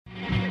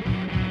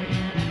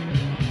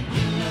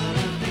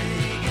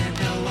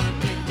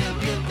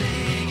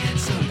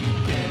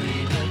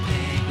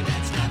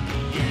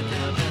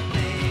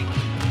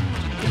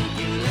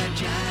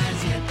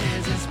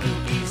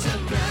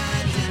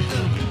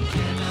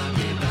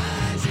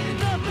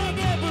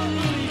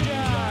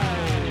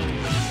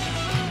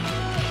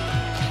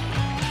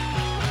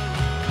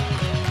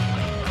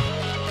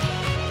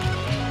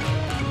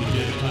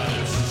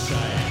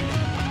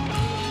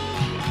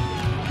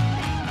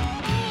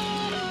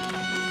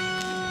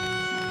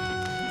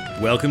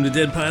Welcome to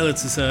Dead Pilot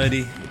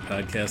Society, a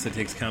podcast that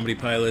takes comedy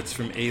pilots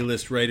from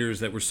A-list writers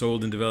that were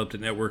sold and developed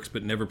at networks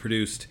but never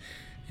produced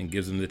and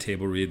gives them the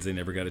table reads they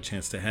never got a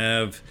chance to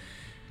have.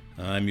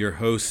 I'm your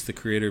host, the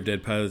creator of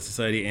Dead Pilot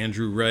Society,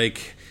 Andrew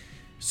Reich.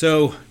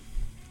 So,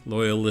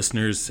 loyal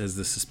listeners, has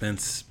the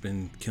suspense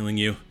been killing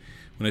you?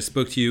 When I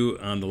spoke to you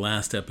on the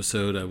last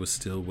episode, I was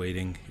still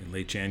waiting in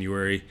late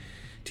January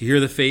to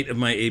hear the fate of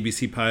my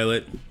ABC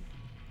pilot.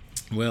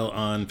 Well,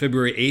 on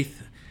February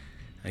 8th,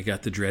 I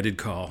got the dreaded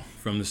call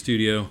from the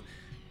studio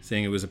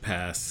saying it was a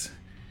pass.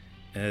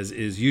 As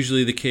is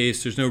usually the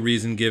case, there's no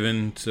reason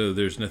given, so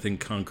there's nothing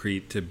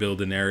concrete to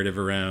build a narrative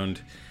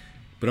around.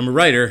 But I'm a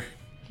writer.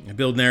 I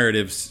build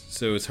narratives,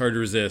 so it's hard to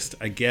resist.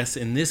 I guess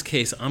in this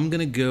case, I'm going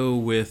to go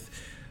with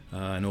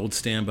an old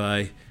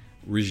standby,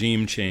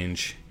 regime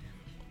change.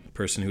 The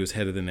person who was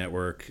head of the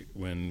network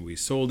when we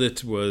sold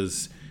it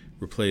was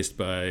replaced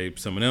by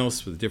someone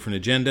else with a different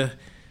agenda.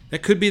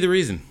 That could be the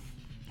reason.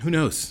 Who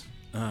knows?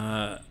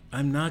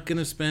 I'm not going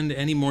to spend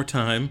any more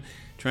time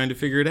trying to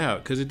figure it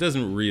out because it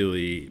doesn't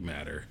really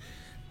matter.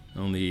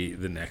 Only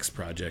the next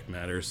project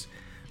matters.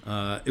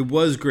 It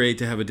was great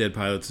to have a Dead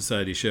Pilot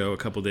Society show a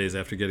couple days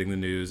after getting the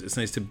news. It's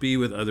nice to be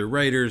with other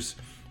writers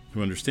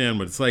who understand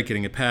what it's like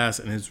getting a pass,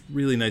 and it's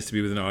really nice to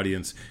be with an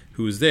audience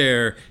who is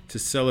there to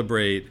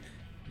celebrate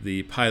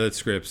the pilot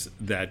scripts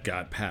that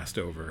got passed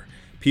over.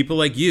 People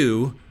like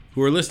you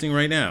who are listening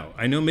right now.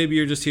 I know maybe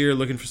you're just here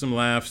looking for some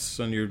laughs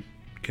on your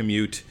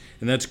commute,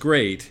 and that's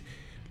great.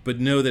 But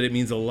know that it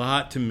means a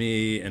lot to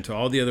me and to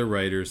all the other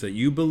writers that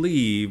you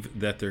believe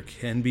that there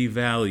can be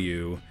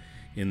value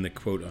in the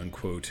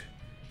quote-unquote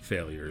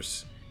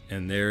failures.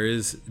 And there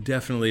is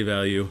definitely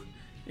value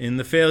in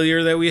the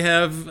failure that we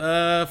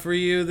have for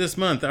you this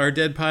month. Our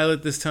Dead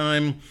Pilot this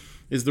time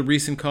is The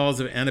Recent Calls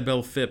of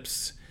Annabel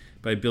Phipps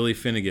by Billy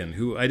Finnegan,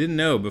 who I didn't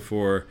know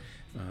before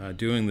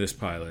doing this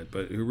pilot,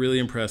 but who really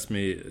impressed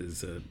me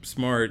as a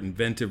smart,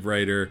 inventive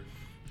writer,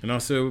 and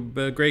also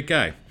a great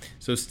guy.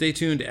 So stay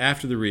tuned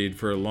after the read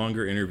for a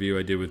longer interview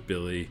I did with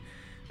Billy.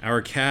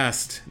 Our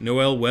cast: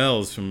 Noelle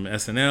Wells from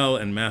SNL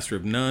and Master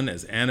of None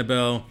as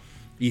Annabel,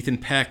 Ethan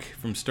Peck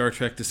from Star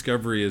Trek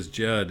Discovery as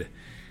Judd,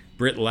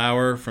 Britt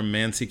Lauer from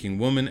Man-Seeking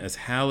Woman as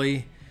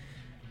Hallie,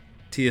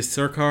 Tia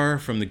Sarkar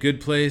from The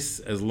Good Place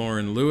as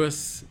Lauren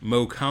Lewis,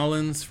 Mo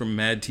Collins from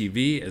Mad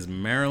TV as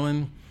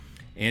Marilyn,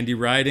 Andy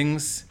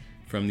Ridings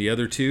from The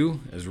Other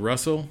Two as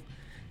Russell,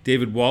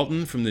 David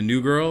Walton from The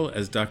New Girl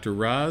as Dr.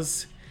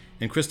 Roz,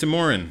 and Krista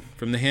Morin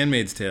from The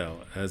Handmaid's Tale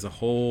as a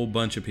whole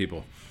bunch of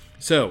people.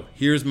 So,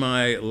 here's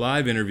my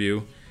live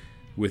interview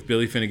with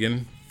Billy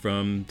Finnegan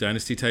from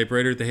Dynasty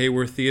Typewriter at the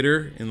Hayworth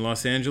Theater in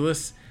Los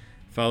Angeles,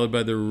 followed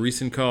by the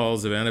recent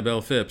calls of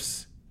Annabel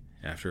Phipps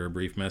after a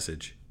brief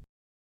message.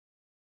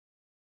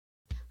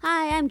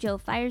 Hi, I'm Joe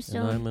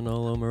Firestone. And I'm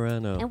Manolo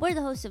Moreno. And we're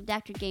the hosts of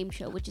Dr. Game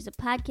Show, which is a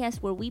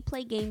podcast where we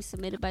play games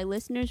submitted by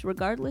listeners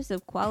regardless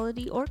of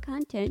quality or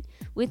content,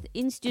 with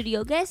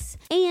in-studio guests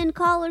and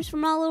callers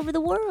from all over the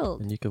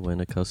world. And you can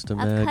win a custom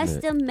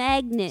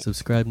magnet.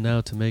 Subscribe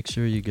now to make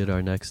sure you get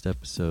our next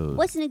episode.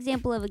 What's an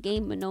example of a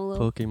game, Manolo?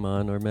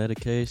 Pokemon or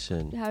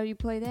medication. How do you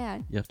play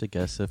that? You have to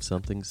guess if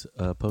something's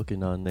a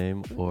Pokemon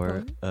name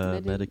or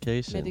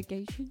medication.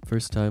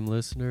 First time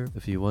listener,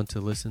 if you want to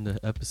listen to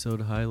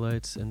episode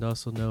highlights and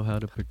also know how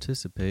to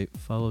participate,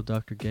 follow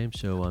Dr. Game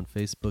Show on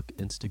Facebook,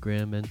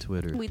 Instagram, and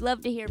Twitter. We'd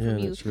love to hear from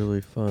you. It's really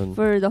fun.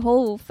 For the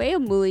whole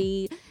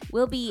family.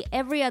 We'll be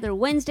every other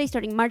Wednesday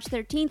starting March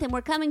 13th, and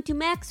we're coming to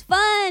Max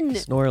Fun!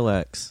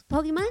 Snorlax.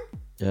 Pokemon?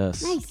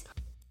 Yes. Nice.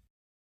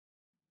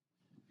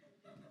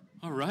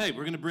 All right,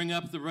 we're going to bring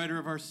up the writer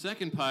of our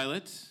second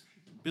pilot,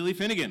 Billy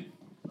Finnegan.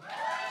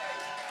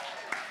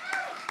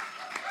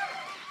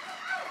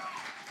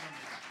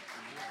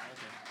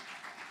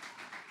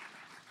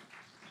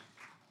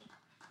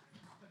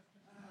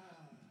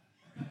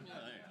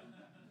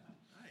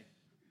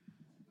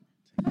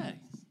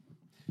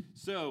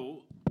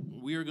 So,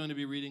 we are going to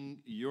be reading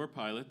your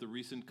pilot, The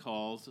Recent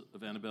Calls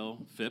of Annabel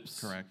Phipps.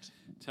 Correct.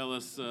 Tell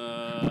us,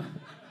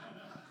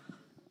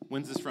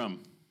 when's this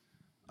from?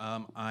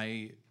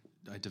 I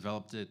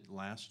developed it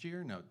last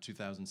year,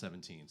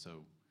 2017,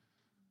 so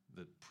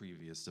the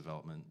previous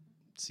development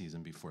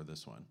season before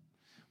this one.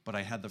 But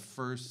I had I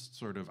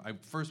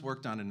first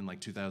worked on it in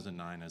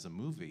 2009 as a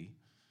movie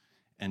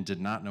and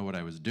did not know what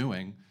I was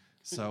doing.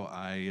 So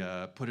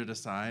I put it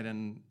aside,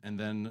 and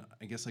then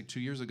I guess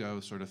 2 years ago,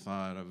 sort of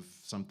thought of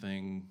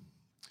something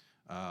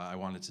I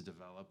wanted to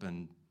develop,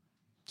 and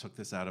took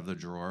this out of the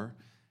drawer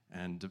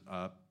and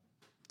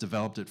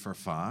developed it for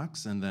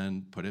Fox, and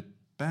then put it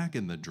back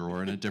in the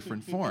drawer in a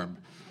different form.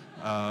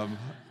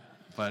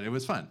 But it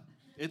was fun.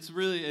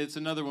 It's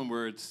another one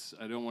where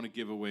I don't want to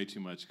give away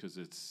too much because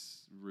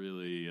it's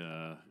really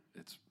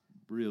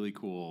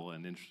cool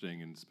and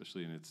interesting, and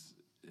especially in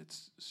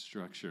its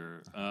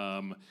structure.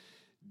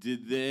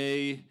 Did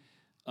they?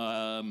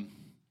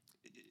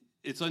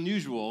 It's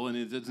unusual, and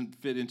it doesn't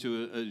fit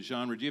into a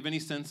genre. Do you have any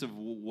sense of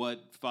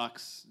what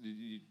Fox?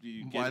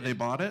 Why they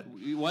bought it?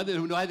 Why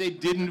it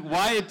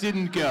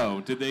didn't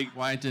go? Did they?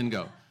 Why it didn't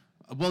go?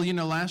 Well,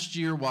 last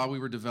year while we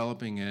were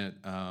developing it,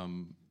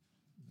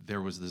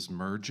 there was this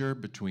merger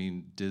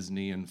between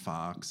Disney and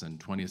Fox, and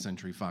 20th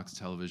Century Fox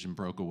Television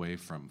broke away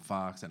from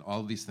Fox, and all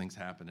of these things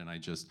happened, and I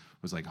just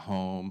was like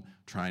home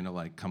trying to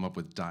like come up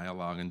with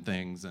dialogue and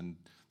things and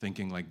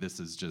thinking like, this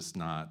is just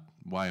not,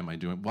 why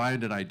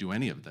did I do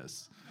any of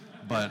this?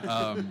 But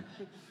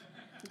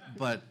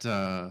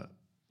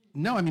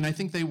no, I mean, I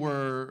think they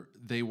were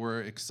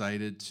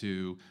excited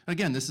to,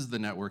 again, this is the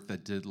network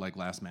that did like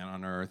Last Man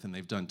on Earth, and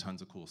they've done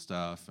tons of cool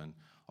stuff, and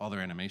all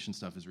their animation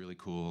stuff is really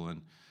cool,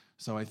 and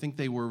so I think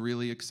they were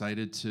really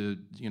excited to,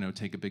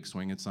 take a big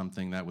swing at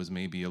something that was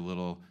maybe a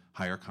little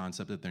higher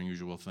concept than their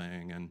usual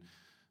thing,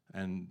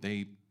 and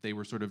they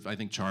were sort of, I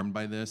think, charmed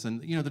by this,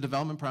 and the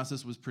development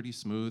process was pretty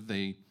smooth.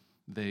 They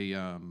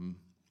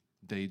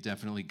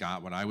definitely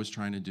got what I was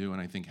trying to do,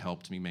 and I think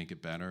helped me make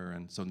it better,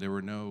 and so there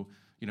were no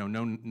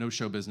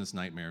show business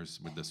nightmares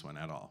with this one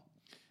at all.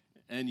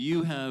 And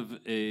you have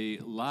a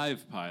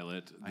live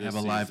pilot. I have a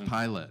live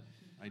pilot.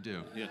 I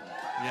do. Yeah.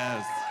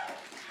 Yes.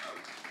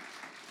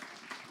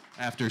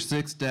 After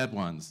 6 dead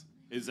ones.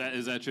 Is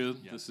that true?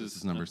 Yes, this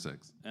is number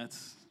 6.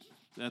 That's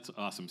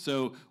awesome.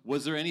 So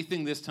was there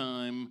anything this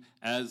time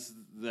as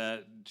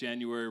that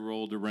January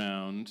rolled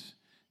around?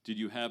 Did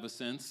you have a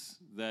sense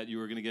that you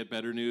were going to get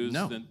better news?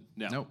 No.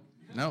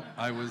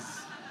 I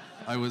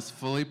was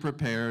fully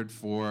prepared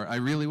for. I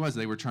really was.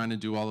 They were trying to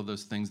do all of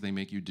those things they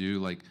make you do,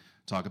 like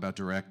talk about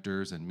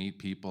directors and meet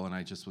people, and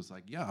I just was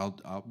like, yeah,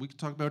 we can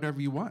talk about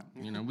whatever you want.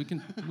 We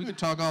can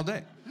talk all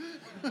day,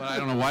 but I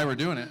don't know why we're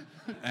doing it.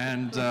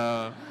 And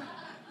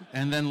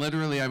then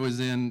literally I was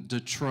in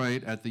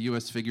Detroit at the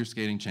U.S. Figure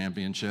Skating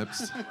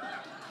Championships,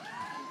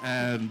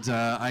 and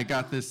I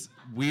got this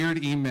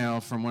weird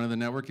email from one of the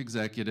network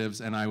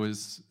executives, and I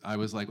was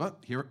like, well,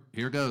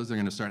 here goes. They're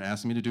going to start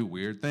asking me to do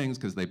weird things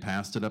because they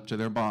passed it up to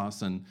their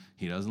boss, and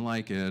he doesn't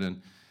like it.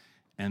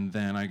 And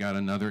then I got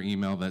another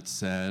email that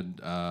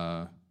said,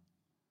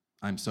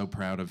 I'm so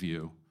proud of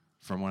you,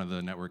 from one of the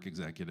network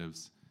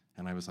executives.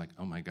 And I was like,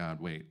 oh my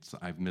God, wait, so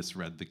I've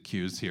misread the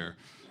cues here.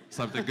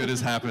 Something good is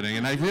happening.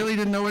 And I really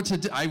didn't know what to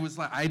do. I was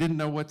like, I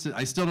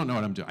still don't know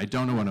what I'm doing. I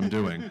don't know what I'm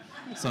doing.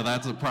 So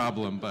that's a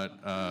problem,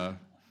 but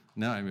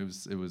no, I mean,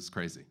 it was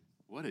crazy.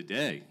 What a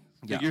day.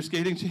 Yeah. Figure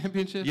skating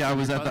championship? Yeah, I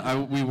was at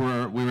we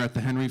were at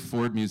the Henry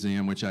Ford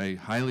Museum, which I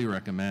highly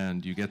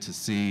recommend. You get to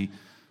see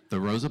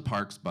the Rosa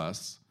Parks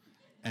bus,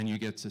 and you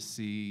get to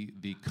see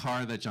the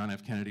car that John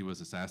F. Kennedy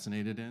was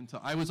assassinated in. So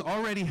I was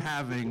already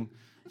having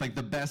like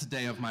the best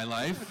day of my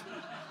life.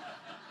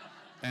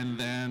 And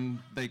then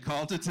they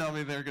called to tell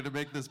me they're going to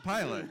make this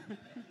pilot.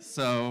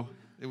 So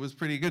it was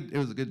pretty good. It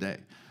was a good day.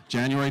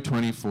 January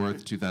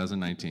 24th,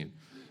 2019.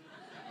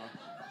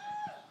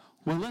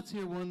 Well, let's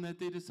hear one that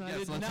they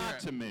decided not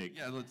to make.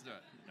 Yeah, let's do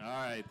it. All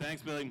right.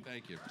 Thanks, Billy.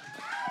 Thank you.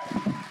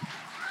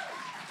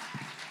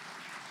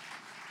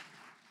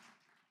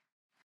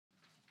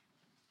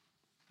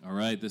 All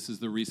right. This is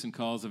the recent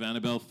calls of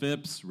Annabel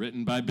Phipps,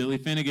 written by Billy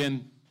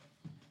Finnegan.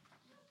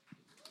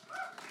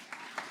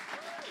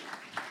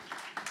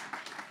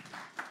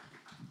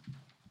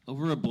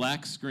 Over a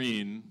black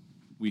screen,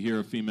 we hear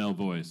a female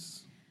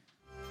voice.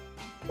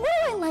 What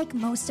do I like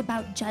most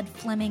about Judd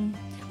Fleming?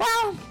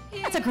 Well,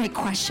 that's a great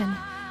question.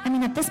 I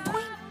mean, at this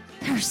point,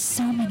 there's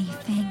so many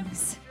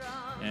things.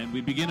 And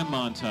we begin a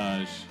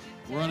montage.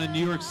 We're on a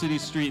New York City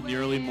street in the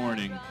early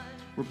morning.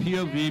 We're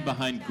POV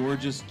behind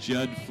gorgeous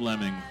Judd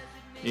Fleming,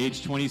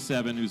 age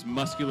 27, whose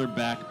muscular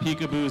back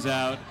peekaboos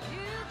out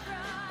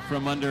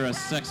from under a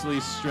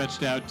sexily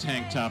stretched out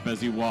tank top as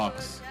he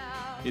walks.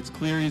 It's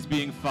clear he's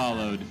being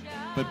followed,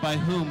 but by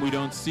whom we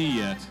don't see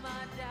yet.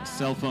 A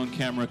cell phone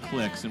camera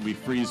clicks and we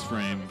freeze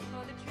frame.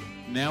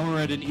 Now we're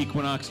at an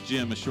Equinox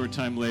gym a short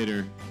time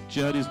later.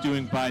 Judd is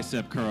doing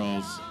bicep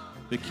curls.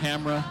 The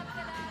camera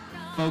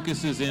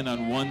focuses in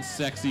on one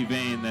sexy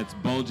vein that's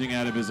bulging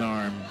out of his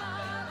arm.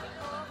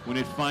 When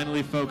it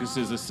finally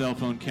focuses, a cell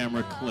phone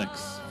camera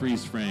clicks,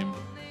 freeze frame.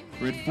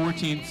 We're at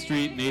 14th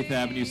Street and 8th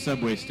Avenue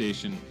subway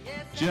station.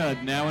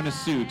 Judd, now in a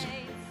suit,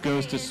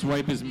 goes to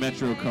swipe his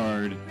Metro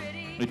card.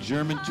 A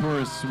German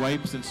tourist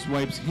swipes and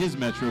swipes his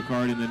Metro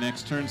card in the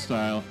next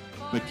turnstile,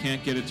 but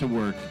can't get it to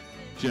work.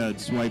 Judd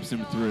swipes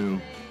him through.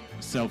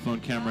 A cell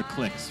phone camera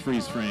clicks,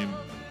 freeze frame.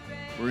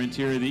 We're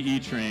interior of the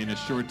E-train a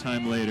short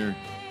time later.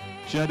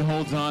 Judd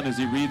holds on as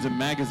he reads a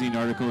magazine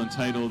article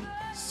entitled,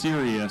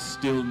 Syria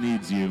Still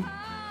Needs You.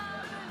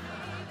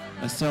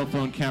 A cell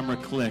phone camera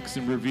clicks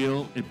and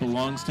reveal it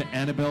belongs to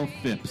Annabel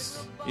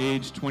Phipps,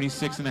 age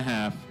 26 and a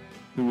half,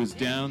 who was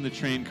down the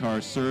train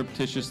car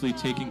surreptitiously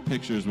taking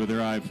pictures with her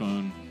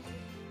iPhone.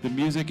 The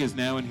music is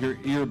now in her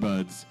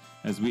earbuds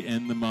as we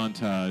end the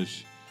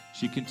montage.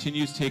 She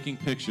continues taking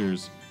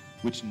pictures,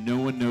 which no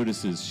one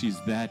notices.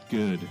 She's that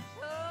good.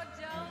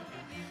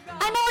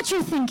 I know what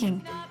you're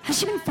thinking. Has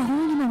she been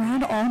following him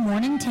around all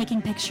morning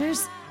taking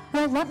pictures?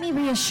 Well, let me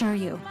reassure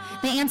you.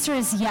 The answer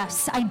is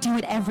yes. I do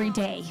it every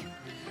day.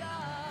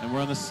 And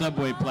we're on the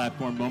subway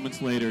platform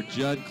moments later.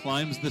 Judd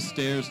climbs the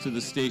stairs to the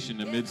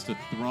station amidst a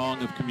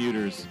throng of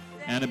commuters.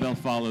 Annabel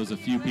follows a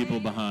few people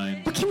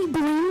behind. But can you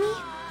blame me?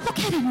 Look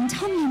at him and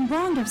tell me I'm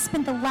wrong to have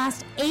spent the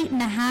last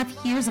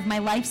 8.5 years of my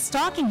life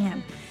stalking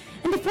him.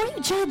 And before you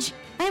judge,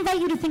 I invite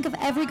you to think of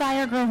every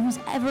guy or girl who's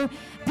every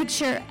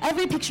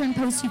picture and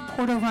post you've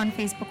poured over on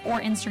Facebook or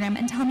Instagram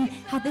and tell me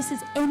how this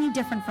is any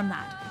different from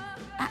that.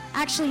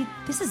 Actually,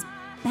 this is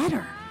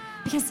better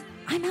because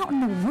I'm out in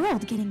the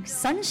world getting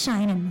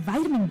sunshine and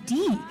vitamin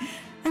D.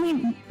 I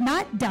mean,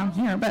 not down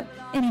here, but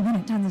anywhere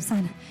with tons of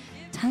sun.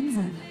 Tons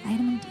of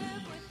vitamin D.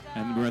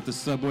 And we're at the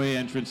subway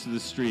entrance to the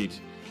street.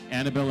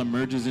 Annabel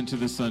emerges into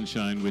the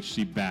sunshine, which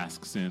she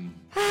basks in.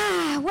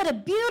 Ah, what a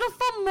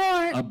beautiful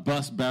morning. A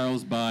bus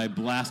barrels by,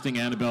 blasting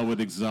Annabel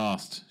with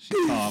exhaust.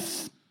 She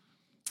coughs.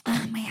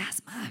 My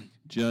asthma.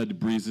 Judd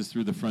breezes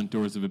through the front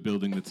doors of a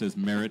building that says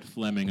Merritt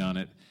Fleming on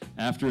it.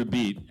 After a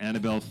beat,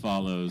 Annabel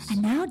follows.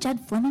 And now Judd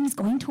Fleming's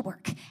going to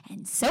work,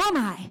 and so am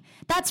I.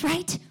 That's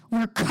right,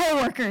 we're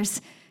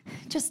co-workers.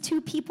 Just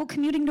two people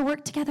commuting to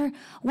work together,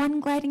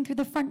 one gliding through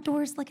the front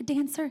doors like a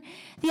dancer,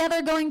 the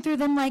other going through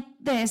them like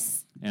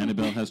this.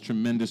 Annabel has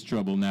tremendous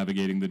trouble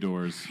navigating the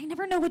doors. I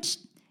never know which.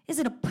 Is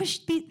it a push?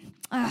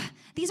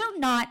 These are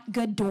not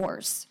good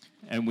doors.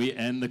 And we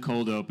end the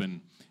cold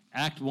open.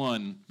 Act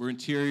 1, we're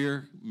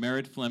interior,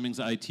 Merritt Fleming's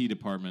IT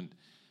department.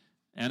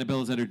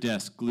 Annabel is at her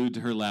desk, glued to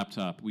her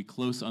laptop. We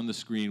close on the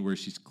screen where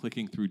she's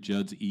clicking through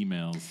Judd's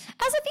emails.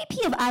 As a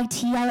VP of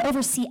IT, I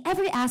oversee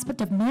every aspect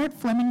of Merritt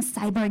Fleming's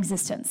cyber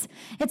existence.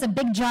 It's a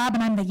big job,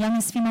 and I'm the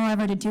youngest female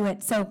ever to do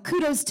it, so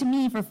kudos to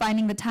me for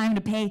finding the time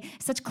to pay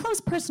such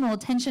close personal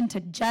attention to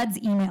Judd's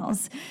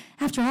emails.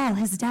 After all,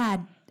 his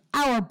dad,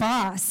 our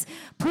boss,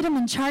 put him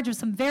in charge of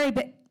some very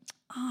big...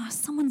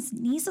 someone's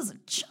niece is a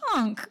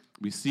chunk.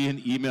 We see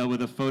an email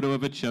with a photo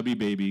of a chubby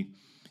baby.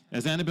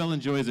 As Annabel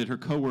enjoys it, her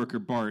coworker,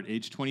 Bart,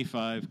 age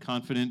 25,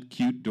 confident,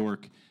 cute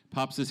dork,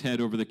 pops his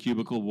head over the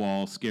cubicle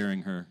wall,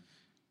 scaring her.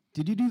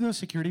 Did you do those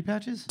security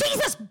patches?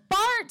 Jesus,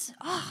 Bart!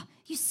 Oh,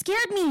 you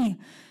scared me.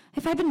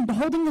 If I'd been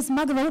holding this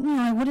mug of oatmeal,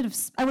 I would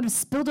have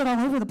spilled it all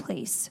over the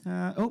place.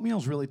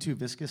 Oatmeal's really too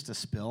viscous to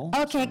spill.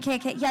 Okay.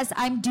 Yes,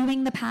 I'm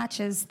doing the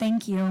patches.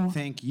 Thank you.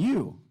 Thank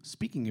you.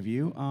 Speaking of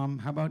you,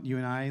 how about you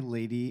and I,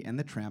 Lady and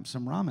the Tramp,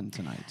 some ramen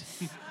tonight?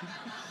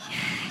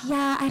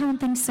 Yeah, I don't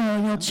think so.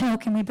 You'll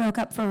choke, and we broke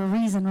up for a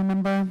reason,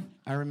 remember?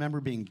 I remember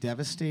being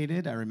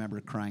devastated. I remember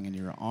crying in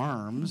your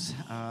arms.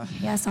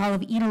 Yes, all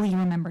of Italy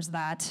remembers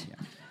that. Yeah.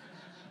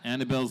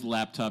 Annabel's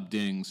laptop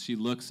dings. She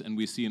looks, and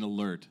we see an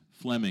alert.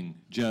 Fleming,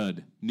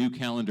 Judd, new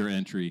calendar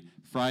entry.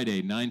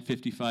 Friday,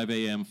 9:55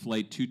 a.m.,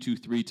 flight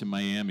 223 to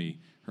Miami.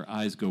 Her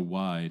eyes go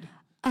wide.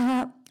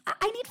 I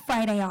need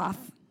Friday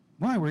off.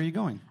 Why? Where are you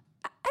going?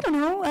 I don't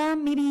know.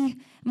 Maybe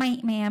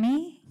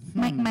Miami?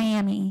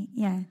 Miami,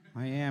 yeah.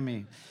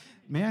 Miami.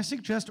 May I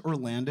suggest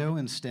Orlando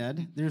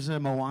instead? There's a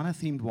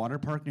Moana-themed water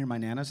park near my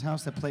Nana's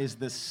house that plays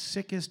the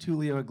sickest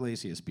Julio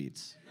Iglesias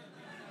beats.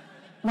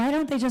 Why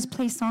don't they just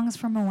play songs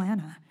from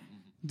Moana?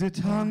 De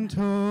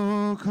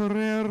tanto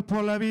correr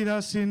por la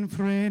vida sin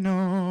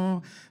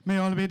freno, me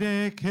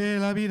olvidé que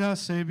la vida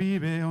se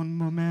vive un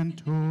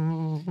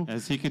momento.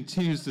 As he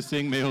continues to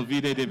sing Me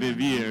olvidé de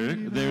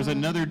vivir, there's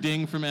another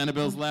ding from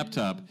Annabel's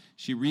laptop.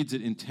 She reads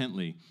it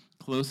intently,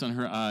 close on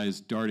her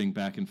eyes, darting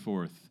back and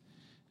forth.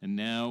 And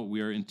now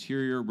we are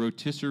interior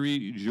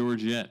rotisserie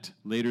Georgette.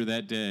 Later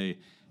that day,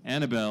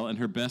 Annabel and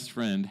her best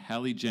friend,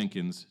 Hallie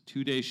Jenkins,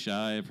 2 days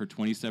shy of her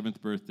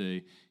 27th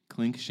birthday,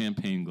 clink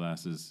champagne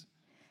glasses.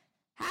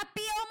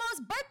 Happy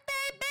almost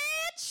birthday,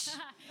 bitch!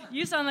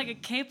 You sound like a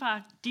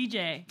K-pop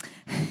DJ.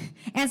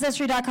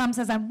 Ancestry.com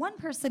says I'm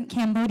 1%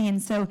 Cambodian,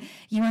 so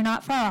you are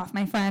not far off,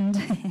 my friend.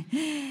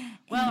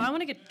 Well, I want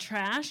to get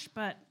trash,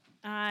 but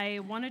I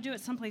want to do it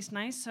someplace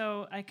nice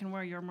so I can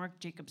wear your Marc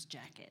Jacobs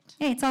jacket.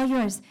 Hey, it's all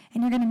yours,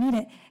 and you're going to need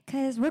it,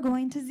 because we're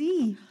going to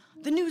Z.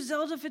 The new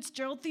Zelda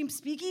Fitzgerald-themed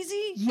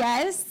speakeasy?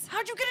 Yes.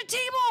 How'd you get a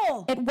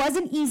table? It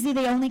wasn't easy.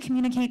 They only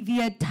communicate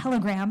via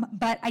Telegram,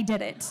 but I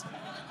did it.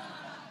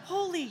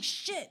 Holy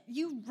shit,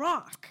 you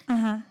rock.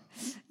 Uh-huh.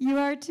 You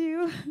are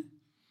too.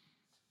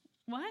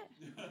 What?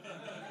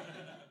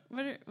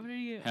 What are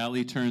you?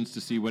 Hallie turns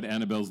to see what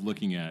Annabel's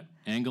looking at.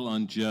 Angle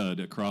on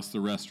Judd across the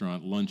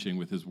restaurant lunching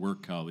with his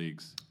work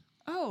colleagues.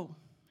 Oh,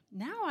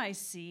 now I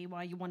see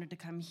why you wanted to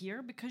come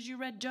here, because you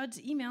read Judd's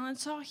email and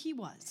saw he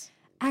was.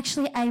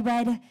 Actually, I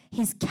read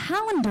his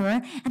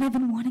calendar, and I've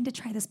been wanting to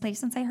try this place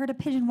since I heard a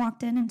pigeon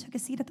walked in and took a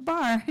seat at the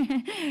bar.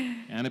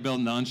 Annabel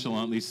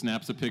nonchalantly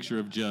snaps a picture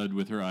of Judd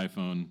with her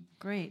iPhone.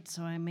 Great,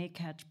 so I may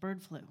catch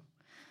bird flu.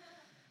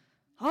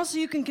 Also,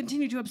 you can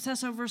continue to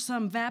obsess over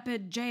some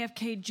vapid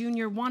JFK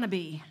Jr.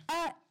 wannabe.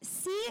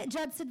 C.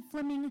 Judson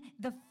Fleming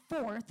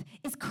IV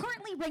is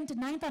currently ranked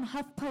 9th on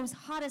HuffPo's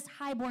hottest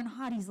highborn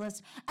hotties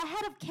list,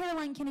 ahead of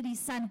Caroline Kennedy's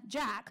son,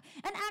 Jack,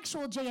 an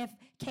actual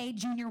JFK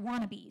Jr.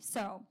 wannabe,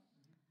 so...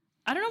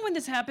 I don't know when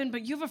this happened,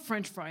 but you have a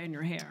French fry in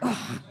your hair.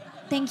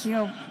 Thank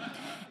you.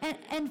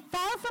 And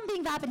far from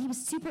being vapid, he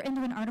was super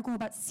into an article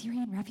about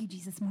Syrian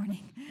refugees this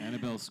morning.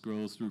 Annabel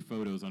scrolls through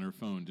photos on her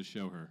phone to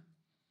show her.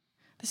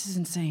 This is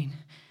insane.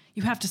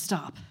 You have to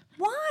stop.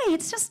 Why?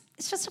 It's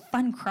just a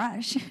fun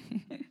crush.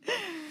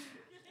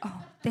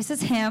 Oh, this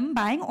is him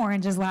buying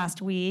oranges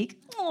last week.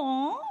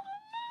 Aww.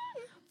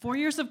 4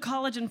 years of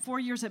college and 4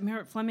 years at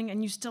Merritt Fleming,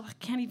 and you still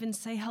can't even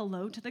say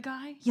hello to the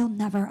guy? You'll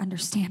never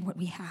understand what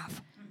we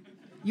have.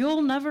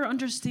 You'll never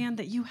understand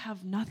that you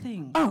have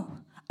nothing. Oh,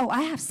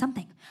 I have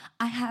something.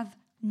 I have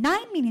 9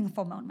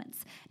 meaningful moments.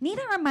 Need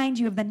I remind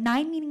you of the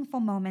 9 meaningful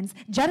moments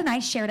Judd and I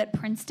shared at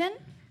Princeton?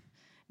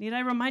 Need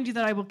I remind you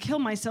that I will kill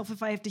myself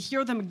if I have to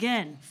hear them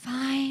again?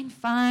 Fine.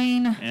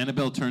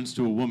 Annabel turns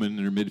to a woman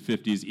in her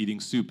mid-50s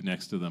eating soup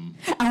next to them.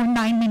 Our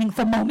 9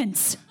 meaningful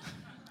moments.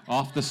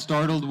 Off the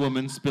startled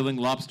woman spilling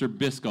lobster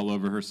bisque all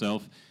over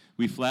herself,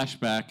 we flash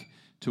back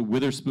to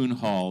Witherspoon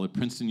Hall at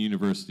Princeton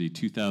University,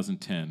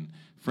 2010.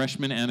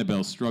 Freshman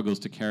Annabel struggles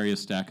to carry a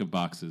stack of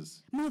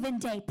boxes. Move-in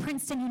day,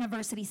 Princeton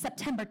University,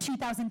 September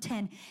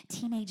 2010.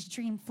 Teenage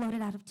dream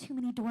floated out of too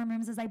many dorm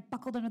rooms as I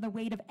buckled under the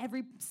weight of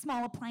every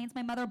small appliance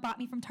my mother bought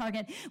me from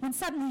Target, when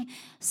suddenly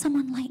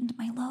someone lightened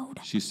my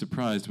load. She's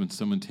surprised when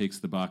someone takes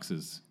the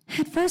boxes.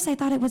 At first I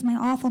thought it was my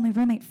awful new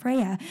roommate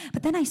Freya,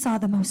 but then I saw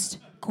the most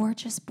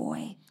gorgeous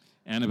boy.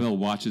 Annabel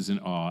watches in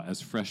awe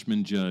as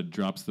freshman Judd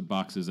drops the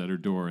boxes at her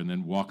door and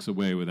then walks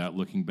away without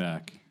looking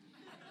back.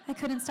 I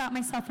couldn't stop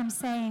myself from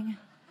saying,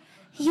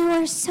 "You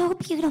are so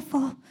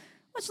beautiful,"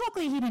 which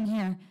luckily he didn't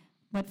hear,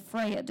 but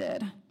Freya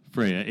did.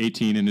 Freya,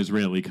 18 and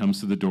Israeli, comes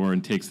to the door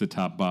and takes the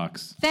top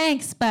box.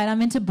 Thanks, but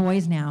I'm into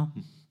boys now.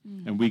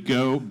 And we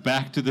go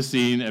back to the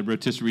scene at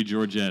Rotisserie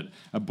Georgette.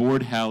 A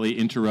bored Hallie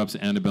interrupts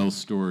Annabel's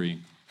story.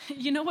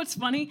 You know what's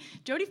funny?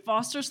 Jodie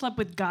Foster slept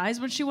with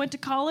guys when she went to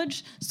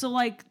college, so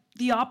like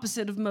the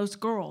opposite of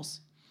most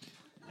girls.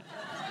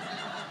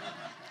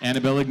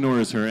 Annabel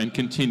ignores her and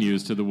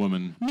continues to the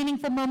woman.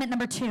 Meaningful moment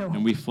number 2.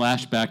 And we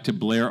flash back to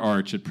Blair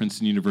Arch at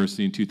Princeton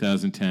University in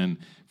 2010.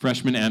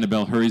 Freshman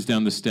Annabel hurries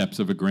down the steps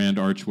of a grand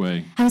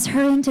archway. I was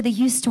hurrying to the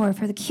used store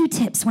for the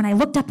Q-tips when I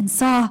looked up and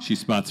saw She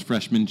spots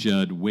freshman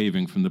Judd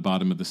waving from the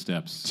bottom of the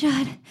steps.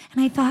 Judd,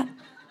 and I thought,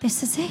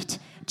 this is it.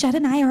 Judd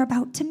and I are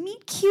about to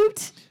meet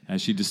cute.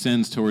 As she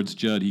descends towards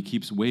Judd, he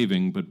keeps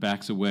waving but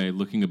backs away,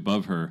 looking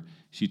above her.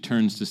 She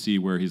turns to see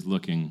where he's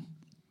looking.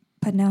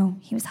 But no,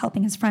 he was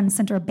helping his friends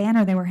center a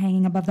banner they were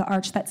hanging above the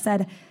arch that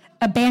said,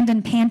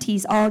 "Abandon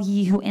panties, all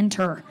ye who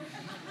enter."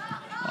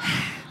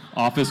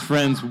 Office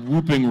friends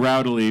whooping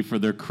rowdily for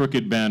their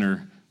crooked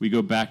banner. We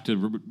go back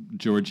to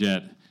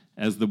Georgette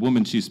as the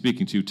woman she's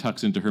speaking to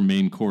tucks into her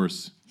main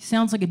course. He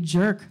sounds like a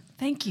jerk.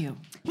 Thank you.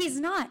 He's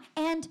not.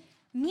 And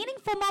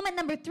meaningful moment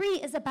number 3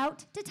 is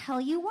about to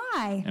tell you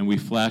why. And we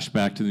flash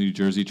back to the New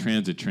Jersey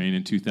Transit train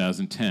in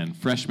 2010.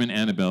 Freshman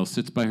Annabel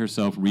sits by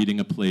herself reading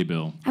a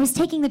playbill. I was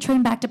taking the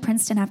train back to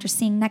Princeton after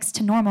seeing Next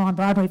to Normal on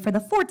Broadway for the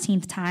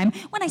 14th time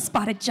when I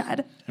spotted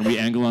Judd. And we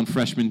angle on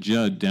freshman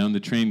Judd down the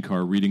train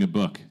car reading a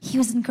book. He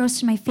was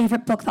engrossed in my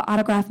favorite book, The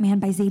Autograph Man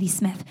by Zadie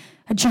Smith.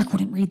 A jerk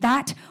wouldn't read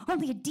that.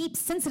 Only a deep,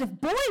 sensitive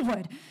boy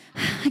would.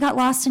 I got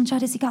lost in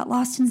Judd as he got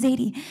lost in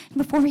Zadie. And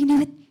before we knew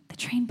it, the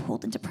train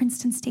pulled into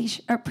Princeton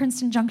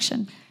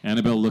Junction.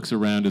 Annabel looks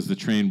around as the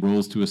train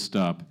rolls to a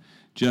stop.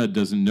 Judd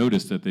doesn't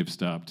notice that they've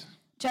stopped.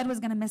 Judd was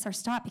going to miss our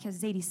stop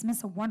because Zadie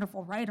Smith's a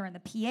wonderful writer and the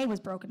PA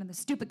was broken and the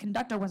stupid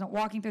conductor wasn't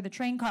walking through the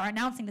train car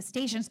announcing the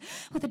stations.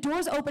 With the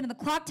doors open and the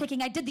clock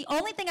ticking, I did the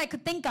only thing I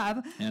could think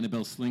of.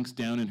 Annabel slinks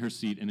down in her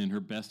seat and in her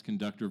best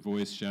conductor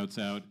voice shouts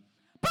out,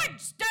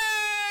 "Princeton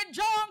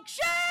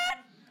Junction!"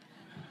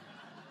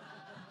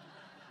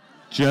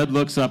 Judd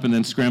looks up and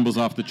then scrambles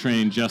off the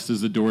train just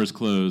as the doors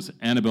close.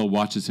 Annabel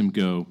watches him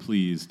go,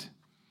 pleased.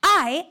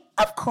 I,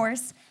 of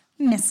course,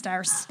 missed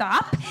our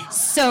stop,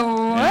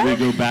 so... And we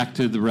go back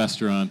to the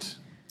restaurant.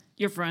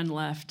 Your friend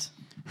left.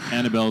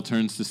 Annabel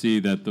turns to see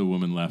that the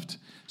woman left.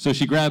 So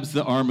she grabs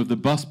the arm of the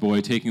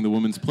busboy taking the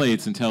woman's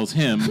plates and tells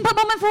him... But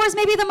moment 4 is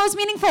maybe the most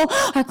meaningful.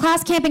 Our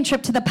class camping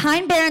trip to the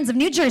Pine Barrens of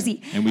New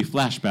Jersey. And we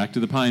flash back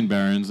to the Pine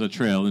Barrens, a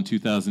trail in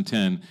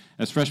 2010.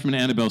 As freshman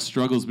Annabel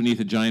struggles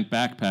beneath a giant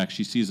backpack,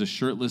 she sees a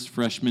shirtless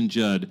freshman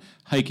Judd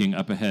hiking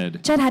up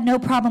ahead. Judd had no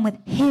problem with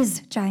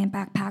his giant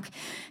backpack.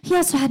 He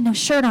also had no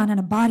shirt on and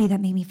a body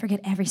that made me forget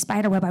every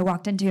spiderweb I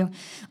walked into.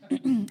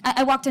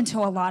 I walked into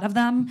a lot of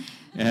them.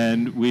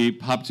 And we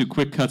pop to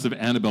quick cuts of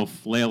Annabel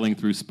flailing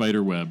through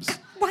spiderwebs.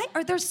 Why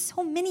are there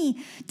so many?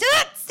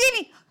 See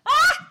me!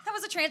 Ah! That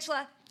was a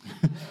tarantula.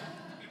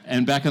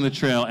 And back on the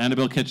trail,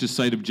 Annabel catches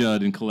sight of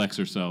Judd and collects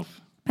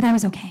herself. But I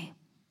was okay,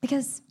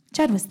 because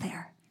Judd was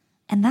there.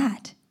 And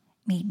that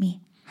made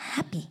me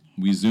happy.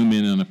 We zoom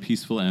in on a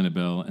peaceful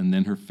Annabel, and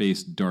then her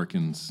face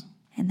darkens.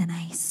 And then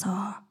I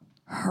saw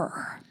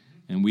her.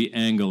 And we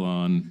angle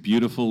on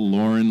beautiful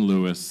Lauren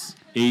Lewis,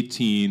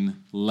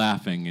 18,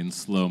 laughing in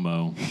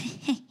slow-mo.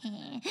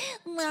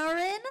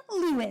 Lauren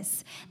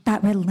Lewis,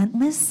 that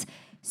relentless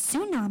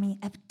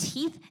tsunami of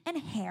teeth and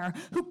hair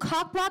who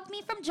cock-blocked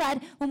me from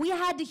Judd when we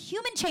had to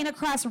human chain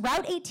across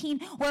Route 18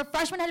 where a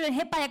freshman had been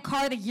hit by a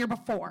car the year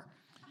before.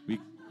 We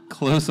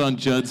close on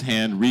Judd's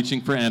hand, reaching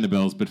for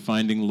Annabel's, but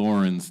finding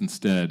Lauren's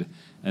instead.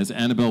 As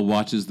Annabel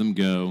watches them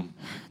go,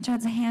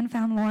 Judd's hand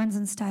found Lauren's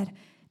instead.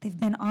 They've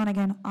been on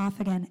again, off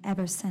again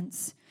ever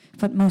since,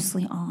 but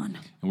mostly on.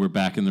 And we're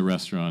back in the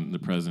restaurant in the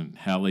present.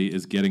 Hallie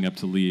is getting up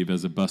to leave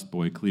as a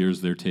busboy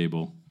clears their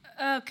table.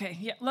 Okay,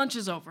 yeah, lunch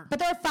is over. But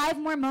there are 5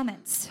 more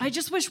moments. I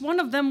just wish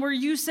one of them were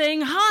you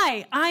saying,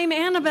 "Hi, I'm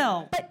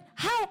Annabel." But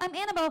hi, I'm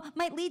Annabel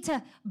might lead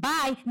to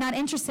bye, not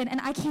interested,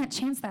 and I can't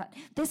chance that.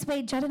 This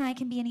way, Judd and I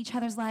can be in each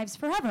other's lives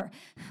forever.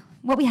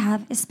 What we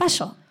have is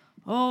special.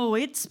 Oh,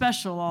 it's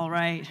special, all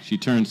right. She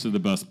turns to the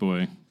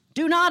busboy.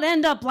 Do not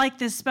end up like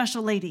this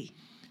special lady.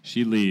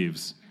 She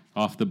leaves,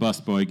 off the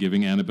busboy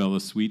giving Annabelle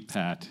a sweet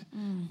pat.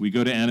 We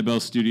go to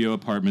Annabelle's studio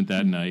apartment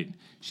that night.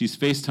 She's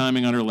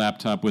FaceTiming on her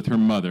laptop with her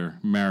mother,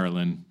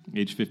 Marilyn,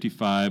 age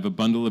 55, a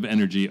bundle of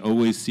energy,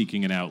 always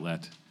seeking an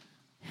outlet.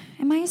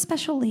 Am I a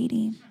special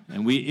lady?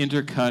 And we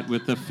intercut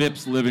with the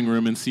Phipps living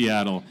room in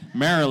Seattle.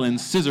 Marilyn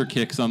scissor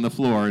kicks on the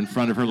floor in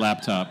front of her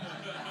laptop.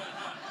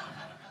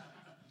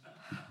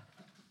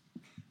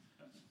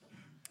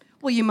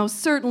 Well, you most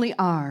certainly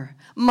are.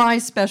 My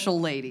special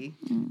lady.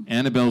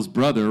 Annabelle's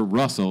brother,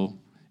 Russell,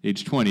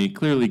 age 20,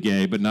 clearly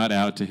gay, but not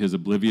out to his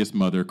oblivious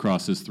mother,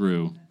 crosses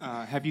through.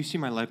 Have you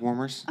seen my leg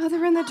warmers? Oh,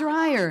 they're in the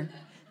dryer.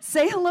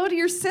 Say hello to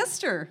your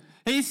sister.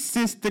 Hey,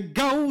 sister,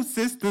 go,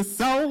 sister,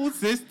 soul,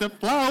 sister,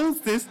 flow,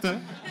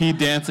 sister. He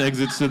dance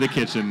exits to the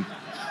kitchen.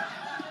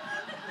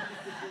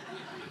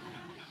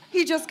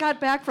 He just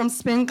got back from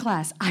spin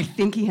class. I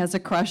think he has a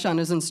crush on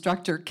his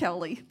instructor,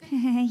 Kelly.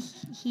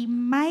 He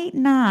might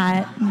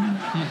not.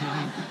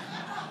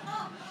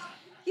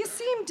 You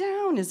seem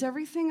down. Is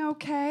everything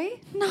okay?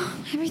 No,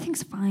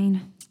 everything's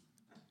fine.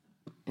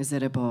 Is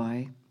it a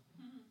boy?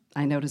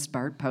 I noticed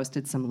Bart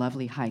posted some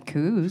lovely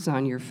haikus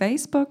on your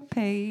Facebook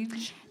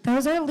page.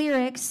 Those are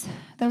lyrics.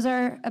 Those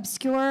are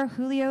obscure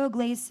Julio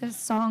Iglesias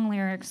song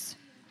lyrics.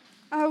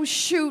 Oh,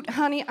 shoot,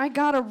 honey, I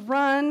gotta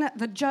run.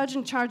 The judge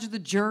in charge of the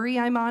jury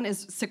I'm on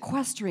is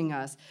sequestering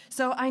us,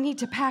 so I need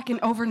to pack an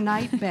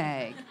overnight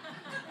bag.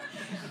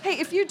 Hey,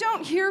 if you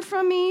don't hear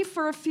from me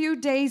for a few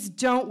days,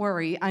 don't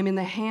worry. I'm in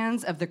the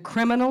hands of the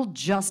criminal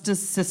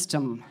justice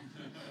system.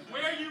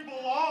 Where you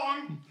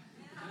belong.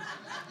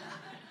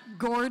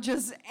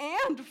 Gorgeous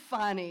and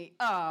funny.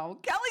 Oh,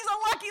 Kelly's a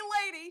lucky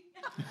lady.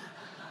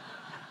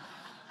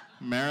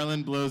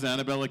 Marilyn blows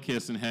Annabelle a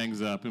kiss and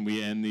hangs up, and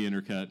we end the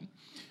intercut.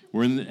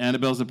 We're in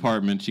Annabelle's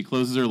apartment. She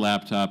closes her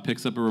laptop,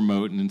 picks up a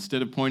remote, and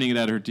instead of pointing it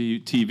at her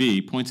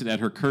TV, points it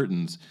at her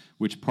curtains,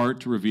 which part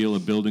to reveal a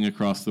building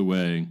across the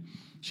way.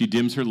 She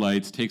dims her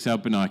lights, takes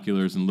out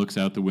binoculars, and looks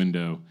out the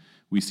window.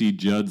 We see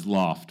Judd's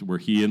loft, where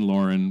he and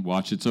Lauren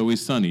watch It's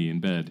Always Sunny in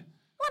bed.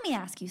 Let me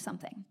ask you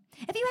something.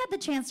 If you had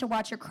the chance to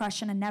watch your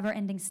crush in a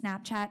never-ending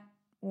Snapchat,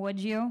 would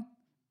you?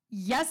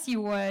 Yes, you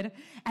would.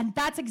 And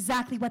that's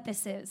exactly what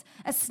this is.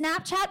 A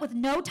Snapchat with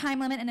no time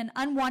limit and an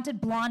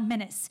unwanted blonde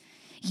menace.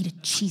 Eat a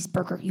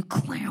cheeseburger, you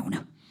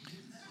clown.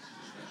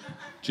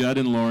 Judd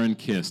and Lauren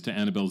kiss to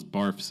Annabelle's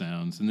barf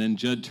sounds, and then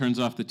Judd turns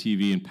off the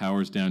TV and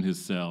powers down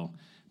his cell.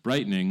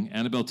 Brightening,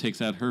 Annabelle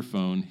takes out her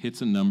phone,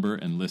 hits a number,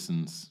 and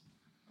listens.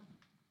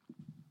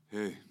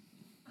 Hey,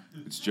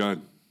 it's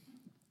Judd.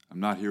 I'm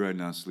not here right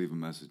now, so leave a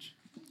message.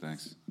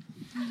 Thanks.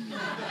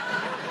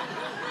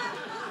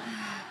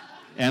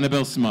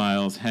 Annabelle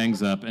smiles,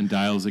 hangs up, and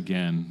dials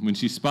again. When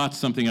she spots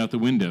something out the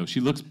window, she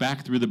looks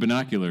back through the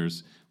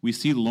binoculars. We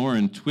see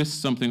Lauren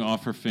twist something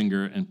off her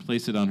finger and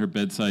place it on her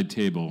bedside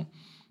table.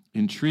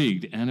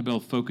 Intrigued, Annabelle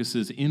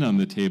focuses in on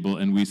the table,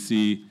 and we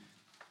see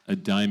a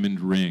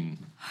diamond ring.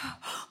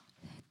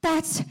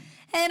 That's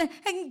an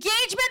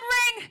engagement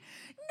ring!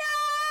 No!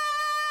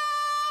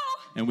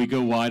 And we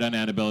go wide on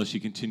Annabelle as she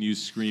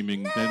continues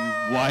screaming,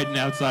 then widen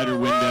outside her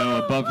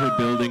window, above her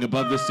building,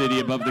 above the city,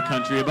 above the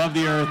country, above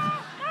the earth,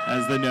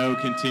 as the no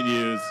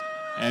continues.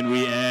 And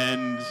we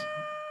end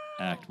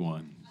Act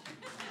 1.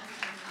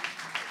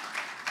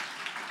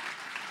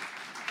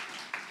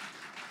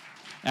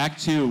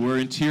 Act 2, we're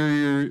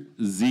interior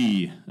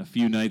Z. A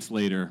few nights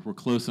later, we're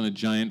close on a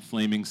giant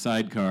flaming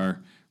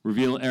sidecar.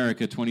 Reveal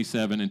Erica,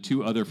 27, and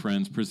 2 other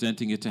friends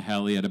presenting it to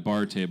Hallie at a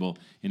bar table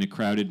in a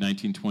crowded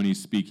 1920s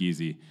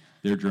speakeasy.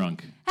 They're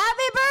drunk.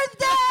 Happy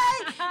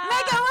birthday!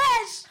 Make a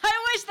wish!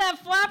 I wish that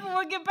flapper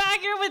would get back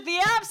here with the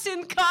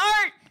absinthe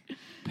cart.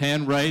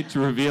 Pan right to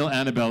reveal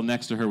Annabelle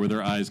next to her with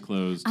her eyes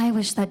closed. I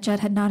wish that Judd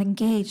had not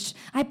engaged.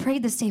 I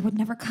prayed this day would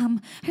never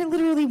come. I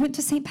literally went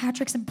to St.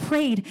 Patrick's and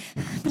prayed.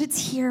 But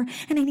it's here,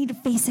 and I need to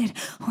face it,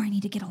 or I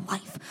need to get a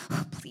life.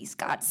 Oh, please,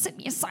 God, send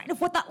me a sign of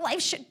what that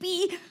life should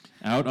be.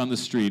 Out on the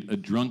street, a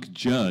drunk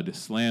Judd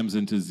slams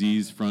into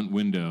Z's front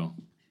window.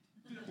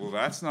 Well,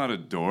 that's not a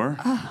door.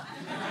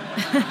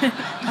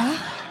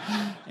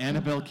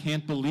 Annabelle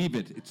can't believe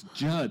it. It's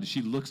Judd.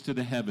 She looks to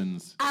the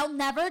heavens. I'll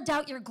never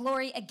doubt your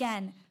glory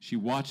again. She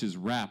watches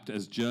rapt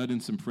as Judd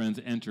and some friends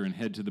enter and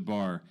head to the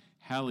bar.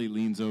 Hallie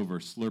leans over,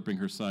 slurping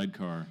her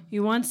sidecar.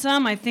 You want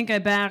some? I think I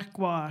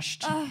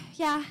backwashed.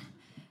 Yeah.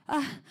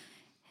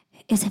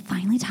 Is it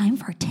finally time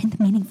for a 10th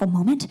meaningful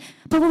moment?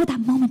 But what would that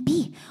moment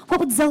be? What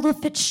would Zelda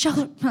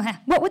Fitzgerald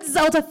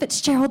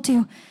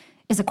do?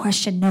 Is a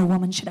question no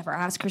woman should ever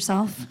ask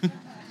herself.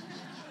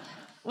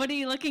 What are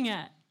you looking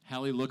at?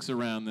 Hallie looks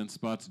around, then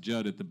spots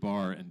Judd at the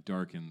bar and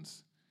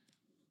darkens.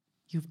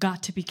 You've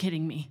got to be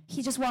kidding me.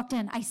 He just walked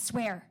in, I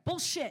swear.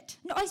 Bullshit.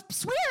 No, I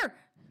swear.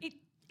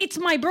 It's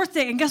my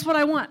birthday, and guess what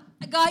I want?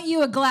 I got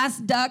you a glass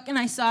duck, and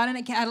I saw it in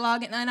a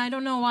catalog, and I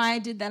don't know why I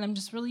did that. I'm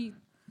just really...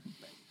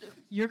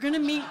 You're gonna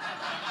meet...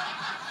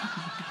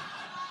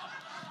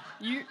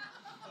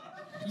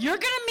 You're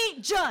gonna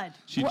meet Judd.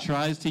 She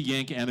tries to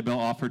yank Annabelle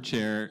off her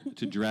chair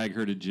to drag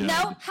her to Judd.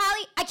 No,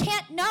 Hallie, I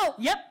can't. No.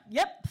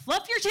 Yep.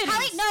 Fluff your titties.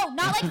 Hallie, no,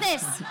 not like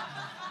this.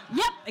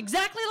 Yep,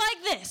 exactly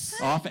like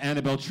this. Off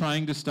Annabelle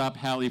trying to stop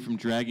Hallie from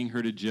dragging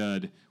her to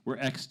Judd. We're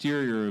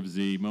exterior of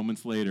Z.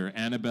 Moments later,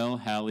 Annabelle,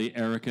 Hallie,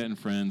 Erica, and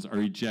friends are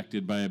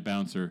ejected by a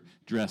bouncer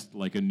dressed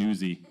like a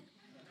newsie.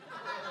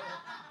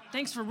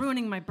 Thanks for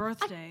ruining my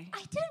birthday. I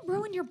didn't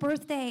ruin your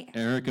birthday.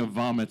 Erica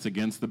vomits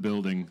against the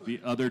building.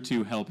 The other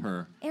two help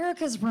her.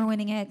 Erica's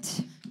ruining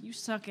it. You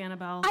suck,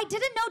 Annabelle. I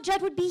didn't know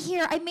Judd would be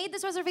here. I made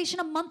this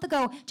reservation a month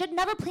ago. Judd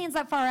never plans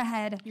that far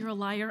ahead. You're a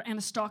liar and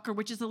a stalker,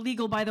 which is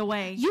illegal, by the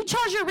way. You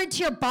charge your rent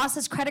to your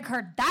boss's credit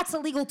card. That's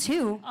illegal,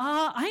 too.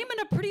 I am in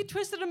a pretty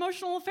twisted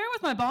emotional affair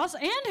with my boss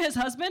and his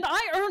husband.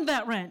 I earned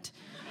that rent.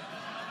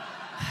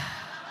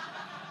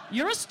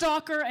 You're a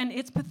stalker, and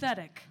it's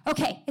pathetic.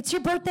 Okay, it's your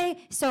birthday,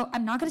 so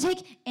I'm not going to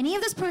take any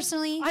of this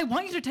personally. I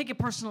want you to take it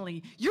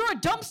personally. You're a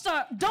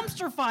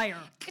dumpster fire.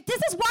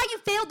 This is why you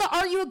failed the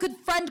Are You a Good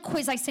Friend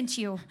quiz I sent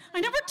you. I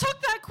never took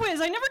that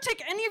quiz. I never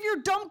take any of your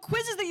dumb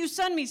quizzes that you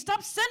send me.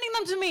 Stop sending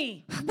them to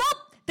me.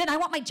 Well, then I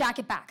want my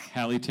jacket back.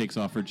 Hallie takes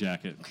off her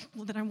jacket.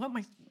 Well, then I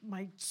want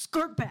my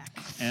skirt back.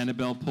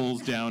 Annabelle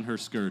pulls down her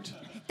skirt.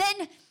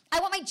 Then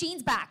I want my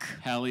jeans back.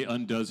 Hallie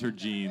undoes her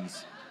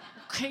jeans.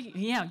 Okay,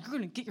 yeah, you're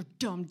gonna get your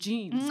dumb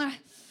jeans.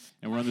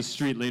 And we're on the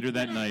street later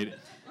that night.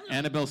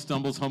 Annabelle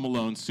stumbles home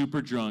alone,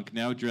 super drunk,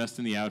 now dressed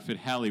in the outfit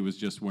Hallie was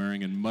just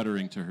wearing and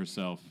muttering to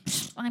herself.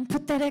 I'm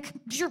pathetic.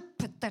 You're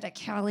pathetic,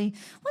 Hallie.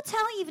 What's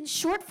Hallie even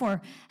short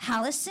for?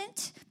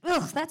 Hallicent?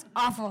 Ugh, that's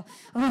awful.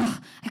 Ugh,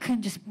 I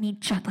couldn't just meet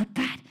Judd like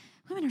that.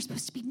 Women are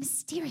supposed to be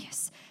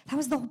mysterious. That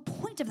was the whole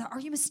point of the Are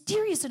You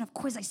Mysterious Enough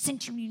quiz I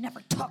sent you and you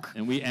never took.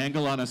 And we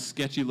angle on a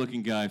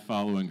sketchy-looking guy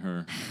following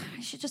her.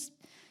 I should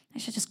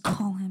just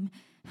call him.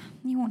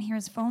 You won't hear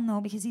his phone, though,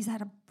 because he's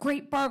at a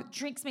great bar with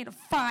drinks made of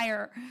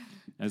fire.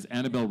 As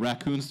Annabelle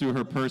raccoons through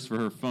her purse for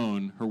her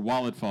phone, her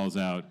wallet falls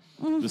out.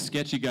 The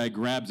sketchy guy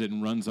grabs it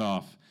and runs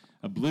off.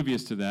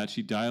 Oblivious to that,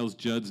 she dials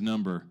Judd's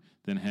number,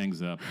 then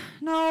hangs up.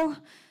 No,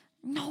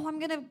 I'm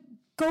going to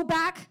go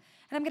back,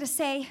 and I'm going to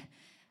say,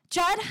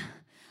 Judd,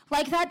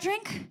 like that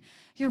drink?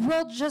 Your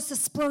world just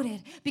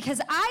exploded, because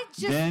I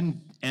just...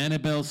 Then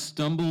Annabelle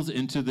stumbles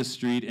into the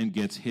street and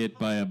gets hit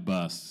by a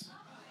bus.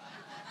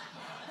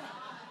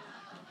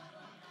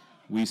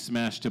 We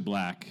smash to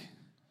black.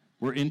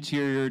 We're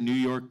interior New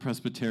York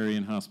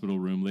Presbyterian hospital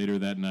room later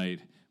that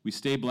night. We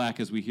stay black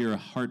as we hear a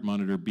heart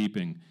monitor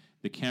beeping.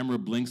 The camera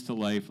blinks to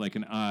life like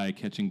an eye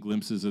catching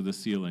glimpses of the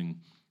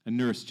ceiling. A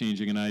nurse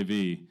changing an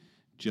IV.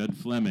 Judd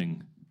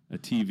Fleming. A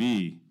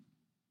TV.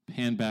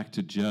 Pan back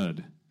to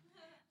Judd.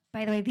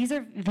 By the way, these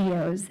are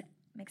VOs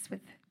mixed with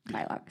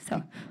dialogue.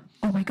 So,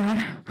 oh my God,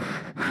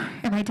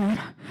 am I dead?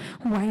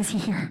 Why is he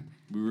here?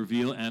 We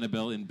reveal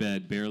Annabelle in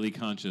bed, barely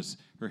conscious.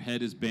 Her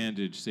head is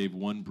bandaged, save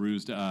one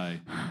bruised eye.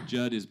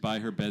 Judd is by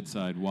her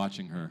bedside,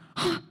 watching her.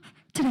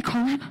 Did I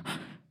call him?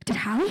 Did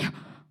Hallie?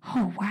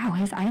 Oh, wow,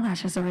 his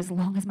eyelashes are as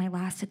long as my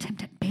last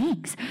attempt at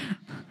bangs.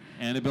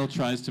 Annabelle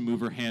tries to move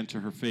her hand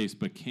to her face,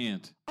 but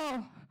can't.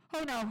 Oh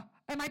no.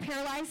 Am I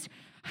paralyzed?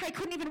 I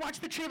couldn't even watch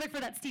the trailer for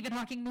that Stephen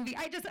Hawking movie.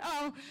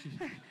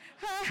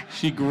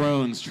 She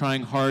groans,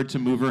 trying hard to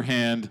move her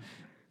hand.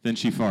 Then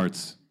she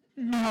farts.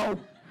 No.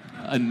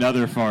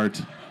 Another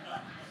fart.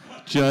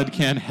 Judd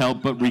can't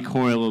help but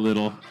recoil a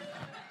little.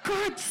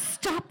 God,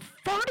 stop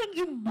farting,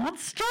 you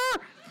monster!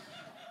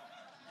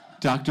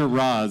 Dr.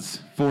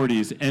 Roz,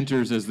 40s,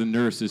 enters as the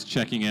nurse is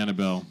checking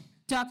Annabelle.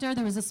 Doctor,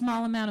 there was a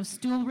small amount of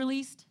stool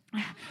released.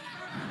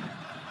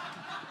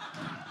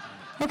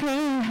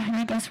 Okay,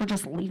 I guess we're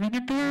just leaving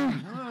it there.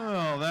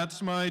 Oh,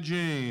 that's my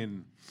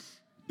Jane.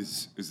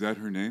 Is that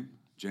her name,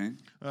 Jane?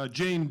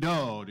 Jane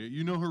Doe. Do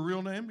you know her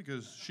real name?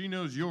 Because she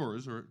knows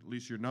yours, or at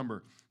least your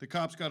number. The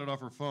cops got it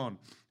off her phone.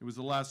 It was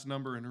the last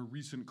number in her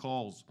recent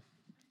calls.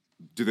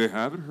 Do they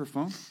have it, her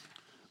phone?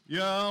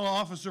 Yeah, well,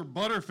 Officer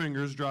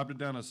Butterfingers dropped it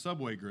down a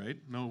subway grate.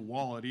 No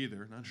wallet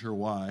either. Not sure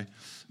why.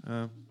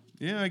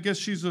 Yeah, I guess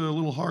she's a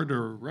little hard to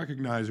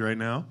recognize right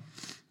now.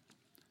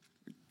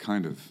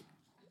 Kind of.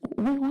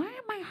 Why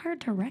am I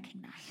hard to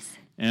recognize?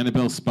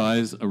 Annabelle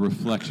spies a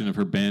reflection of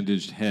her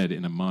bandaged head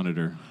in a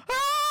monitor.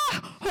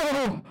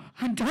 Oh,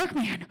 I'm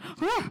Darkman.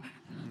 Oh.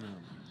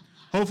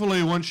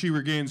 Hopefully, once she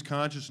regains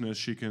consciousness,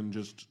 she can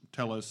just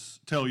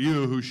tell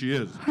you who she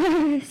is.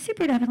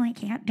 Super definitely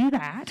can't do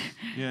that.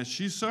 Yeah,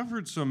 she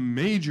suffered some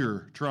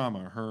major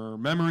trauma. Her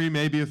memory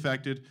may be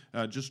affected.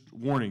 Just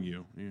warning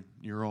you,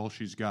 you're all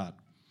she's got.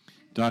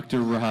 Dr.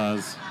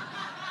 Roz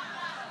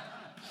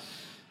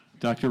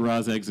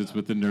exits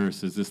with the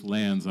nurse as this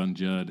lands on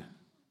Judd.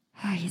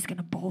 He's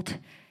gonna bolt.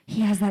 He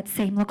has that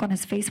same look on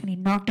his face when he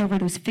knocked over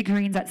those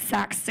figurines at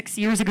Saks 6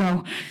 years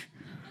ago.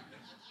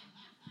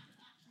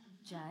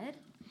 Judd?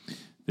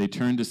 They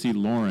turn to see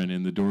Lauren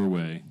in the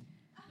doorway.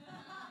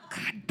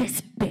 God, this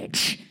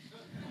bitch.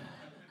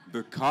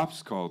 The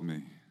cops called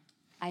me.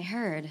 I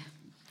heard.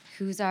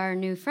 Who's our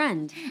new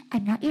friend?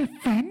 I'm not your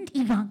friend,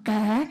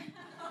 Ivanka.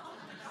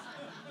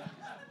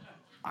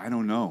 I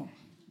don't know.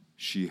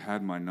 She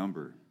had my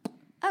number.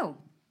 Oh,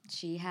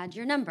 she had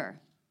your number.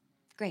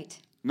 Great.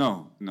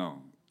 No.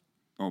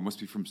 Oh, it must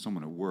be from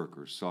someone at work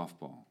or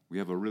softball. We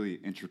have a really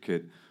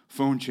intricate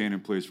phone chain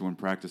in place for when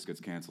practice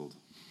gets canceled.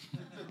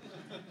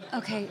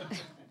 Okay,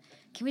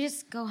 can we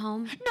just go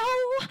home?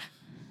 No!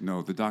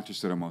 No, the doctor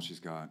said I'm all she's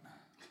got.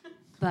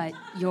 But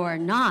you're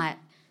not.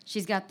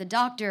 She's got the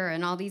doctor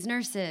and all these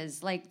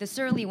nurses, like the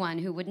surly one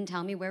who wouldn't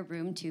tell me where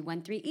room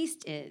 213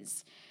 East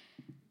is.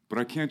 But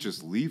I can't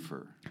just leave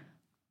her.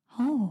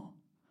 Oh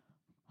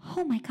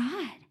my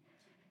God.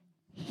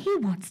 He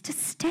wants to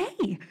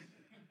stay.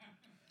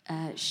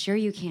 Sure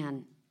you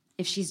can.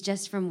 If she's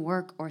just from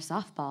work or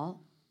softball.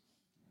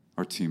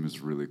 Our team is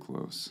really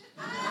close.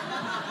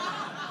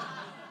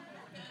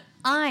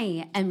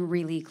 I am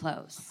really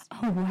close.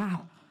 Oh,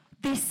 wow.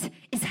 This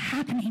is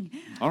happening.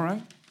 All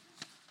right.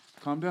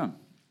 Calm down.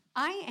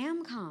 I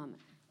am calm.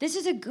 This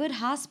is a good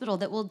hospital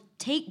that will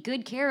take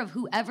good care of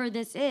whoever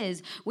this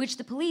is, which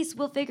the police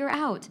will figure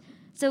out.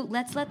 So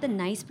let's let the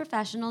nice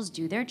professionals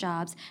do their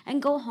jobs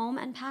and go home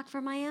and pack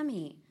for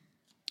Miami.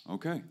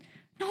 Okay.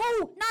 No,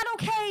 not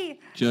okay.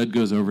 Judd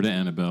goes over to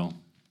Annabel.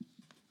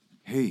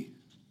 Hey,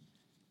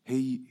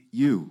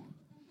 you.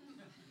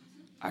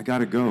 I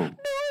gotta go. No,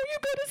 you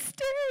gotta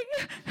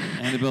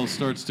stay. Annabel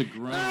starts to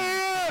groan,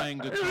 trying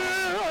to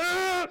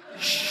talk.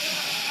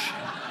 Shh.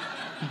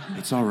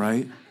 It's all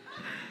right.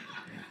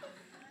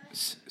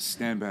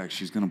 Stand back.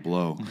 She's gonna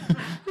blow.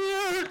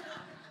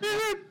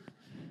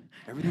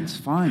 Everything's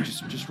fine.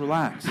 Just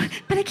relax.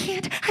 But I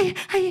can't.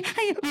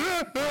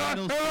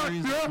 Final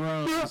series of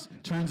groans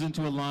turns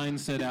into a line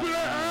said out loud.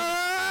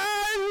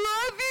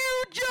 I love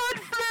you,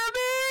 Judd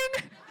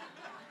Fleming.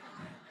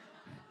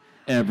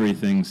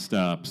 Everything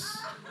stops.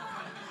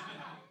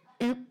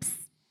 Oops.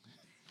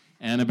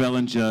 Annabel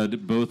and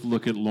Judd both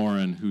look at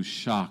Lauren, who's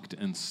shocked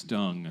and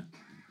stung.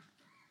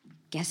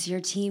 Guess your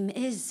team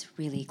is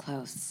really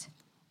close.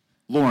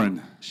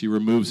 Lauren. She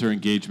removes her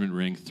engagement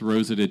ring,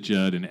 throws it at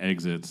Judd, and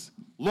exits.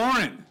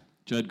 Lauren!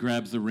 Judd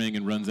grabs the ring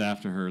and runs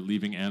after her,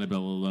 leaving Annabel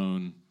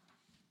alone.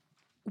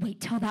 Wait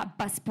till that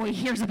busboy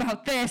hears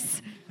about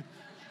this.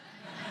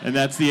 And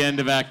that's the end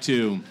of Act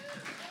 2.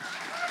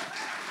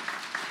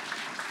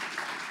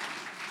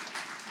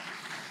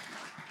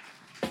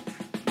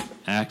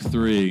 Act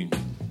 3.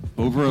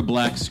 Over a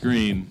black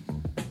screen.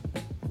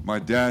 My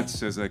dad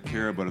says I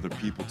care about other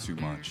people too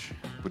much,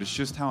 but it's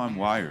just how I'm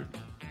wired,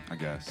 I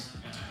guess.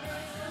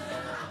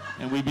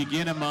 And we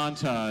begin a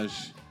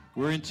montage.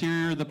 We're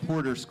interior of the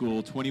Porter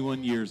School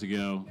 21 years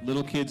ago.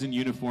 Little kids in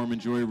uniform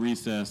enjoy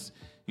recess,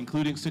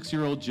 including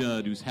 6-year-old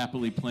Judd, who's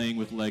happily playing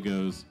with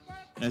Legos.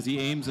 As he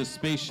aims a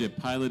spaceship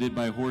piloted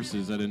by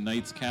horses at a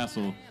knight's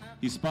castle,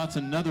 he spots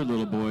another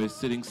little boy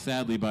sitting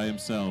sadly by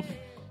himself.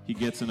 He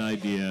gets an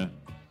idea.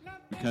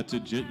 We cut to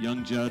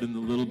young Judd and the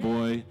little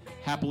boy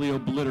happily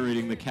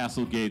obliterating the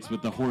castle gates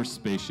with the horse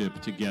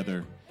spaceship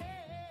together.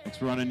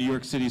 Next, we're on a New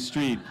York City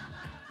street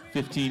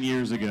 15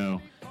 years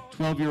ago.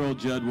 12-year-old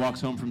Judd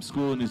walks home from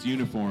school in his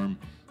uniform.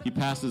 He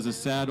passes a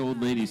sad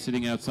old lady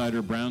sitting outside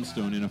her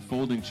brownstone in a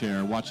folding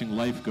chair watching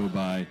life go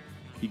by.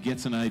 He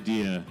gets an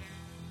idea.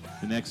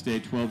 The next day,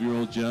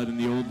 12-year-old Judd and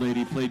the old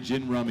lady play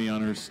gin rummy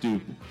on her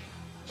stoop.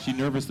 She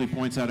nervously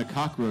points out a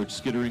cockroach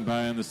skittering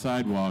by on the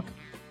sidewalk.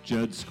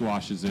 Judd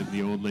squashes it and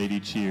the old lady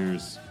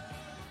cheers.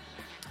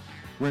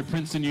 We're at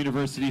Princeton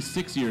University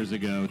 6 years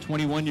ago.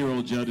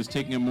 21-year-old Judd is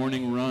taking a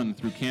morning run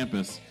through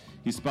campus.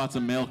 He spots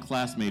a male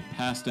classmate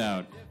passed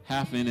out,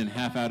 half in and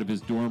half out of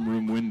his dorm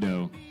room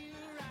window.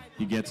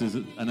 He gets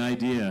an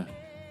idea,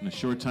 and a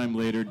short time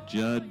later,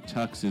 Judd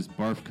tucks his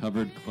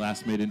barf-covered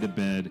classmate into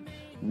bed,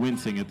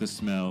 wincing at the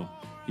smell.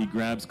 He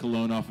grabs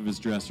cologne off of his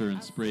dresser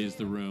and sprays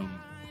the room.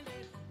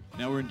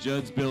 Now we're in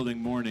Judd's building,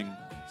 morning,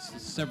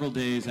 several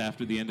days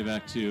after the end of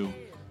Act 2.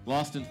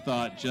 Lost in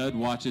thought, Judd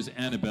watches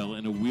Annabel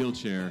in a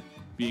wheelchair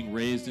being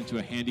raised into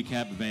a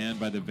handicapped van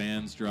by the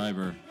van's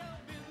driver.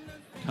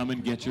 Come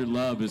and Get Your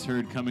Love is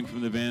heard coming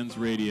from the van's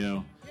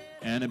radio.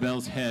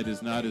 Annabel's head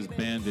is not as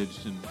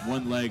bandaged and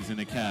one leg's in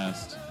a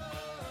cast.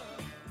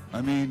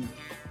 I mean,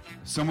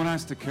 someone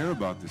has to care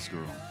about this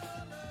girl.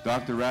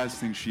 Dr. Raz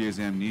thinks she has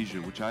amnesia,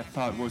 which I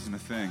thought wasn't a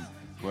thing,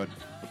 but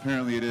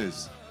apparently it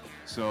is.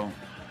 So,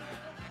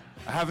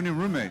 I have a new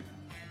roommate.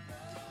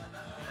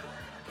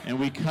 And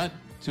we cut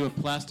to a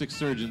plastic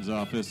surgeon's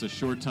office a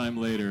short time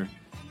later.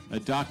 A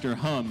doctor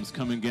hums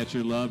Come and Get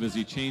Your Love as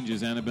he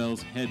changes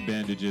Annabel's head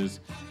bandages.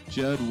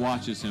 Judd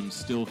watches him,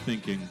 still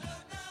thinking.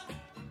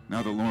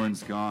 Now that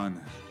Lauren's gone,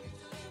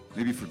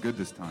 maybe for good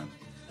this time,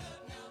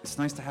 it's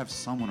nice to have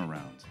someone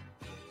around.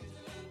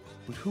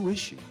 But who is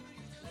she?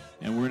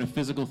 And we're in a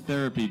physical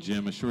therapy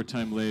gym a short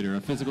time later.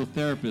 A physical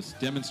therapist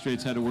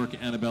demonstrates how to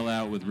work Annabel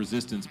out with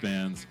resistance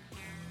bands.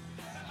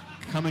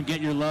 Come and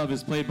Get Your Love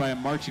is played by a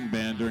marching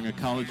band during a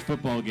college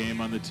football game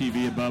on the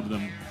TV above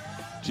them.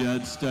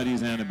 Judd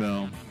studies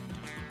Annabel.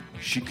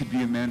 She could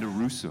be Amanda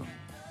Russo.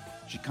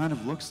 She kind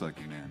of looks like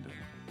Amanda.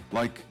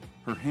 Like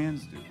Her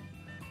hands do.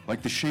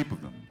 Like the shape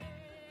of them.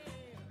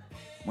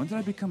 When did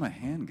I become a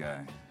hand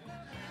guy?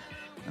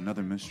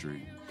 Another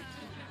mystery.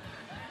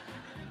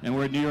 And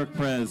we're at New York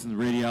Pres in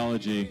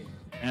radiology.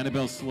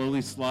 Annabel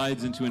slowly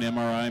slides into an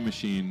MRI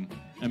machine.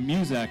 A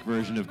Muzak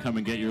version of Come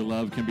and Get Your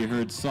Love can be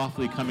heard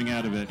softly coming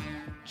out of it.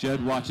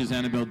 Judd watches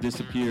Annabel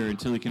disappear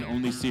until he can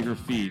only see her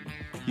feet.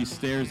 He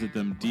stares at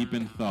them deep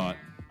in thought.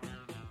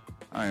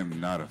 I am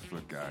not a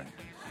foot guy.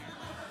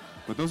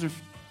 But those are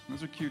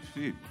cute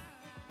feet.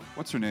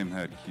 What's her name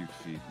had cute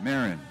feet?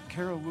 Marin.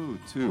 Carol Wu,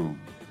 too.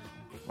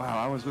 Wow,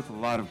 I was with a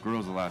lot of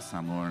girls the last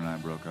time Lauren and I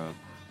broke up.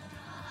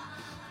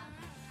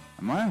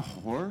 Am I a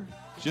whore?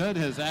 Judd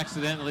has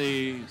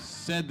accidentally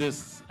said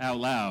this out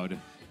loud.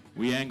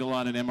 We angle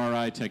on an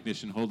MRI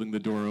technician holding the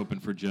door open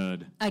for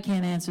Judd. I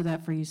can't answer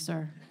that for you,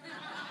 sir.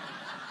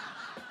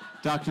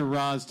 Dr.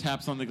 Roz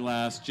taps on the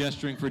glass,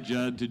 gesturing for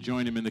Judd to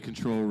join him in the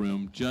control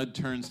room. Judd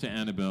turns to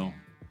Annabel.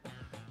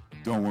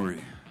 Don't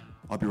worry.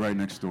 I'll be right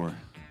next door.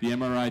 The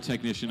MRI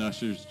technician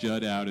ushers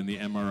Judd out and the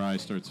MRI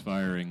starts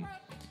firing.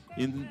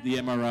 In the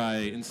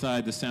MRI,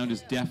 inside, the sound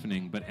is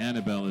deafening, but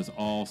Annabel is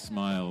all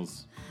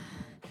smiles.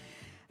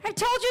 I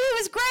told you it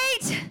was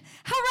great.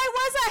 How right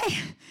was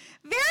I?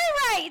 Very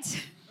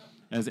right.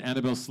 As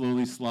Annabel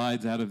slowly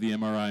slides out of the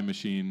MRI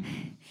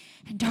machine.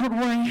 And don't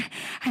worry,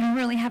 I don't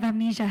really have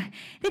amnesia.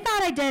 They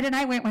thought I did, and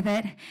I went with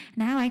it.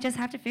 Now I just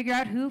have to figure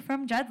out who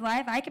from Judd's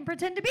life I can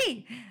pretend to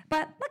be.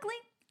 But luckily,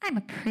 I'm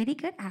a pretty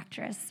good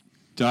actress.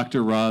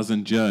 Dr. Roz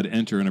and Judd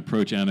enter and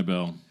approach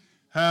Annabel.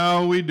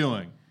 How are we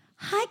doing?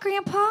 Hi,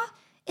 Grandpa.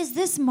 Is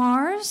this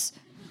Mars?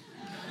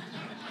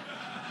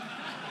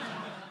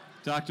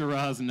 Dr.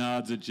 Roz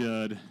nods at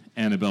Judd.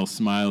 Annabel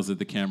smiles at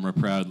the camera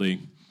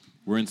proudly.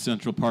 We're in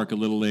Central Park a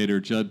little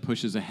later. Judd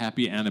pushes a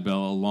happy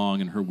Annabel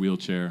along in her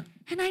wheelchair.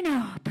 And I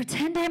know,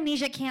 pretend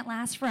amnesia can't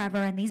last forever,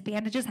 and these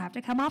bandages have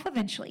to come off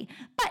eventually.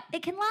 But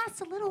it can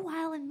last a little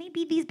while, and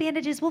maybe these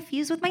bandages will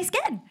fuse with my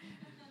skin.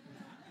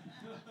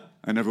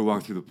 I never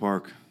walked through the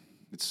park.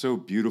 It's so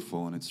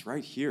beautiful, and it's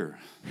right here.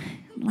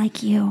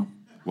 Like you.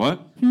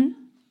 What?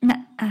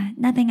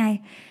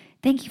 Nothing.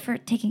 Thank you for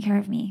taking care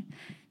of me.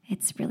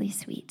 It's really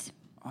sweet.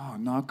 Oh,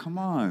 no, come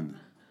on.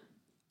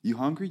 You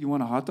hungry? You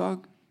want a hot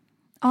dog?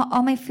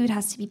 All my food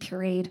has to be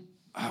pureed.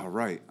 Oh,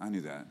 right. I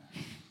knew that.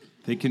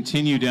 They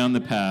continue down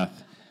the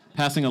path,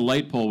 passing a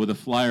light pole with a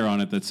flyer on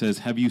it that says,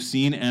 "Have you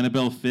seen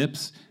Annabel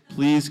Phipps?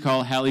 Please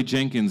call Hallie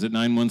Jenkins at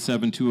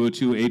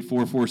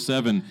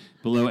 917-202-8447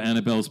 below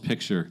Annabel's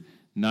picture."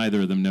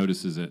 Neither of them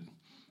notices it.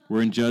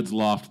 We're in Judd's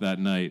loft that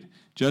night.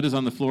 Judd is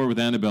on the floor with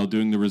Annabel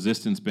doing the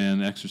resistance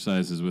band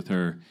exercises with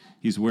her.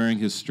 He's wearing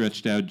his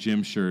stretched-out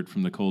gym shirt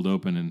from the cold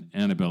open, and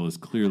Annabel is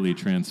clearly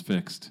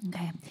transfixed.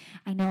 Okay,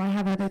 I know I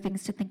have other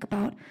things to think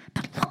about,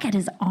 but look at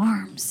his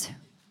arms.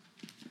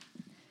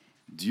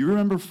 Do you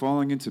remember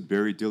falling into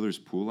Barry Diller's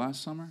pool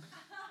last summer?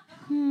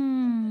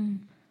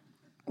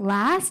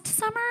 Last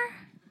summer?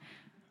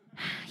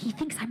 He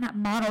thinks I'm that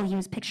model he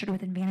was pictured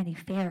with in Vanity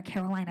Fair,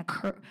 Carolina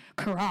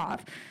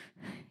Kurov.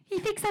 He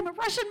thinks I'm a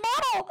Russian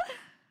model.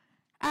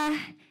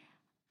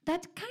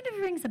 That kind of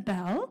rings a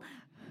bell.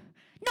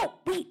 No,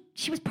 wait,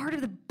 she was part of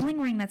the bling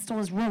ring that stole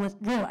his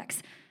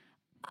Rolex.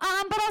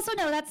 But also,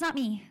 no, that's not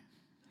me.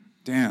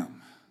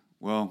 Damn.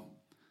 Well,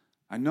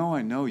 I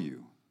know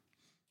you.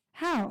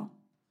 How?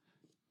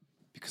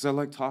 Because I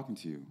like talking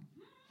to you.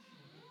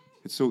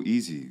 It's so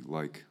easy,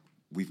 like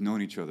we've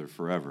known each other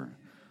forever.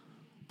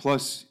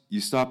 Plus,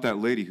 you stopped that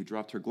lady who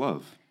dropped her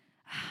glove.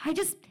 I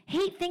just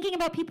hate thinking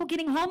about people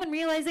getting home and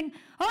realizing,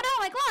 oh no,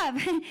 my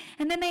glove.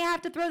 And then they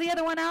have to throw the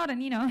other one out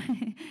and, Yeah,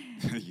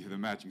 the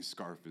matching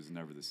scarf is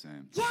never the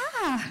same.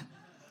 Yeah.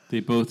 They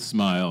both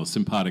smile,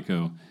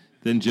 simpatico.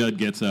 Then Judd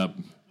gets up.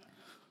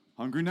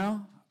 Hungry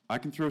now? I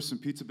can throw some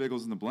pizza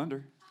bagels in the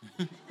blender.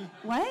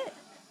 What?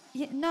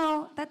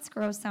 No, that's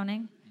gross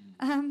sounding.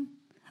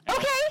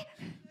 Okay.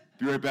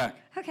 Be right back.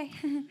 Okay.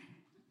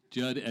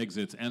 Judd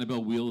exits.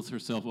 Annabel wheels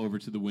herself over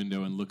to the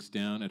window and looks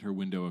down at her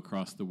window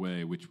across the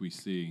way, which we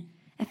see.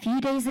 A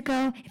few days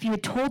ago, if you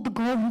had told the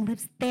girl who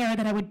lives there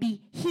that I would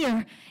be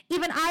here,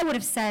 even I would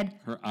have said...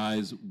 Her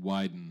eyes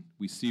widen.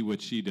 We see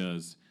what she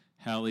does.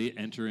 Hallie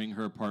entering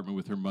her apartment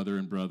with her mother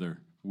and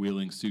brother,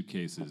 wheeling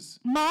suitcases.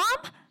 Mom?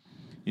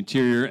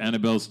 Interior,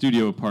 Annabelle's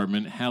studio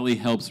apartment. Hallie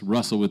helps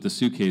Russell with the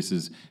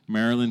suitcases.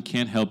 Marilyn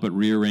can't help but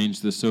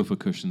rearrange the sofa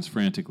cushions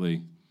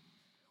frantically.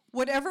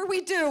 Whatever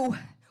we do,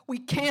 we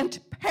can't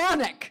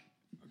panic.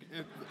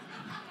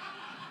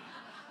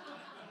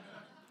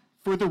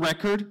 For the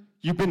record,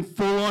 you've been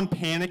full-on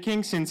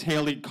panicking since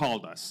Haley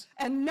called us.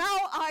 And now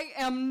I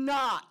am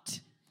not.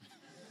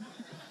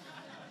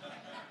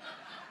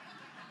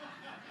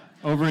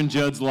 Over in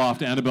Judd's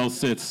loft, Annabelle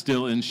sits,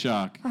 still in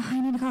shock. Oh, I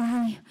need to call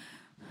Hallie.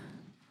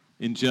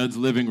 In Judd's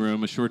living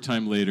room, a short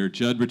time later,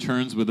 Judd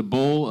returns with a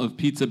bowl of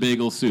pizza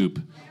bagel soup.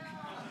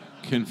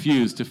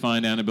 Confused to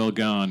find Annabelle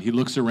gone, he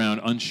looks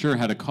around, unsure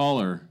how to call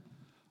her.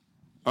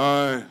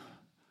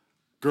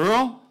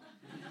 Girl?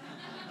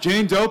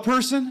 Jane Doe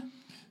person?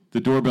 The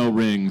doorbell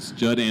rings.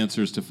 Judd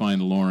answers to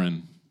find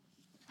Lauren.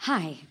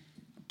 Hi.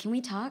 Can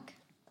we talk?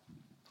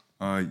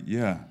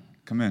 Yeah.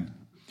 Come in.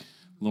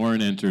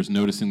 Lauren enters,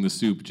 noticing the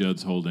soup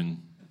Judd's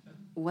holding.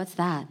 What's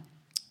that?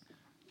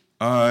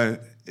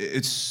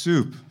 It's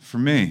soup for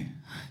me.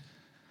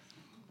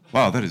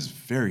 Wow, that is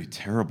very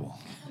terrible.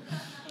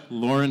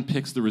 Lauren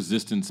picks the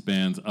resistance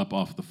bands up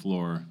off the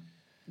floor.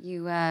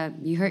 You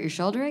hurt your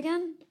shoulder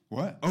again?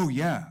 What? Oh,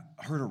 yeah.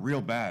 I hurt it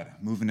real bad.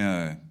 Moving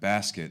a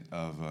basket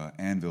of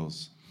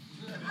anvils.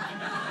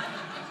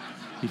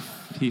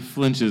 He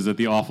flinches at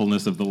the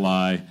awfulness of the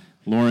lie.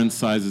 Lauren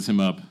sizes him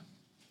up.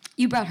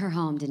 You brought her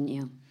home, didn't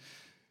you?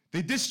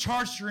 They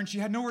discharged her and she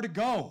had nowhere to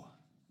go.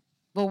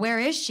 Well, where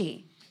is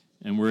she?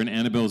 And we're in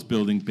Annabelle's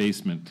building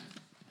basement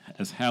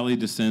as Hallie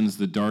descends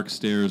the dark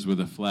stairs with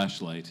a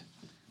flashlight.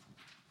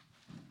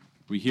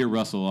 We hear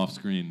Russell off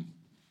screen.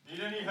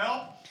 Need any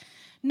help?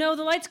 No,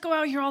 the lights go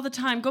out here all the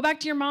time. Go back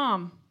to your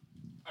mom.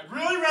 I'd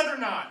really rather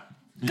not.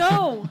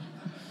 Go.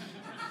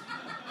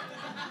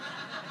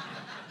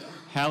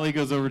 Hallie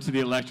goes over to the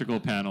electrical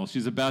panel.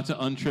 She's about to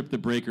untrip the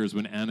breakers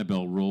when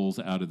Annabelle rolls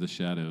out of the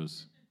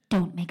shadows.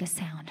 Don't make a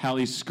sound.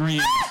 Hallie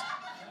screams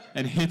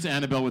and hits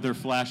Annabelle with her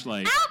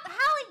flashlight. Help!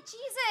 Hallie,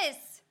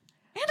 Jesus!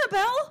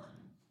 Annabelle?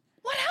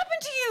 What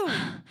happened to you?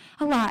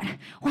 A lot.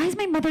 Why is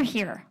my mother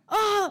here?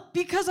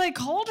 Because I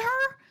called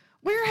her?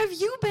 Where have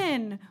you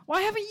been?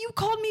 Why haven't you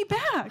called me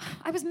back?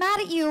 I was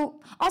mad at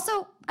you.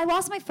 Also, I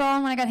lost my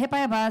phone when I got hit by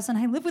a bus, and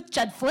I live with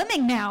Judd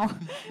Fleming now.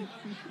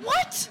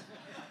 What?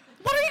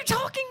 What are you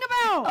talking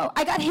about? Oh,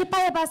 I got hit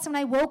by a bus, and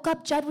when I woke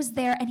up, Judd was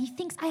there, and he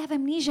thinks I have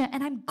amnesia,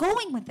 and I'm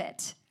going with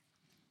it.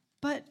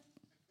 But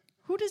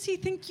who does he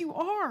think you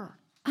are?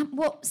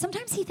 Well,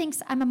 sometimes he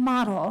thinks I'm a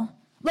model.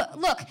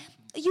 Look,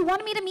 you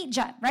wanted me to meet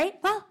Judd, right?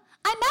 Well,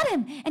 I met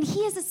him, and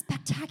he is as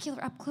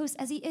spectacular up close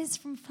as he is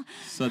from...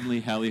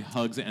 Suddenly, Hallie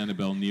hugs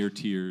Annabelle near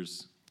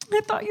tears. I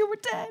thought you were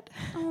dead.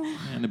 Oh,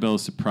 Annabelle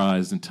is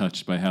surprised and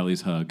touched by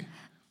Hallie's hug.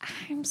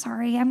 I'm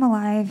sorry, I'm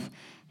alive,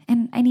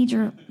 and I need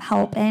your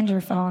help and your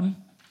phone.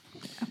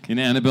 In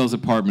Annabelle's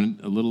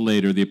apartment, a little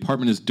later, the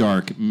apartment is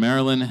dark.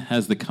 Marilyn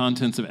has the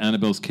contents of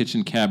Annabelle's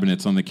kitchen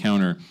cabinets on the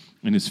counter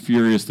and is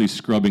furiously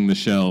scrubbing the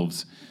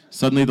shelves.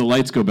 Suddenly, the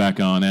lights go back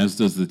on, as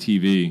does the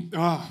TV.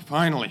 Oh,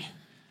 finally.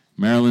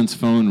 Marilyn's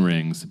phone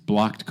rings.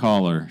 Blocked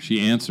caller. She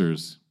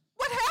answers.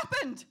 What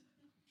happened?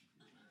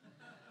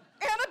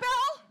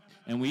 Annabelle?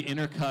 And we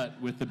intercut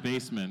with the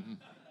basement.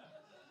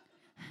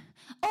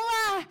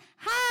 Hola!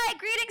 Hi!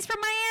 Greetings from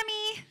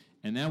Miami!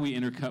 And now we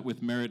intercut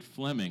with Merritt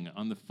Fleming.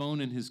 On the phone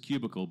in his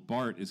cubicle,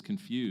 Bart is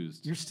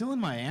confused. You're still in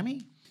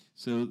Miami?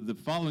 So the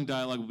following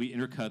dialogue will be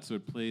intercut so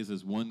it plays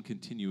as one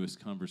continuous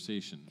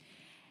conversation.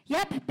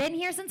 Yep, been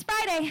here since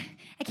Friday.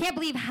 I can't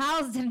believe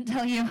Hals didn't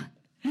tell you.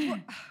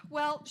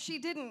 Well, she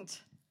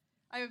didn't.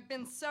 I've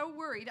been so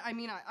worried. I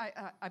mean,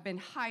 I've been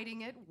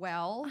hiding it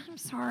well. I'm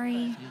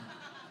sorry.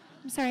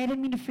 I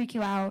didn't mean to freak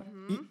you out.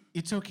 Mm-hmm.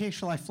 It's okay.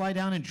 Shall I fly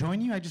down and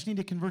join you? I just need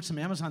to convert some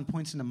Amazon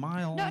points into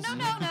miles.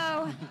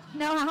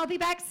 No, I'll be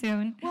back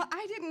soon. Well,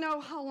 I didn't know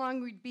how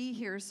long we'd be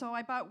here, so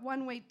I bought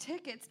one-way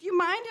tickets. Do you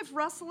mind if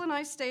Russell and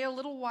I stay a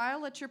little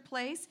while at your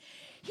place?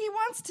 He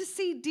wants to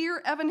see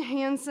Dear Evan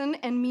Hansen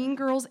and Mean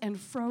Girls and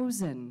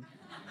Frozen.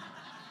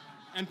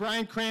 And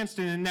Bryan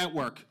Cranston in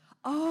Network.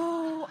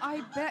 Oh,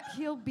 I bet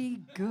he'll be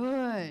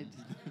good.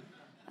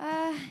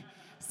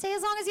 Stay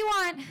as long as you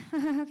want.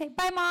 Okay,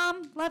 bye,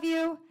 Mom. Love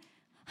you.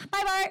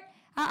 Bye, Bart.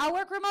 I'll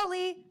work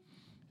remotely.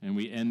 And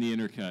we end the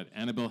intercut.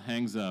 Annabelle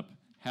hangs up.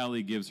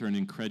 Hallie gives her an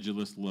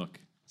incredulous look.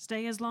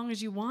 Stay as long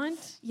as you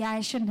want? Yeah,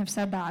 I shouldn't have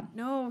said that.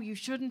 No, you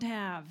shouldn't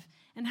have.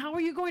 And how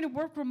are you going to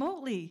work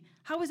remotely?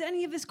 How is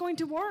any of this going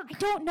to work? I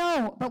don't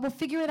know, but we'll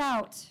figure it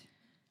out.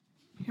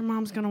 Your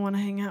mom's going to want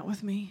to hang out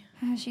with me.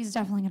 She's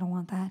definitely going to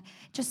want that.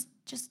 Just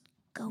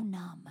go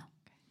numb.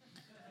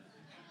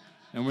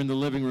 And we're in the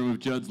living room of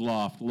Judd's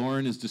loft.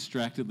 Lauren is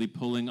distractedly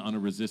pulling on a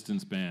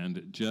resistance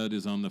band. Judd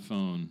is on the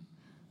phone.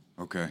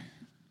 Okay.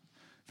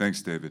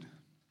 Thanks, David.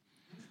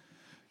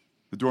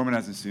 The doorman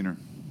hasn't seen her.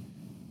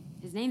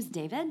 His name's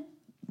David?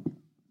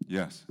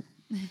 Yes.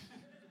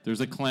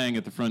 There's a clang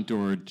at the front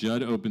door.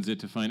 Judd opens it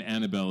to find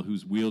Annabelle,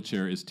 whose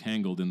wheelchair is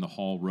tangled in the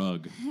hall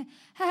rug.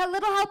 A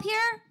little help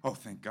here? Oh,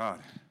 thank God.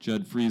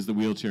 Judd frees the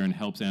wheelchair and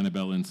helps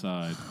Annabelle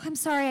inside. I'm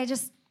sorry,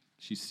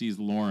 She sees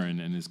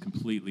Lauren and is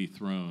completely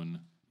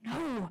thrown.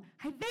 No,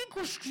 I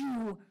vanquished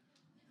you.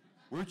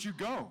 Where'd you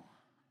go?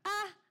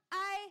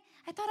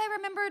 I thought I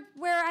remembered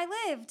where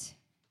I lived.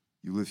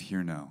 You live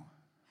here now.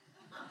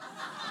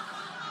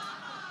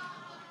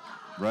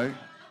 Right?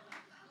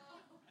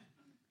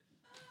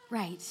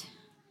 Right.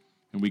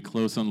 And we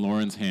close on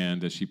Lauren's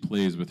hand as she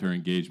plays with her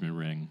engagement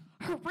ring.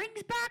 Her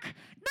ring's back?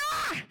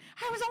 Nah!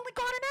 I was only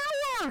gone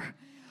an hour!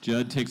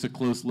 Judd takes a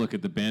close look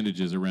at the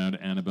bandages around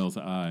Annabelle's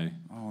eye.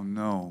 Oh,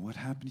 no. What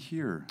happened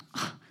here?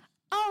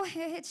 Oh,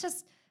 it's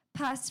just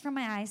pus from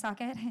my eye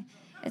socket.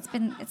 It's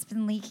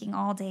been leaking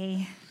all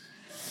day.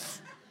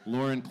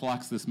 Lauren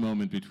clocks this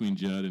moment between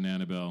Judd and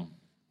Annabelle.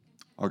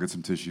 I'll get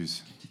some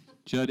tissues.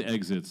 Judd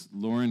exits.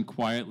 Lauren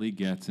quietly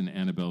gets in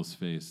Annabelle's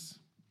face.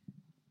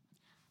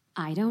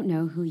 I don't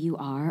know who you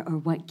are or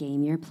what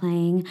game you're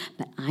playing,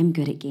 but I'm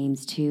good at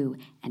games too,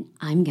 and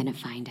I'm gonna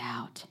find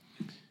out.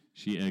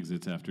 She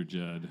exits after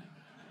Judd.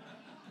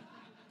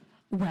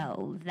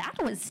 Well,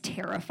 that was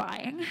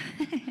terrifying.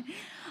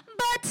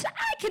 But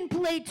I can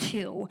play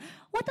too,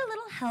 with a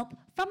little help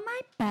from my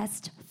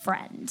best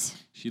friend.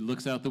 She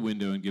looks out the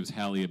window and gives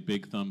Hallie a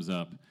big thumbs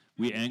up.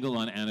 We angle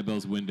on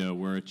Annabelle's window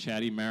where a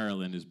chatty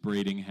Marilyn is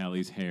braiding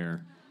Hallie's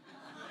hair.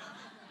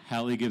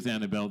 Hallie gives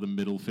Annabelle the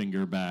middle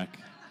finger back.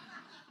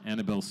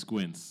 Annabelle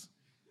squints.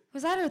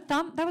 Was that her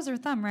thumb? That was her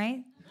thumb,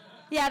 right?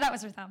 Yeah, that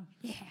was her thumb.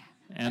 Yeah.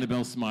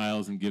 Annabelle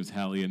smiles and gives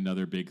Hallie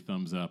another big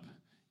thumbs up.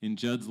 In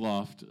Judd's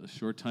loft, a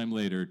short time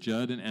later,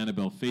 Judd and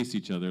Annabelle face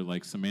each other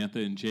like Samantha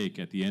and Jake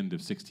at the end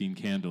of 16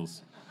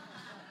 Candles.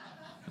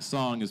 A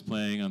song is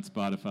playing on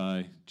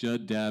Spotify.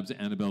 Judd dabs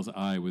Annabelle's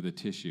eye with a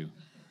tissue.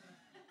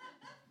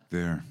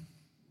 There.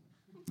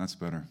 That's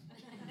better.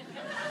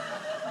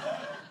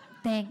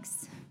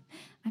 Thanks.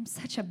 I'm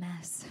such a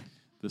mess.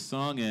 The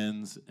song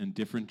ends, and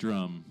Different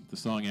Drum, the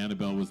song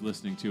Annabelle was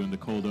listening to in the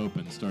cold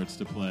open, starts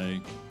to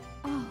play.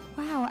 Oh,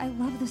 wow, I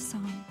love this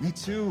song. Me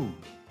too.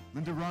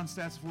 Linda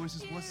Ronstadt's voice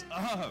is what's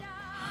up.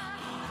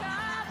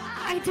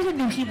 I didn't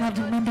know he loved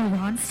Linda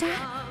Ronstadt.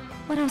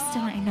 What else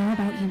did I know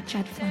about you,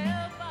 Judd Fleming?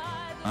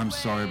 I'm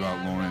sorry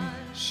about Lauren.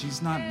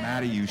 She's not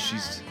mad at you.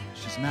 She's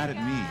mad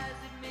at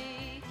me.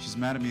 She's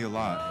mad at me a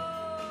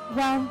lot.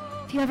 Well,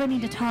 if you ever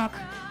need to talk,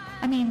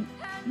 I mean,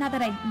 not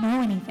that I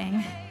know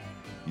anything.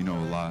 You know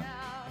a lot.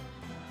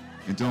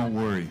 And don't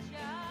worry.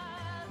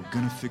 We're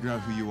gonna figure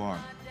out who you are.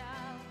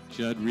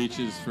 Judd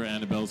reaches for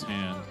Annabelle's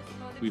hand.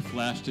 We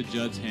flash to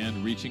Judd's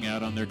hand reaching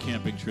out on their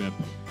camping trip,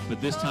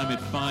 but this time it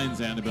finds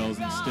Annabelle's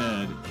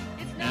instead.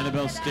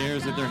 Annabelle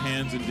stares at their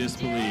hands in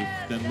disbelief,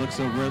 then looks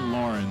over at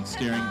Lauren,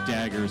 staring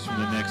daggers from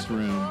the next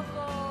room.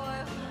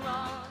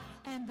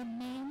 And the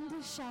maimed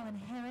shall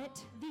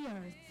inherit the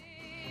earth.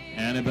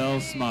 Annabelle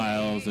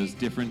smiles as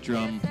Different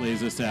Drum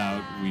plays us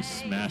out. We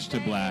smash to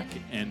black.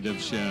 End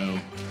of show.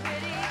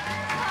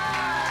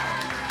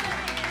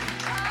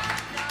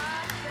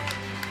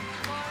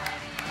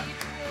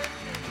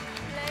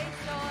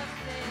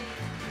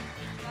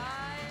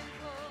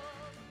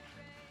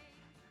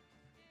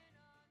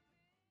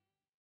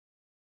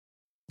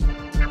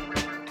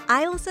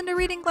 I listen to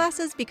Reading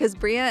Glasses because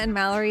Bria and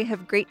Mallory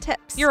have great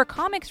tips. You're a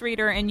comics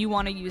reader and you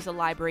want to use a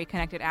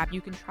library-connected app, you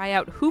can try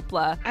out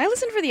Hoopla. I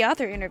listen for the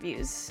author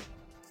interviews.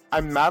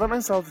 I'm mad at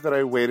myself that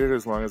I waited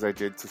as long as I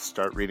did to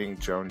start reading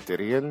Joan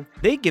Didion.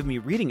 They give me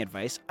reading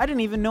advice I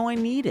didn't even know I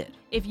needed.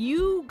 If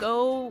you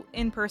go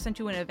in person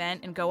to an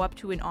event and go up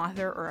to an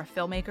author or a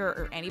filmmaker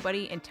or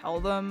anybody and tell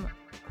them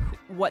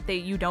what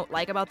you don't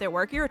like about their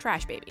work, you're a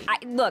trash baby.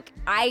 Look,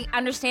 I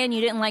understand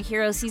you didn't like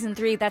Heroes Season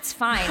 3. That's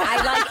fine.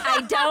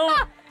 I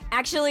don't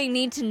actually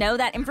need to know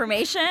that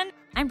information.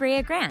 I'm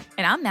Bria Grant.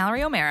 And I'm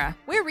Mallory O'Mara.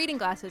 We're Reading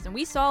Glasses, and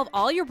we solve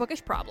all your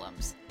bookish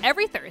problems.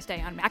 Every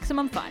Thursday on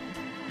Maximum Fun.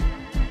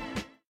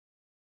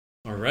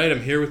 All right,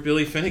 I'm here with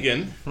Billy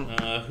Finnegan,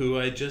 who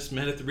I just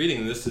met at the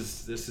reading. This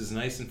is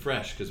nice and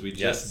fresh, because we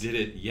just did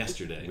it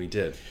yesterday. We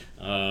did.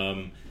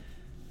 And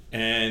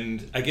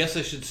I guess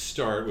I should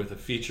start with a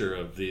feature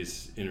of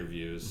these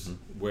interviews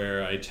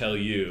where I tell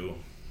you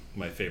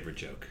my favorite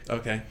joke.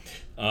 Okay.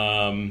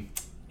 And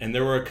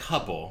there were a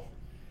couple.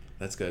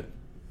 That's good.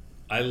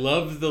 I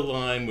love the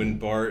line when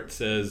Bart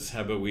says,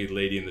 "How about we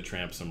Lady and the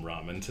Tramp some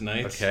ramen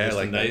tonight?" Okay, I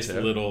like a nice that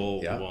too.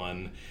 little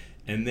one.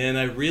 And then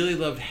I really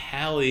loved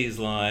Hallie's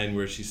line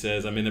where she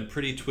says, "I'm in a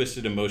pretty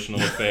twisted emotional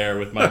affair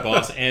with my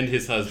boss and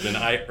his husband.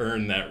 I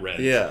earned that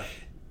rent." Yeah.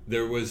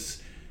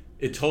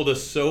 It told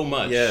us so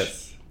much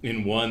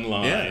in one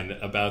line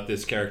about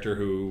this character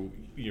who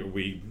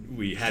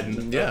we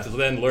hadn't until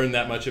then learned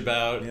that much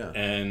about,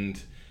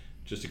 and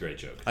just a great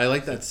joke. I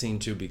like that scene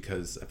too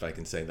because, if I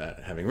can say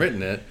that, having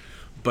written it,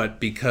 but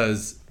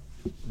because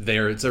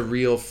it's a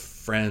real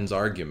friends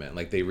argument.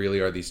 Like, they really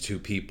are these two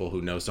people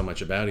who know so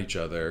much about each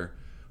other,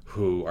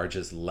 who are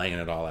just laying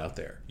it all out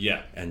there.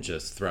 Yeah. And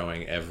just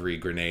throwing every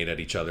grenade at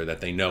each other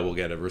that they know will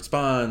get a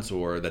response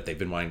or that they've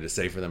been wanting to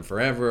say for them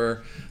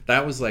forever.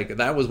 That was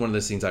one of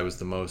the scenes I was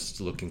the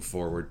most looking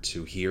forward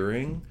to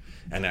hearing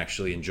and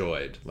actually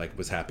enjoyed. Like,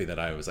 was happy that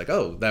I was like,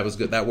 oh, that was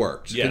good. That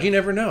worked. Yeah. Because you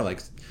never know.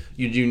 Like,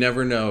 you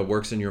never know. It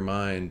works in your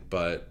mind,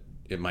 but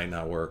it might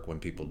not work when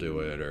people do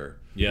it. Or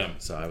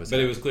So I was. But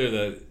it was clear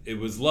that it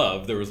was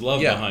love. There was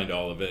love behind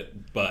all of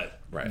it, but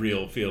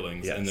real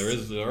feelings. Yes. And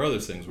there are other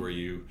things where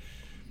you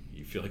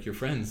feel like your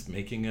friend's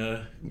making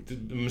a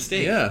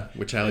mistake. Yeah,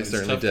 which Hallie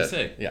certainly did. It's tough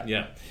to say.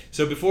 Yeah.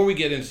 So before we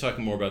get into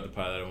talking more about the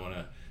pilot, I want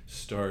to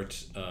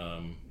start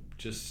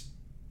just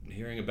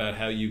hearing about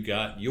how you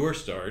got your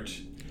start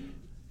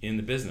in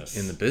the business.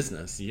 In the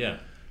business? Yeah.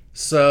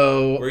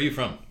 So... Where are you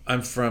from?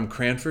 I'm from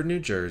Cranford,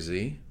 New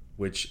Jersey,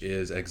 which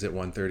is exit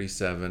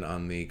 137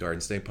 on the Garden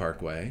State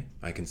Parkway.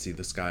 I can see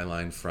the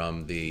skyline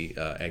from the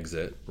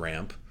exit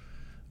ramp,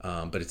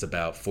 but it's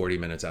about 40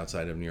 minutes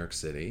outside of New York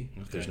City.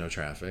 Okay. There's no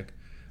traffic.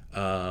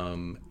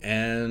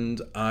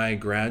 And I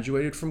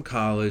graduated from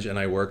college and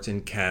I worked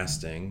in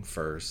casting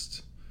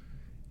first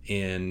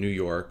in New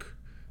York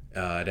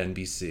at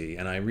NBC,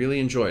 and I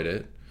really enjoyed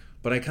it,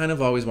 but I kind of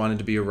always wanted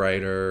to be a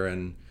writer,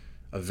 and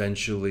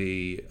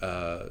eventually,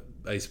 I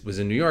was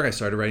in New York. I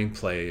started writing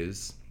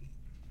plays,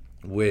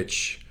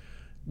 which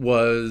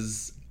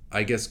was,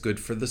 I guess, good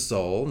for the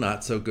soul,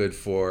 not so good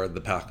for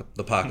the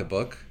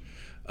pocketbook.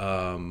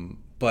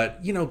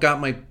 But, you know, got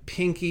my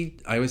pinky,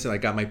 I always say I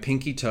got my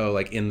pinky toe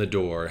like in the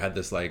door, had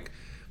this like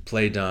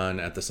play done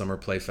at the Summer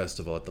Play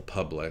Festival at the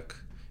Public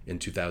in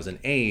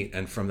 2008.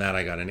 And from that,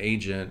 I got an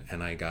agent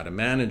and I got a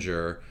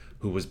manager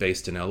who was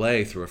based in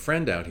LA through a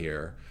friend out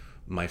here,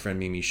 my friend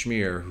Mimi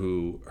Schmier,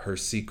 who her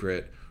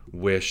secret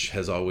wish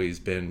has always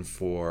been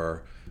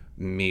for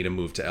me to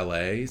move to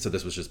LA. So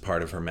this was just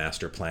part of her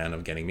master plan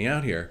of getting me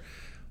out here.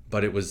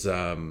 But it was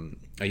a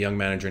young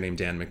manager named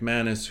Dan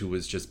McManus who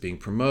was just being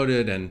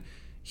promoted, and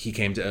he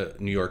came to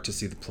New York to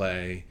see the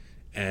play,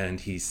 and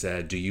he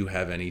said, "Do you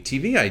have any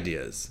TV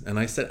ideas?" And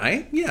I said,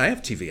 I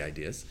have TV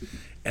ideas.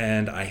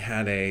 And I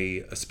had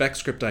a spec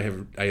script I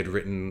had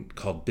written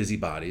called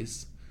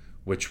Busybodies,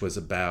 which was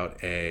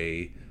about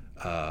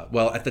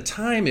at the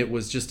time it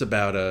was just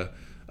about a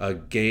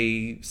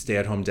gay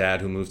stay-at-home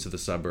dad who moves to the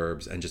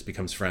suburbs and just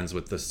becomes friends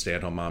with the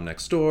stay-at-home mom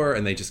next door,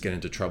 and they just get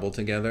into trouble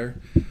together.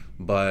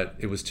 But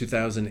it was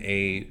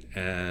 2008,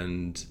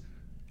 and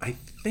I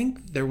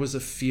think there was a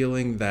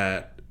feeling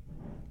that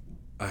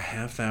a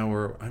half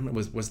hour,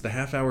 was the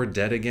half hour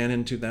dead again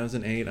in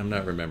 2008? I'm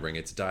not remembering.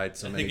 It's died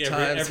so many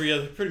times.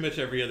 Pretty much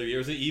every other year. It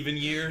was an even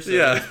year, so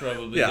yeah. It's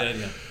probably dead.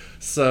 Yeah.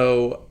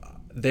 So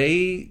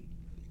they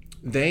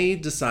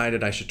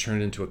decided I should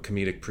turn it into a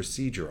comedic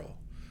procedural.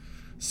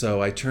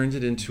 So I turned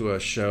it into a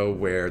show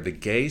where the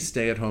gay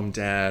stay-at-home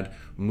dad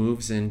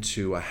moves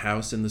into a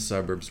house in the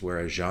suburbs where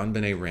a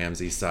JonBenet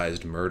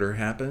Ramsey-sized murder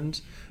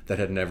happened that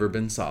had never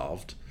been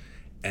solved.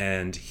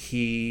 And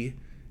he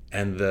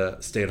and the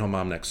stay-at-home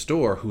mom next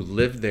door, who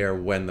lived there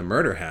when the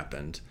murder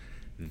happened,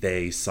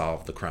 they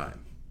solved the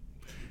crime.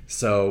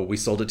 So we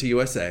sold it to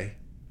USA,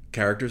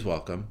 Characters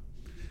Welcome,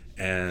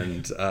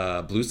 and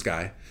Blue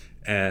Sky.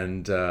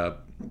 And so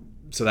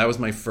that was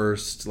my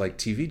first like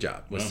TV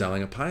job, was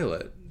selling a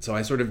pilot. So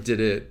I sort of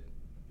did it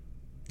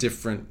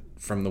different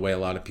from the way a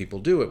lot of people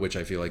do it, which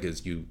I feel like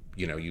is you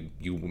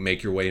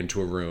make your way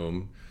into a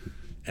room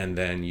and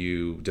then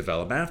you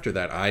develop after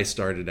that. I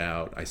started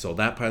out, I sold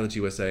that pilot to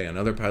USA,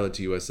 another pilot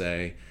to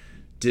USA,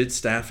 did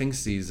staffing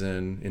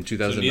season in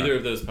 2009. So neither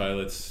of those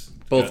pilots...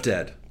 Both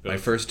dead. Both. My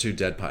first two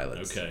dead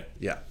pilots. Okay.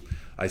 Yeah.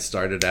 I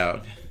started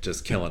out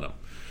just killing them.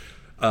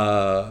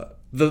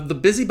 The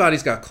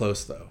Busybodies got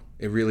close though.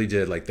 It really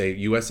did. Like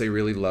USA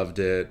really loved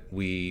it.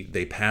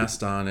 They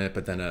passed on it,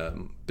 but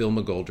then Bill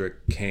McGoldrick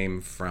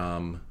came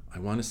from, I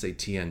want to say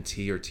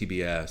TNT or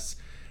TBS,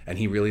 and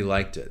he really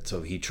liked it.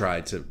 So he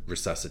tried to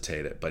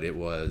resuscitate it, but it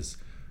was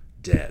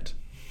dead.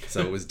 So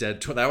it was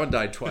dead. That one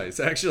died twice,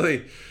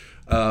 actually.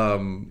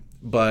 So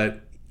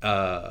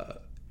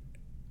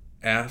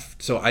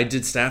I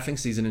did staffing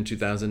season in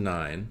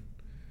 2009,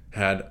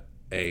 had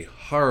a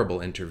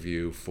horrible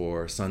interview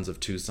for Sons of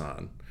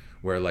Tucson,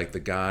 where like the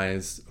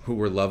guys who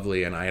were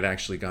lovely, and I had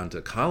actually gone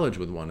to college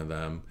with one of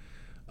them,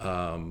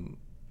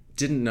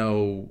 didn't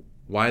know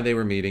why they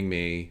were meeting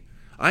me.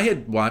 I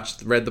had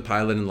read the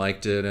pilot and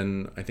liked it,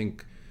 and I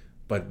think,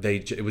 but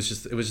it was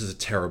just a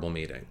terrible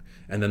meeting.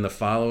 And then the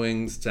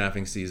following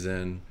staffing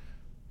season,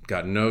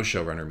 got no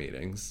showrunner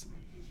meetings.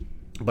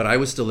 But I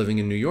was still living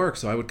in New York,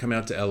 so I would come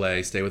out to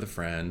LA, stay with a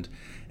friend,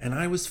 and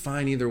I was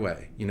fine either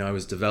way. You know, I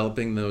was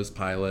developing those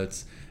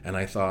pilots, and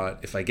I thought,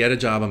 if I get a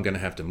job, I'm going to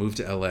have to move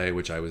to LA,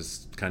 which I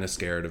was kind of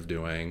scared of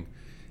doing.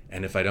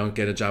 And if I don't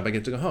get a job, I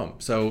get to go home.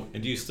 So.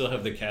 And do you still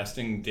have the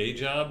casting day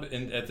job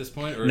at this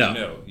point, or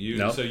no?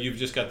 No. So you've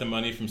just got the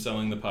money from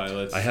selling the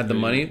pilots. I had the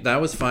money. That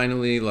was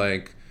finally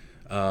like,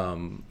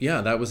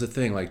 that was a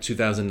thing. Like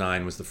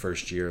 2009 was the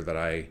first year that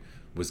I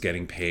was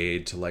getting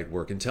paid to like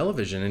work in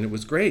television, and it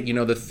was great. You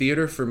know, the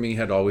theater for me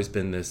had always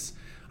been this.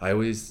 I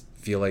always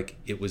feel like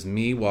it was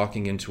me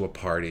walking into a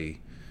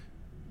party.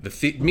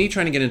 Me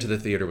trying to get into the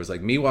theater was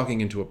like me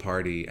walking into a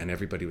party, and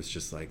everybody was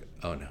just like,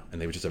 "Oh no,"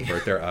 and they would just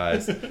avert their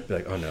eyes, be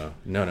like, "Oh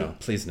no,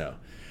 please no."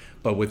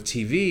 But with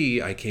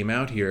TV, I came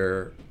out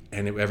here,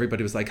 and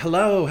everybody was like,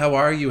 "Hello, how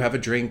are you? Have a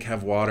drink,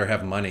 have water,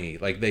 have money."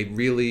 Like they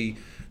really,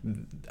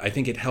 I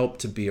think it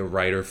helped to be a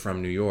writer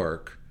from New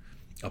York,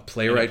 a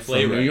playwright from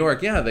New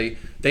York. Yeah,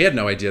 they had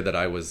no idea that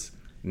I was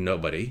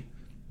nobody.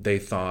 They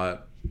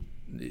thought,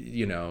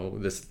 you know,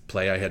 this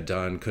play I had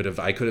done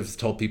I could have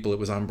told people it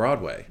was on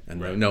Broadway,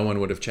 and no one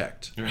would have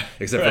checked,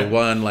 except for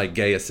one like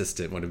gay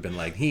assistant would have been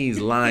like, he's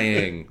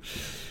lying.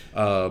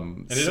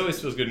 And it always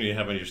feels good when you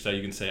have on your site,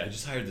 you can say, I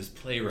just hired this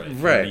playwright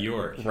from New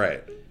York.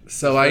 Right.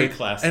 So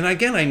and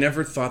again, I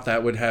never thought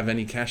that would have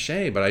any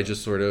cachet, but I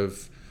just sort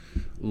of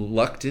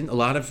lucked in. A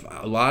lot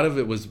of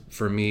it was,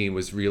 for me,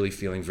 was really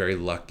feeling very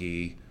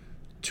lucky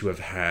to have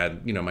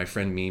had, you know, my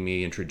friend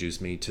Mimi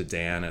introduced me to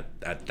Dan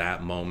at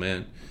that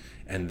moment.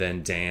 And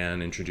then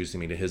Dan introducing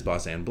me to his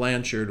boss, Ann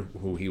Blanchard,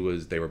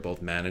 they were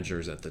both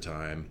managers at the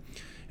time.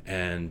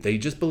 And they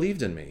just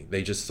believed in me.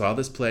 They just saw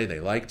this play, they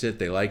liked it,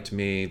 they liked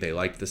me, they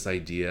liked this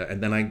idea.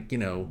 And then I, you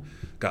know,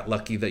 got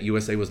lucky that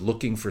USA was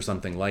looking for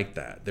something like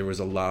that. There were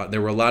a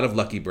lot of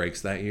lucky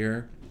breaks that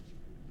year.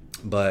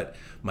 But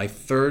my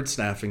third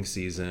staffing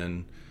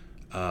season,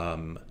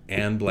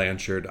 Anne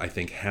Blanchard, I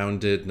think,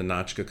 hounded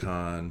Nanachka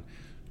Khan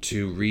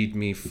to read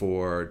me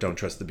for Don't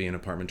Trust the Bee in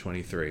Apartment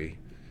 23.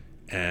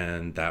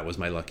 And that was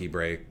my lucky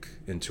break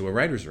into a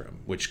writer's room,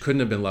 which couldn't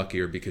have been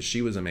luckier because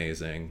she was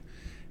amazing.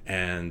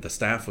 And the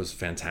staff was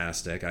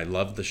fantastic. I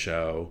loved the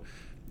show.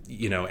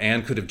 You know,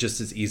 Anne could have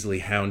just as easily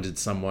hounded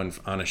someone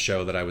on a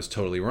show that I was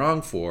totally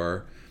wrong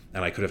for,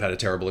 and I could have had a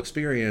terrible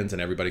experience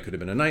and everybody could have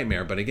been a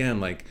nightmare. But again,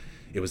 like,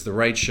 it was the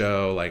right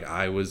show. Like,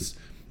 I was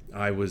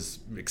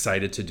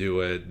excited to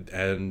do it,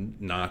 and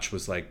Notch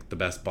was like the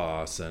best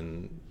boss.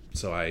 And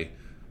so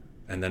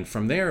and then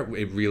from there,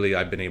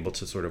 I've been able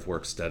to sort of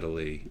work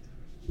steadily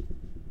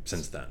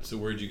since then. So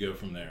where'd you go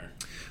from there?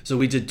 So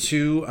we did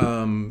 2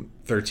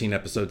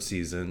 13-episode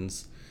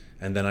seasons,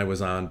 and then I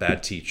was on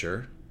Bad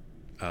Teacher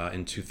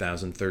in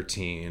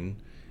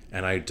 2013,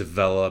 and I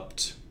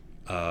developed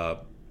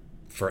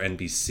for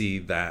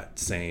NBC that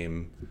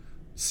same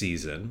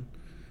season,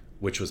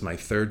 which was my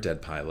third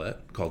dead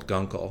pilot, called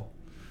Gunkel,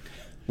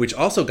 which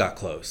also got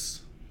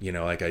close. You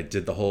know, like, I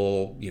did the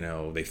whole, you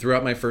know, they threw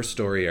out my first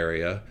story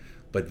area,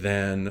 but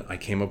then I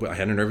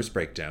had a nervous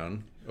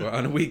breakdown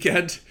on a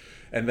weekend.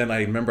 And then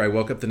I remember I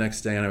woke up the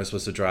next day and I was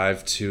supposed to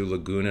drive to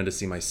Laguna to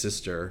see my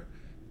sister.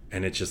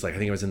 And it's just like, I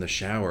think I was in the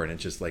shower and it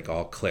just like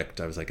all clicked.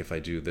 I was like, if I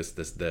do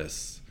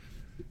this,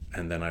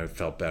 and then I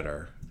felt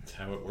better. That's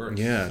how it works.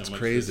 Yeah, it's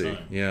crazy.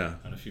 Yeah.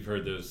 I don't know if you've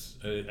heard those.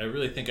 I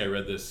really think I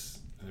read this.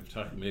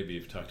 Maybe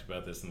you've talked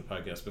about this in the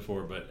podcast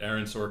before, but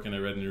Aaron Sorkin, I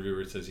read an interview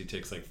where it says he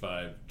takes like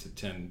 5 to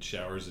 10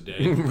 showers a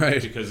day,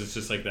 right? Because it's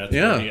just like that's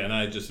and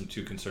I just am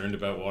too concerned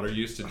about water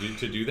use to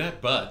do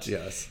that. But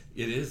yes,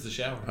 it is the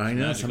shower. It's I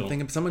know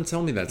magical. someone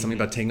told me that something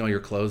about taking all your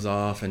clothes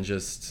off and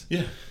just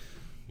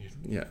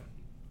yeah.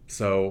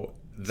 So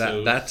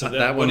that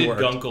what one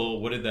worked.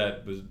 Gunkel? What did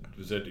that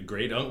was that a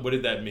great uncle? What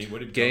did that mean? What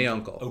did gay Gunkel?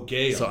 uncle? Oh,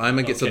 gay. So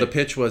uncle. So the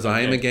pitch was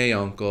I am a gay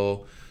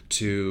uncle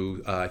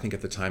to I think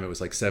at the time it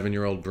was like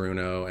 7-year-old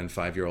Bruno and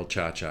 5-year-old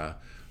Cha-Cha,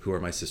 who are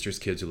my sister's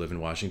kids who live in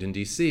Washington,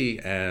 D.C.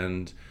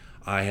 And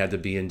I had to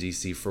be in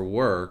D.C. for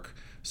work.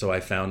 So I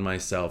found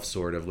myself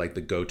sort of like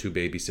the go-to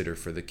babysitter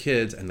for the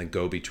kids and the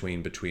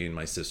go-between between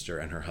my sister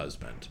and her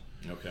husband.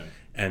 Okay.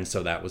 And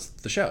so that was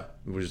the show.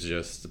 It was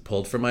just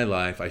pulled from my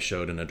life. I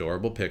showed an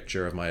adorable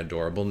picture of my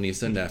adorable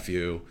niece and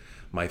nephew.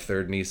 My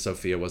third niece,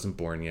 Sophia, wasn't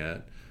born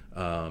yet.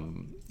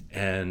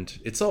 And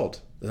it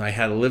sold. And I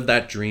had to live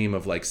that dream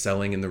of like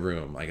selling in the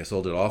room. Like, I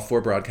sold it all 4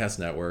 broadcast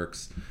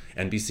networks.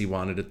 NBC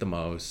wanted it the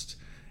most.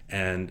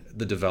 And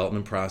the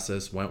development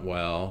process went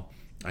well.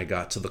 I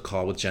got to the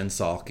call with Jen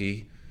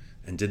Salke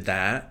and did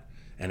that.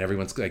 And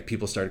everyone's like,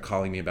 people started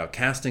calling me about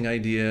casting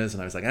ideas.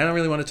 And I was like, I don't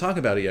really want to talk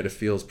about it yet. It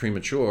feels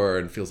premature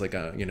and feels like,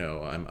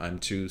 I'm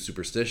too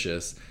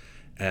superstitious.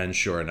 And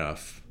sure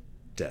enough,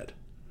 dead.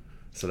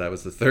 So that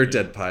was the third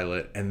dead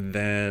pilot. And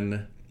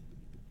then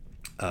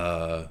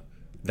I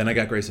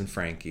got Grace and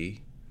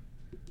Frankie.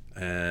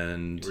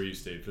 And where you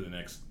stayed for the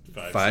next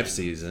 5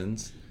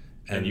 seasons.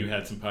 And you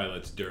had some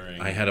pilots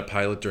during... I had a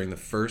pilot during the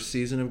first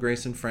season of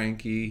Grace and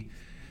Frankie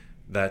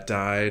that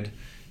died.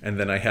 And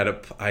then I had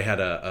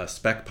a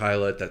spec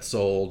pilot that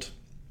sold,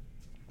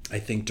 I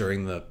think,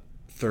 during the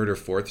 3rd or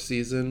 4th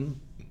season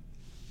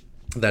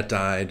that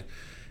died.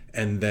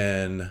 And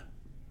then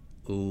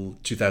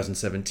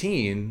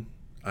 2017,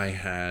 I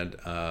had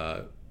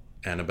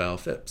Annabel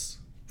Phipps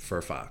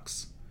for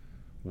Fox,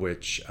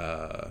 which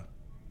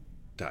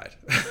died.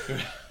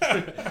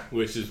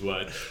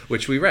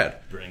 Which we read.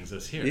 Brings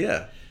us here.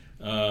 Yeah.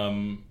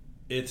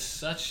 It's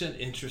such an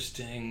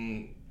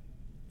interesting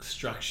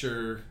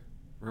structure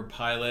for a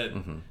pilot.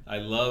 Mm-hmm. I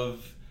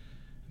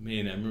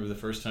remember the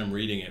first time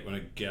reading it when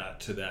it got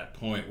to that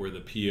point where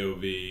the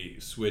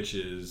POV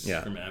switches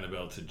from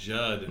Annabel to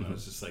Judd, and I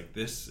was just like,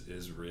 this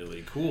is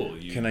really cool.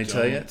 Can I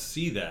tell you?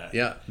 See that.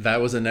 Yeah, that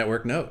was a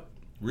network note.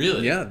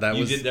 Really? Yeah,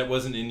 that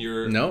wasn't in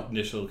your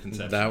initial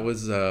conception. That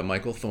was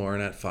Michael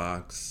Thorne at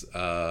Fox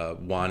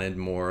wanted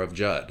more of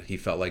Judd. He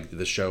felt like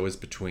the show is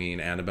between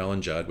Annabel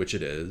and Judd, which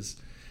it is,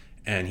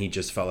 and he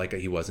just felt like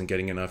he wasn't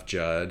getting enough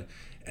Judd.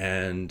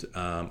 And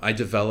I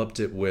developed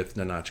it with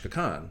Nanachka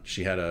Khan.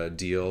 She had a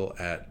deal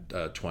at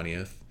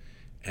 20th,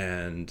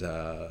 and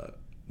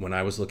when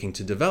I was looking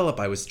to develop,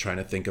 I was trying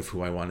to think of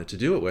who I wanted to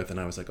do it with,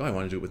 and I was like, I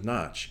want to do it with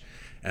Notch.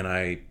 And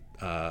I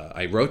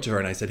wrote to her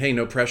and I said, hey,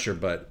 no pressure,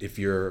 but if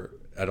you're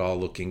at all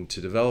looking to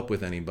develop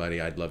with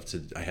anybody, I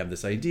have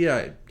this idea,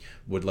 I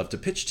would love to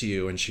pitch to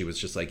you. And she was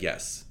just like,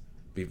 yes.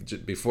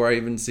 Before I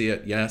even see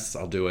it, yes,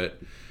 I'll do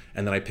it.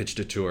 And then I pitched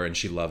it to her and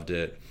she loved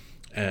it.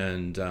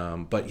 And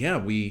but yeah,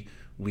 we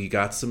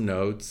got some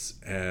notes,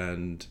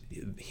 and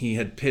he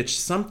had pitched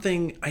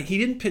something. He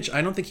didn't pitch,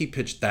 I don't think he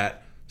pitched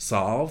that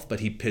solve, but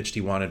he pitched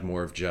he wanted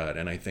more of Judd.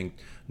 And I think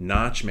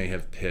Notch may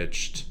have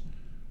pitched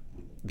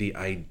the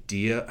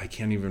idea, I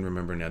can't even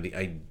remember now, the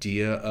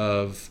idea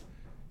of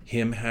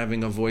him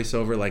having a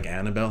voiceover like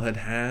Annabel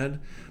had,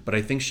 but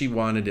I think she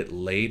wanted it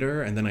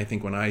later. And then I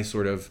think when I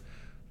sort of,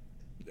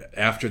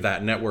 after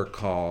that network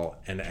call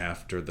and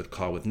after the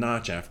call with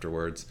Notch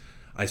afterwards,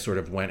 I sort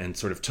of went and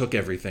sort of took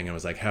everything and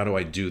was like, how do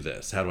I do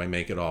this? How do I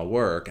make it all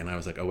work? And I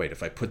was like, oh wait,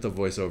 if I put the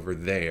voiceover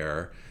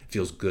there, it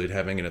feels good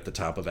having it at the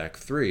top of Act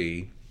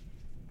 3.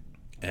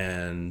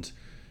 And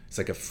it's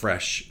like a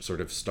fresh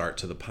sort of start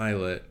to the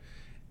pilot.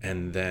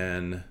 And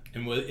then...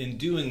 And in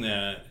doing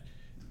that,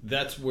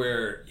 that's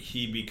where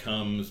he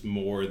becomes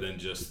more than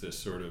just this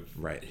sort of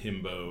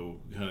himbo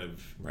kind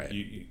of... Right.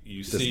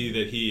 You see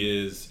that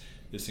he is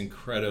this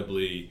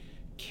incredibly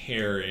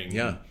caring...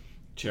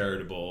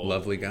 charitable,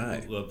 lovely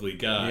guy.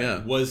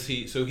 Yeah. Was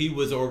he? So he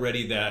was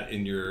already that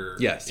in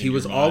your. Yes, in he your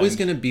was mind? always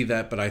going to be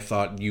that, but I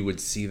thought you would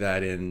see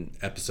that in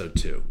episode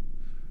 2.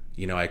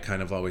 You know, I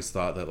kind of always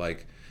thought that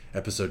like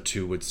episode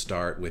 2 would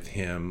start with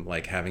him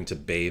like having to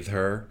bathe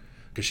her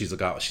because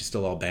she's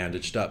still all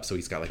bandaged up. So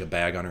he's got like a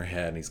bag on her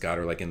head and he's got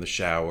her like in the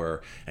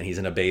shower and he's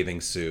in a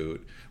bathing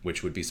suit,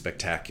 which would be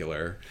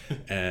spectacular.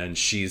 And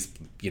she's,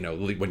 you know,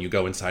 when you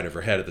go inside of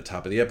her head at the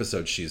top of the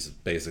episode, she's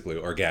basically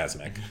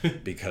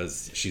orgasmic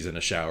because she's in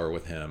a shower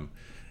with him.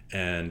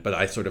 But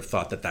I sort of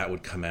thought that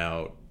would come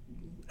out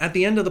at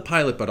the end of the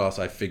pilot, but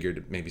also I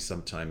figured maybe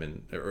sometime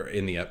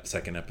in the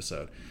second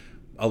episode.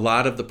 A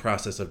lot of the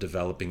process of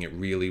developing it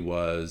really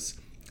was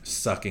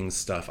sucking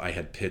stuff I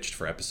had pitched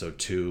for episode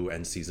 2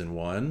 and season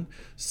 1,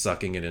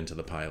 sucking it into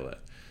the pilot.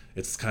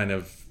 It's kind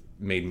of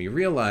made me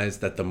realize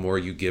that the more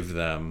you give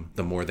them,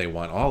 the more they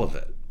want all of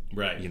it.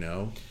 Right. You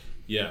know?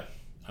 Yeah.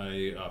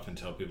 I often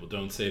tell people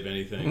don't save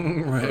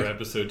anything for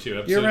episode 2. You're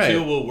Episode right.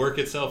 2 will work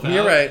itself out.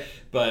 You're right.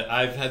 But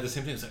I've had the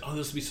same thing. It's like, oh,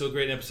 this will be so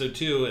great in episode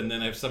 2. And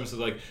then I have someone says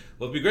like,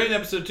 well, it'll be great in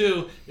episode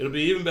 2. It'll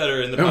be even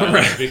better in the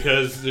pilot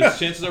because there's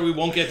chances are we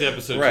won't get to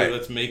episode 2.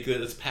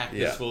 Let's pack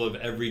this full of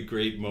every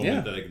great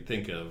moment that I can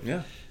think of.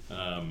 Yeah.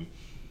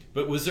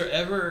 But was there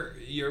ever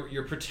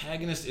your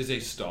protagonist is a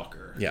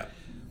stalker? Yeah.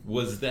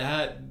 Was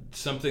that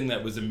something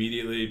that was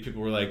immediately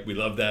people were like, we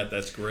love that,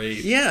 that's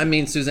great? Yeah, I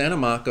mean, Susanna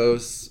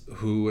Makos,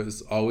 who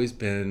has always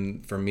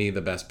been, for me, the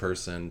best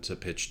person to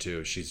pitch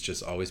to. She's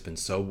just always been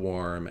so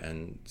warm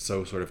and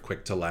so sort of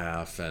quick to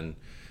laugh. And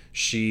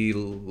she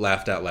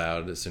laughed out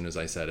loud as soon as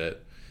I said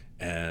it.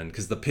 And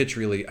because the pitch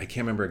really, I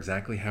can't remember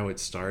exactly how it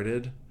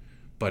started,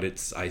 but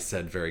I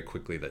said very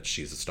quickly that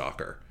she's a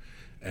stalker.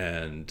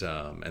 And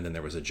then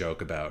there was a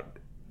joke about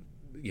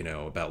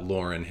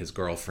Lauren, his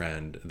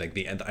girlfriend. Like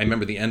I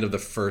remember the end of the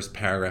first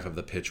paragraph of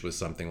the pitch was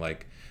something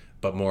like,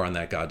 "But more on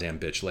that goddamn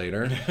bitch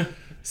later."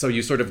 So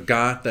you sort of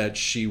got that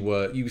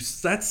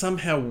that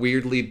somehow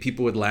weirdly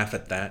people would laugh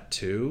at that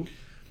too,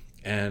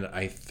 and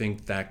I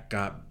think that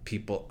got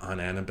people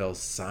on Annabel's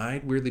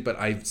side weirdly. But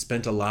I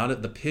spent a lot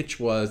of the pitch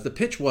was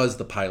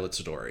the pilot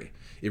story.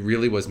 It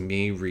really was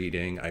me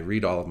reading. I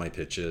read all of my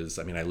pitches.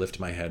 I mean, I lift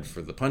my head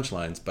for the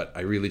punchlines, but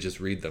I really just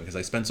read them because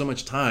I spend so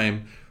much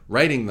time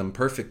writing them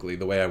perfectly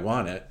the way I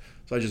want it.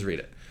 So I just read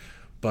it.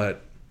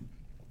 But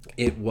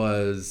it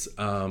was...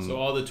 so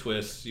all the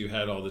twists, you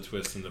had all the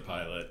twists in the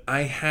pilot.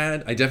 I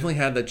definitely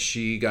had that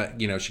she got,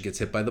 she gets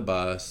hit by the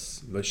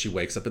bus, but she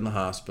wakes up in the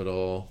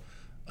hospital.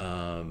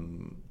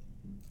 The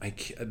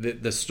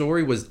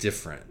story was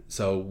different.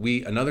 So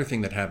another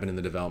thing that happened in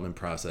the development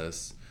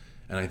process,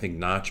 and I think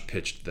Notch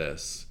pitched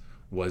this,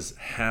 was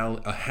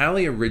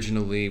Hallie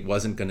originally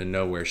wasn't going to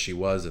know where she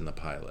was in the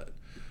pilot.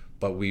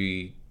 But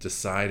we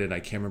decided, I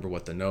can't remember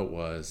what the note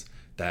was,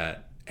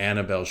 that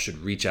Annabel should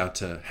reach out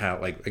to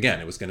Hallie. Again,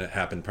 it was going to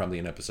happen probably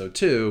in episode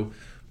 2,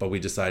 but we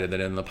decided that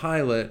in the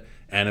pilot,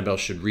 Annabel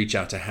should reach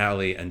out to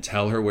Hallie and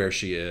tell her where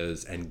she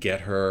is and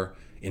get her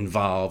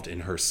involved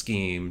in her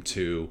scheme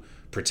to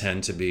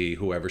pretend to be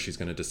whoever she's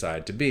going to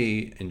decide to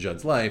be in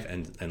Judd's life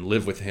and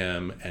live with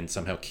him and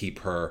somehow keep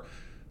her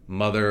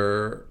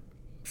mother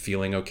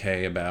feeling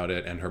okay about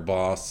it and her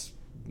boss,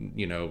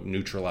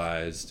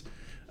 neutralized.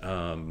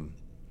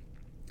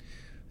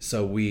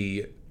 So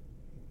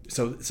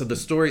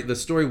the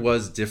story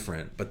was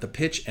different, but the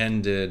pitch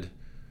ended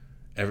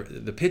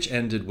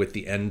with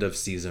the end of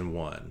season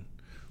 1,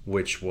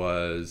 which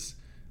was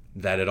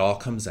that it all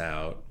comes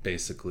out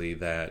basically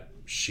that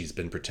she's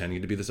been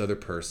pretending to be this other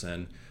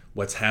person.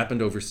 What's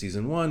happened over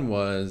season 1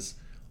 was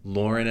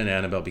Lauren and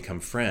Annabel become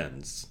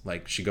friends.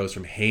 Like she goes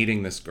from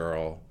hating this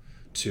girl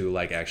to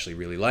like actually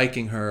really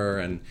liking her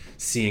and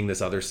seeing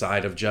this other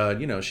side of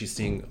Judd. She's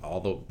seeing all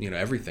the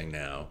everything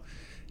now.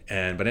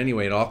 But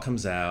anyway, it all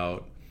comes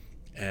out,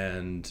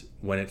 and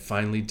when it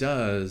finally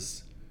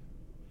does,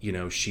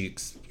 she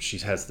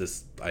has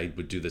this. I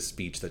would do this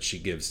speech that she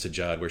gives to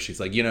Judd, where she's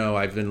like,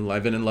 I've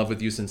been in love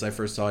with you since I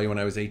first saw you when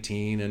I was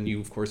 18, and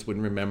you of course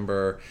wouldn't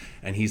remember.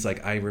 And he's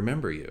like, I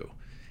remember you,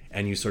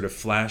 and you sort of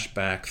flash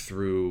back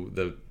through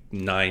the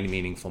 9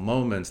 meaningful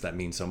moments that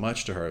mean so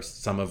much to her,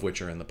 some of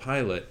which are in the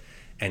pilot,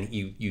 and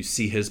you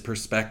see his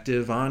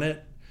perspective on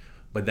it.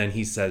 But then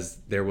he says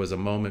there was a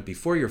moment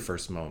before your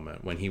first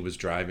moment when he was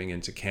driving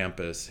into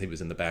campus. He was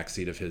in the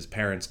backseat of his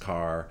parents'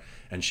 car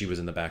and she was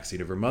in the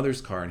backseat of her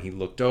mother's car, and he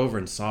looked over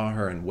and saw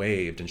her and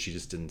waved and she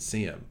just didn't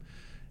see him.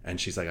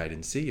 And she's like, I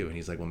didn't see you. And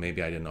he's like, well,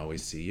 maybe I didn't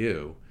always see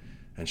you.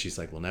 And she's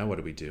like, well, now what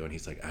do we do? And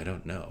he's like, I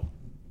don't know,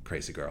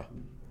 crazy girl.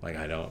 Like,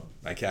 I don't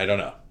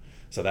know.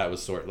 So that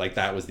was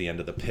that was the end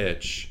of the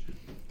pitch.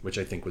 which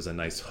I think was a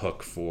nice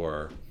hook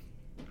for,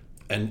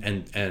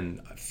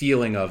 and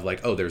feeling of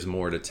like, oh, there's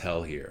more to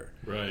tell here.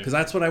 Right. Because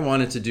that's what I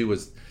wanted to do,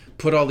 was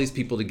put all these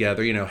people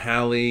together. You know,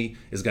 Hallie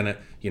is gonna,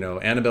 you know,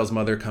 Annabelle's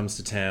mother comes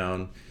to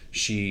town.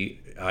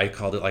 I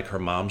called it like her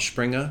mom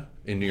Springer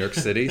in New York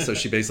City. So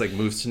she basically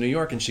moves to New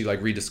York and she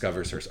like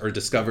discovers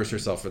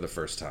herself for the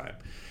first time.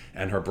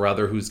 And her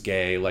brother, who's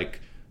gay, like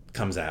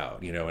comes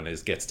out, you know,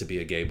 and gets to be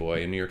a gay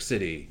boy in New York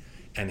City.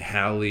 And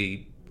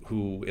Hallie,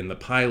 who in the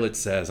pilot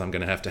says, I'm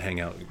going to have to hang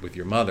out with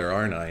your mother,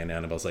 aren't I? And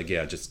Annabelle's like,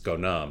 yeah, just go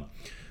numb.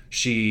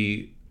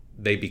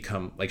 They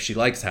become like, she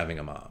likes having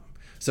a mom.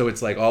 So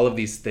it's like all of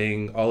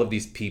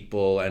these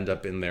people end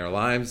up in their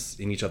lives,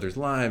 in each other's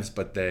lives,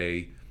 but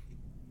there's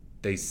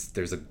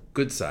a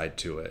good side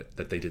to it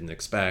that they didn't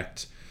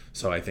expect.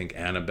 So I think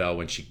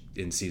Annabelle,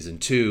 in season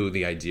 2,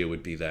 the idea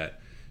would be that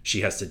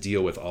she has to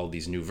deal with all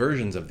these new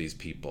versions of these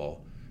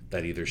people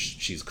that either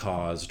she's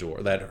caused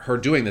or that her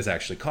doing this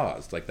actually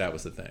caused. Like, that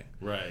was the thing.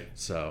 Right.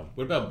 So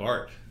what about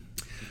Bart?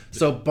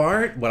 So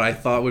Bart, what I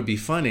thought would be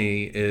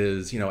funny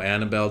is, you know,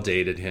 Annabelle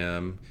dated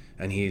him,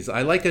 and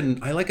I like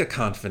a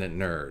confident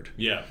nerd.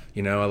 Yeah.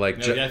 You know, I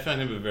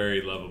found him a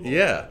very lovable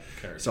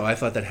character. So I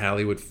thought that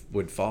Hallie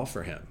would fall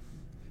for him,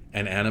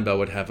 and Annabelle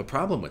would have a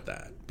problem with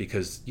that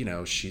because, you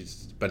know,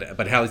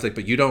 but Hallie's like,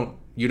 but you don't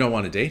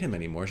want to date him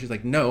anymore. She's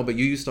like, no, but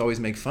you used to always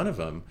make fun of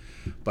him,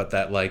 but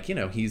that, like, you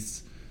know,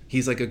 he's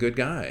like a good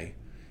guy.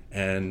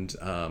 And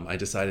I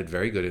decided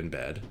very good in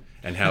bed,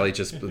 and Hallie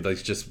just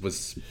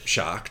was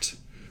shocked.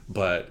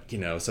 But, you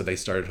know, so they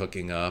started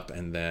hooking up,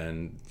 and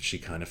then she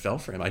kind of fell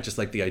for him. I just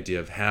like the idea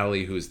of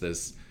Hallie, who's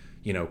this,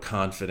 you know,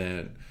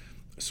 confident,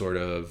 sort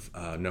of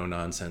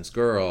no-nonsense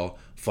girl,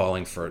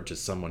 falling for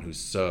just someone who's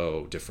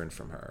so different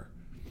from her.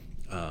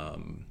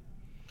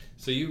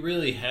 So you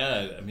really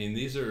had, I mean,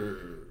 these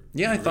are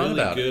I thought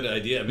about good it.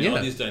 idea. I mean,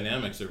 all these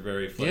dynamics are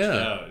very fleshed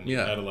out, and you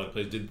had a lot of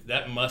plays.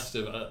 That must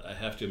have, I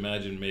have to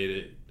imagine, made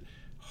it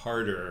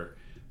harder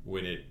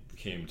when it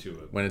came to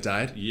it. When it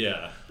died?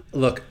 Yeah.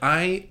 Look,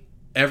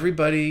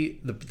 everybody,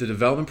 the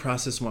development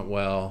process went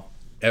well.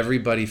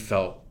 Everybody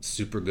felt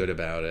super good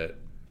about it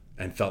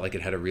and felt like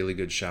it had a really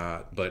good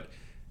shot. But,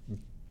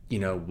 you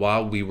know,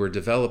 while we were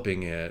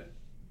developing it,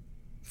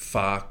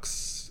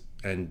 Fox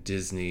and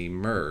Disney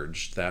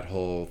merged. That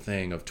whole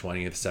thing of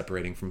 20th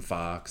separating from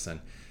Fox, and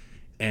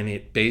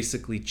it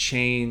basically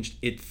changed.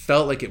 It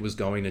felt like it was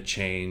going to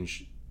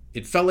change.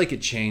 It felt like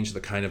it changed the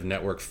kind of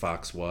network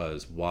Fox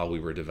was while we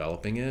were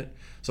developing it.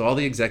 So all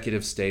the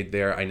executives stayed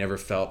there. I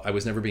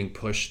was never being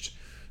pushed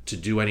to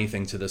do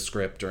anything to the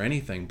script or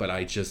anything, but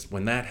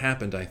when that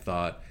happened, I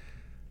thought,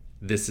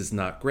 this is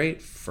not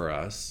great for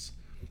us.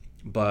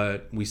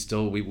 But we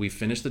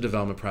finished the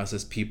development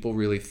process. People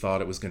really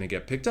thought it was going to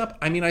get picked up.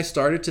 I mean, I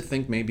started to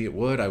think maybe it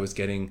would. I was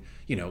getting,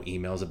 you know,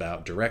 emails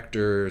about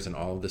directors and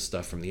all of this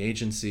stuff from the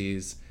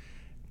agencies.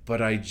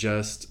 But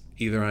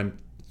either I'm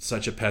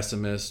such a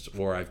pessimist,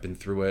 or I've been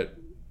through it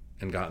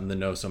and gotten the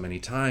no so many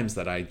times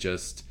that I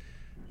just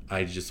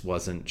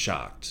wasn't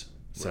shocked.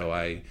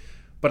 Right.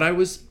 But I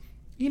was,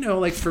 you know,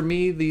 like, for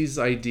me, these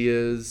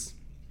ideas,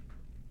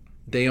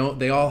 they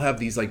all have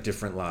these, like,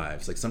 different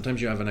lives. Like,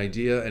 sometimes you have an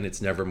idea and it's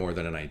never more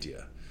than an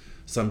idea.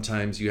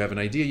 Sometimes you have an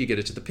idea, you get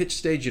it to the pitch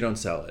stage, you don't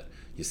sell it.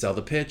 You sell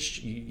the pitch,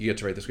 you get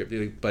to write the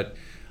script. But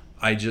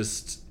I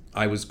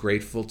was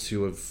grateful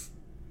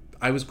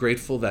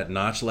that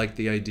Notch liked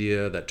the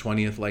idea, that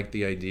 20th liked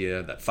the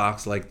idea, that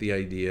Fox liked the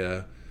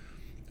idea,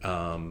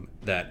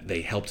 that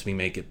they helped me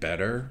make it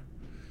better.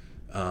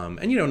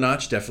 And, you know,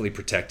 Notch definitely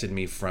protected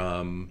me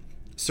from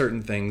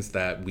certain things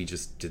that we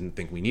just didn't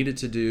think we needed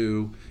to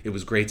do. It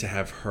was great to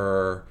have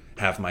her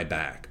have my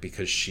back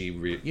because she,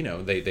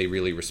 they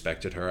really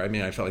respected her. I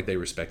mean, I felt like they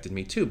respected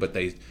me too, but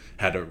they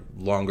had a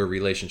longer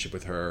relationship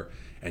with her,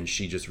 and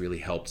she just really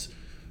helped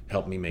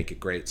me make it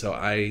great. So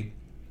I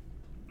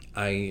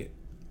don't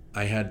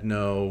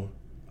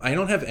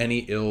have any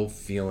ill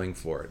feeling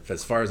for it.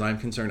 As far as I'm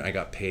concerned, I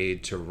got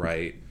paid to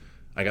write.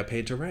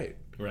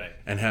 Right.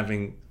 And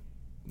having,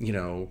 you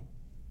know,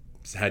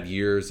 had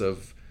years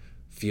of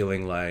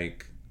feeling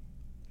like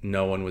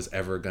no one was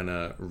ever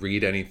gonna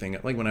read anything.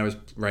 Like, when I was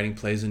writing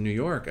plays in New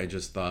York, I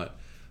just thought,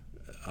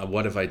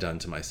 what have I done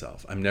to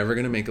myself? I'm never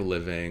gonna make a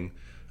living.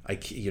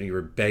 You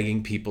were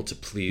begging people to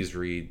please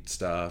read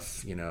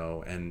stuff, you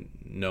know, and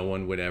no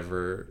one would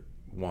ever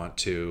want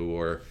to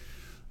or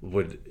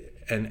would.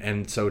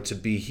 And so to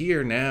be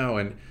here now,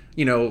 and,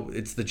 you know,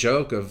 it's the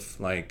joke of,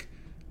 like,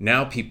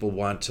 now people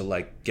want to,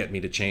 like, get me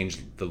to change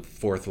the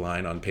fourth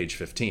line on page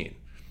 15.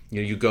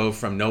 You know, you go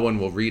from no one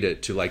will read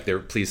it to, like,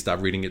 please stop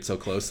reading it so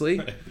closely.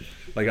 Right.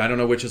 Like, I don't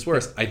know which is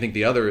worse. I think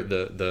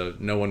the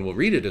no one will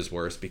read it is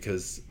worse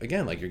because,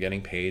 again, like, you're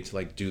getting paid to,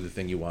 like, do the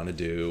thing you want to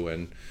do.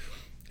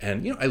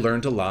 And you know, I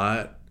learned a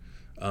lot.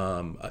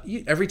 I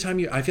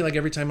feel like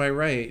every time I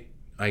write,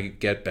 I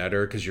get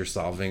better because you're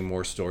solving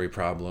more story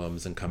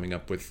problems and coming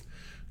up with,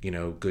 you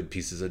know, good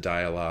pieces of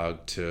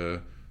dialogue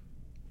to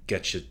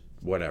get you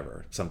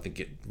whatever,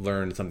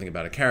 learn something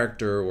about a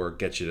character or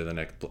get you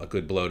to a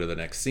good blow to the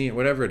next scene,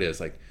 whatever it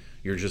is. Like,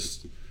 you're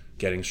just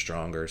getting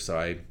stronger.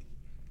 So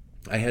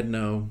I had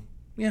no,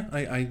 yeah,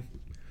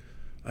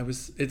 I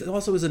was, it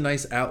also was a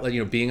nice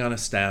outlet, being on a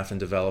staff and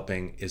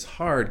developing is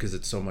hard because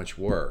it's so much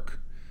work.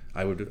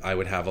 I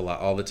would have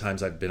all the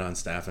times I've been on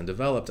staff and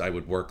developed, I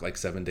would work like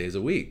 7 days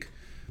a week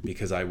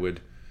because I would,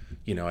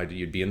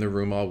 you'd be in the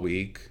room all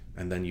week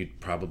and then you'd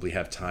probably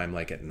have time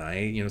like at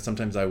night.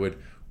 Sometimes I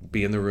would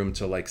be in the room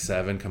till like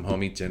 7, come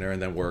home, eat dinner,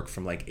 and then work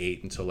from like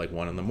 8 until like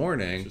 1 in the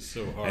morning. It's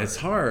so hard. And it's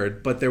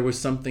hard, but there was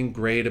something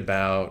great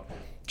about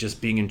just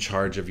being in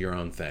charge of your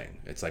own thing.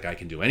 It's like I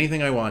can do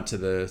anything I want to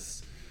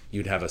this.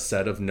 You'd have a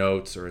set of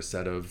notes or a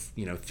set of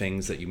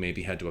things that you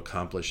maybe had to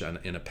accomplish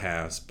in a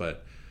past,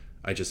 but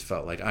I just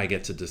felt like I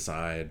get to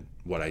decide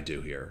what I do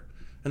here,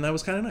 and that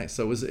was kind of nice.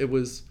 So it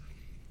was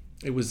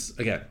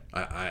again.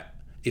 I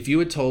if you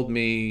had told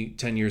me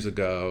 10 years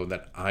ago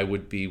that I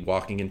would be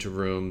walking into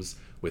rooms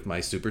with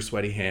my super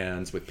sweaty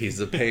hands with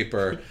pieces of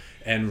paper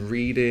and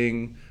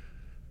reading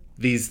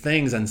these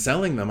things and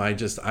selling them,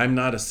 I'm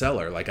not a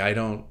seller. Like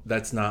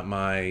that's not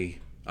my.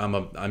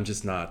 I'm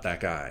just not that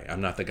guy. I'm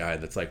not the guy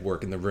that's like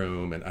working the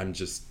room, and I'm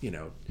just,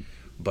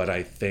 but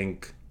I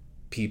think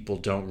people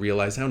don't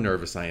realize how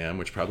nervous I am,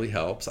 which probably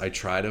helps. I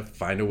try to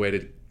find a way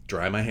to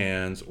dry my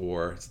hands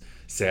or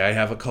say I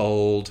have a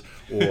cold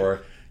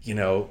or,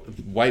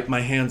 wipe my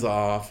hands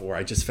off, or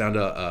I just found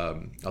a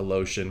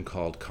lotion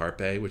called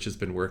Carpe, which has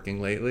been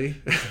working lately,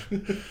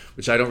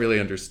 which I don't really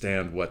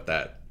understand what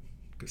that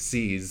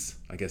seize,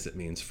 I guess it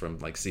means from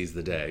like seize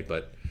the day,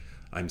 but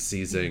I'm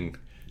seizing...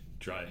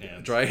 Dry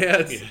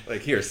hands. Yeah.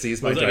 Like here,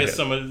 seize my dry hands. I guess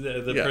someone,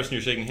 the person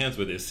you're shaking hands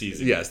with is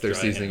seizing. Yes, they're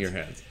seizing your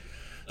hands.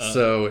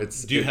 So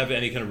it's. Do you have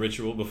any kind of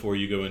ritual before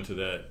you go into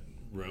that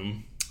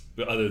room,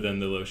 other than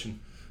the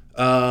lotion?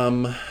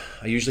 I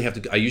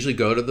usually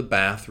go to the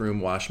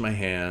bathroom, wash my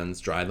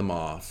hands, dry them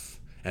off,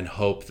 and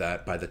hope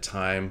that by the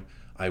time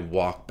I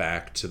walk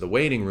back to the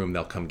waiting room,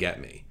 they'll come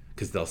get me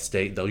because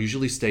they'll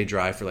usually stay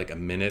dry for like a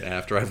minute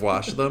after I've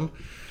washed them.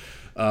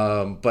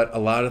 But a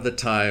lot of the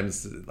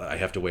times I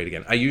have to wait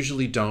again. I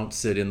usually don't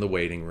sit in the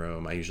waiting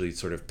room. I usually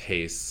sort of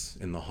pace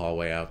in the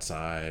hallway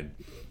outside.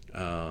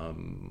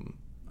 The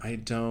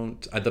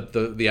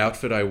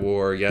outfit I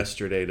wore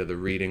yesterday to the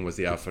reading was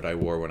the outfit I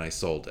wore when I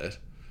sold it.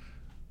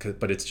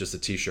 But it's just a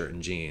t-shirt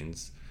and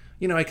jeans.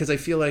 Because I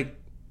feel like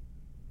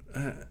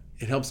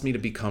it helps me to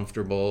be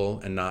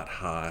comfortable and not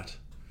hot.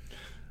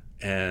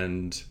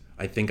 And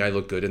I think I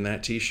look good in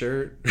that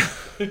t-shirt.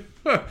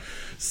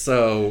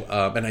 So,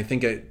 and I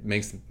think it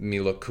makes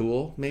me look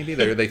cool, maybe.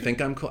 They think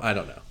I'm cool. I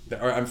don't know.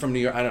 Or I'm from New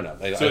York. I don't know.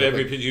 So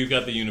every pitch, you've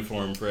got the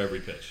uniform for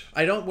every pitch.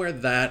 I don't wear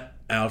that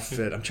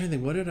outfit. I'm trying to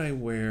think, what did I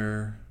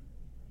wear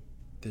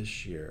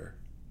this year?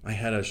 I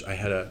had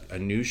a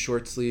new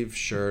short sleeve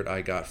shirt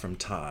I got from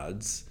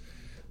Todd's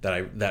that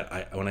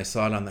I when I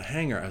saw it on the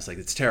hanger, I was like,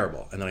 it's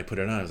terrible. And then I put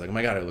it on. I was like, oh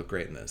my God, I look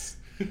great in this.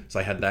 So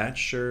I had that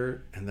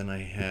shirt, and then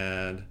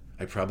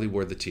I probably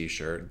wore the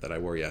t-shirt that I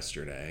wore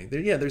yesterday.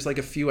 There's like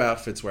a few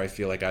outfits where I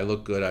feel like I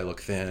look good, I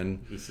look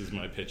thin. This is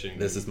my pitching.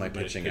 This is my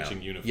pitching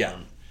uniform. Yeah.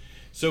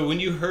 So when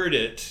you heard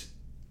it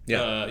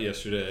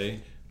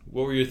yesterday,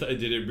 what were your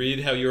did it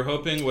read how you were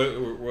hoping? What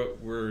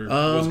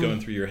was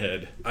going through your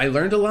head? I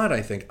learned a lot,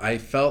 I think. I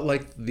felt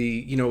like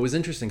it was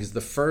interesting because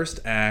the first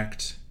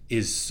act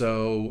is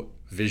so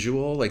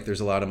visual. Like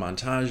there's a lot of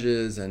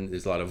montages and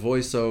there's a lot of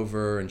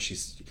voiceover, and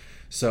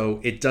so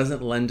it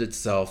doesn't lend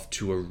itself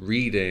to a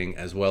reading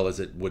as well as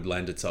it would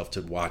lend itself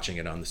to watching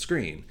it on the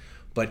screen.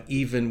 But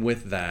even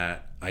with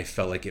that, I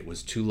felt like it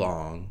was too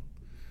long.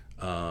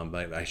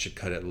 I should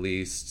cut at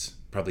least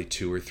probably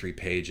 2 or 3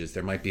 pages.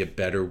 There might be a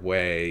better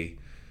way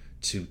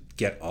to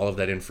get all of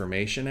that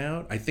information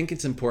out. I think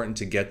it's important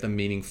to get the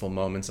meaningful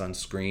moments on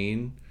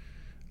screen.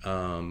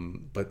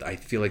 But I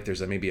feel like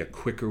there's maybe a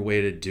quicker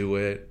way to do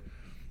it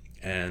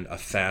and a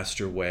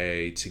faster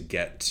way to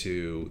get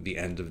to the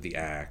end of the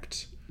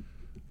act.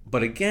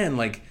 But again,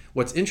 like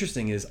what's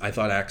interesting is I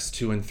thought acts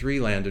 2 and 3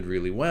 landed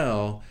really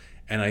well,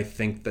 and I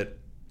think that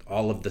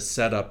all of the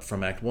setup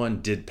from act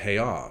 1 did pay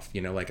off.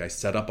 Like I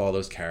set up all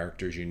those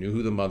characters. You knew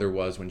who the mother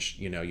was when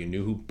you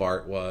knew who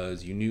Bart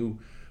was. You knew,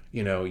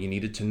 you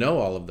needed to know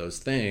all of those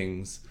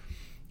things.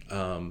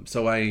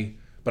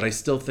 But I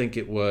still think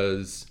it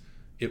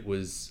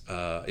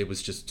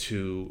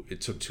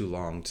took too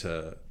long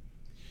to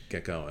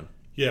get going.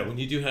 Yeah, when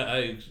you do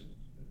I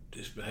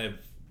have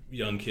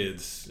young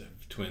kids,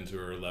 twins who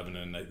are 11,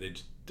 and I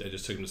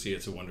just took them to see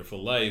It's a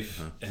Wonderful Life,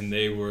 and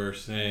they were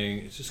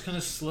saying it's just kind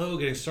of slow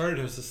getting started.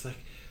 I was just like,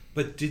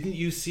 but didn't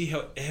you see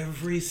how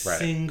every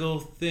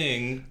single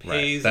thing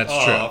pays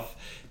off?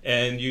 True.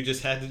 And you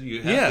just have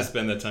to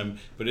spend that time.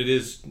 But it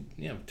is,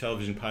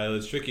 television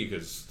pilot's tricky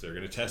because they're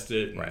going to test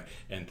it,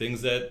 and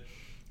things that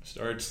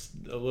starts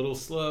a little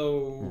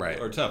slow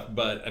are tough.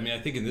 But I mean, I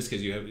think in this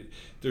case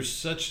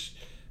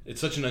it's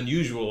such an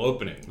unusual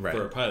opening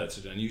for a pilot,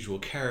 such an unusual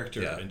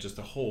character, and just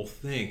the whole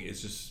thing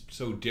is just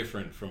so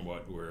different from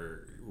what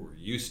we're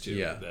used to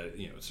that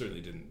it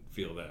certainly didn't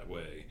feel that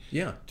way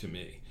to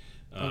me.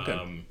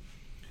 Okay.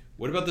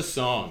 What about the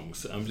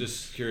songs? I'm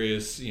just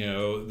curious,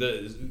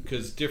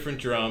 because Different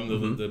Drum,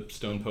 the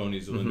Stone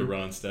Ponies, the Linda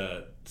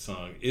Ronstadt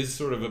song, is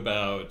sort of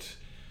about.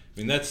 I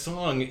mean, that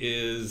song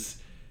is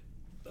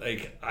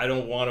like, I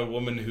don't want a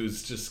woman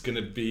who's just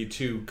gonna be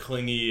too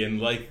clingy and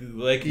like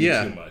me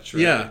too much.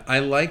 Right? Yeah, I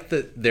like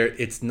that.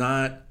 It's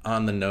not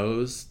on the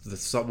nose.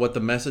 What the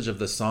message of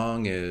the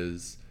song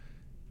is,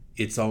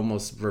 it's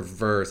almost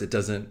reverse. It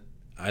doesn't.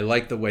 I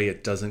like the way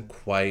it doesn't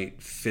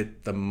quite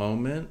fit the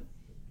moment.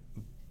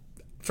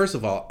 First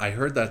of all, I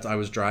heard that I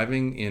was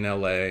driving in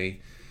LA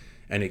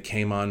and it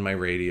came on my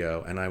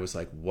radio and I was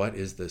like, what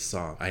is this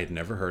song? I had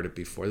never heard it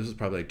before. This was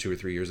probably like 2 or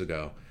 3 years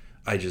ago.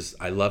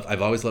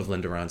 I've always loved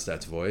Linda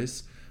Ronstadt's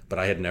voice, but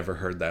I had never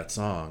heard that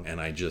song. And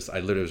I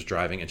literally was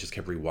driving and just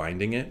kept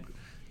rewinding it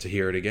to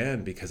hear it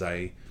again because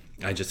I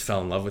just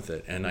fell in love with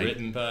it. And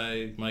written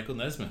by Michael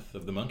Nesmith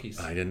of the Monkees.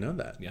 I didn't know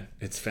that. Yeah.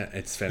 It's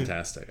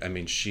fantastic. I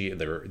mean,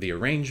 the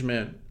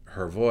arrangement,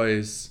 her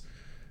voice,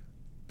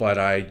 but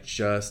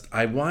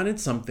I wanted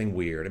something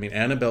weird. I mean,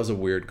 Annabelle's a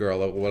weird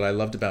girl. What I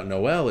loved about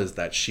Noelle is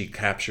that she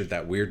captured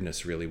that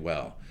weirdness really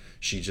well.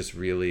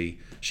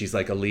 She's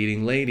like a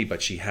leading lady,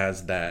 but she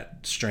has that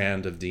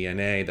strand of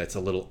DNA that's a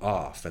little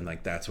off, and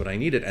like that's what I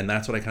needed. And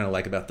that's what I kind of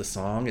like about the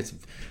song. It's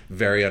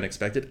very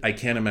unexpected. I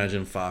can't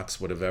imagine Fox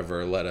would have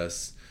ever let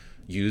us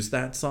use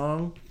that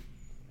song.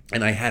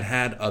 And I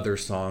had other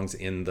songs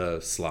in the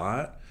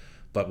slot,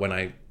 but when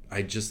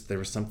there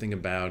was something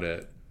about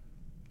it.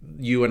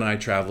 You and I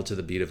travel to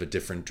the beat of a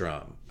different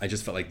drum. I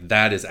just felt like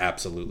that is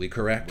absolutely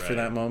correct for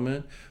that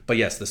moment. But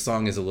yes, the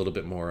song is a little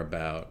bit more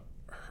about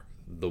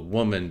the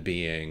woman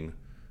being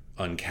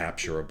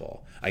uncapturable.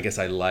 I guess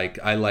I like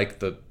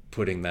the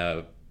putting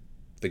the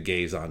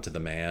gaze onto the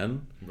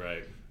man.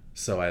 Right.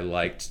 So I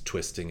liked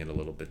twisting it a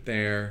little bit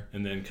there.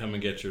 And then Come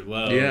and Get Your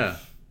Love. Yeah.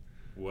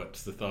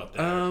 What's the thought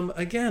there?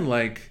 Again,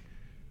 like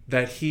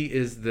that he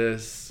is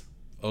this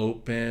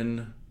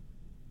open,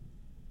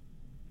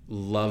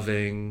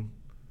 loving,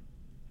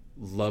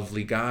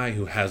 lovely guy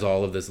who has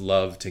all of this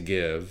love to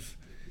give,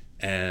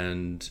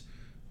 and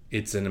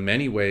it's in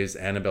many ways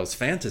Annabelle's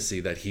fantasy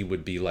that he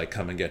would be like,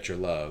 come and get your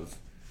love,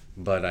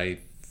 but I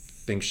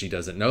think she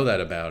doesn't know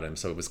that about him,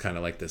 so it was kind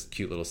of like this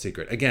cute little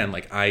secret. Again,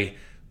 like I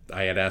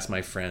had asked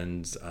my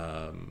friends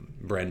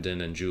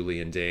Brendan and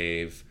Julie and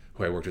Dave,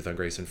 who I worked with on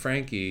Grace and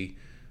Frankie,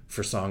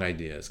 for song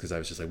ideas, because I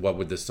was just like, what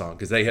would this song,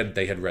 because they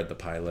had read the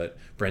pilot.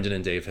 Brendan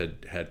and Dave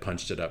had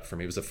punched it up for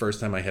me. It was the first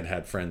time I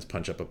had friends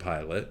punch up a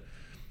pilot,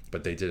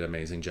 but they did an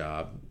amazing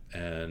job.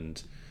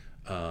 And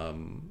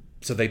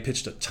so they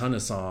pitched a ton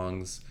of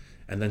songs,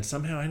 and then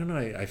somehow, I don't know,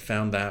 I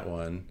found that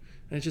one,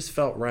 and it just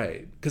felt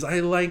right. Because I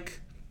like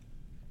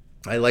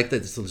that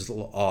it's just a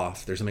little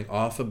off. There's something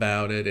off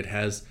about it.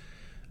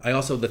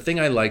 The thing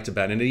I liked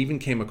about it, and it even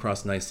came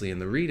across nicely in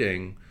the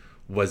reading,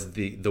 was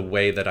the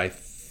way that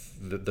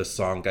the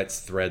song gets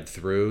thread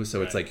through.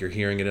 So it's like you're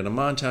hearing it in a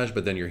montage,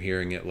 but then you're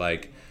hearing it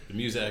like the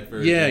music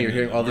version. Yeah, you're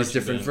hearing all these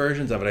different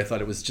versions of it. I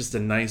thought it was just a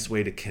nice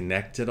way to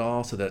connect it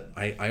all, so that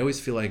I always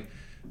feel like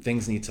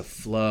things need to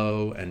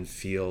flow and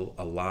feel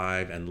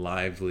alive and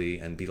lively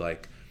and be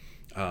like,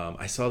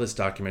 I saw this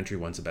documentary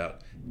once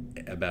about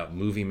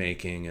movie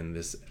making, and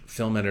this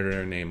film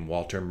editor named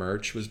Walter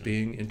Murch was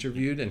being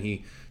interviewed, and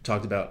he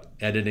talked about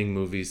editing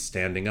movies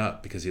standing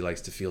up because he likes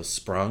to feel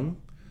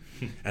sprung.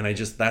 And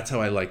that's how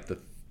I like the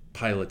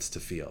pilots to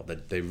feel,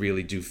 that they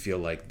really do feel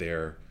like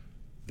they're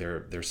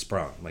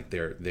sprung, like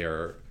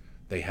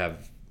they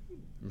have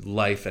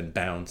life and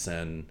bounce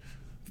and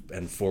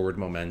forward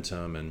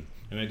momentum. And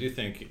I do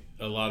think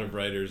a lot of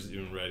writers,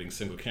 even writing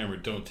single camera,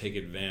 don't take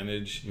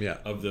advantage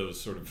of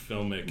those sort of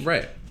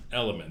filmic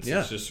elements.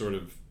 It's just sort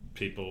of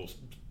people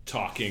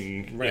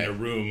talking in a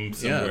room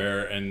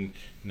somewhere and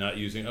not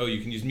using,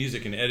 you can use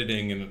music and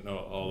editing and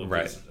all of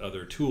these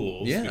other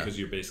tools because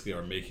you basically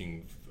are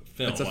making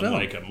film,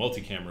 unlike a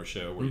multi-camera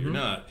show where you're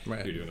not,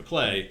 you're doing a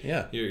play.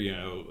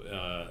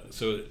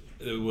 So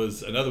it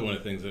was another one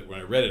of the things that when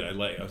I read it,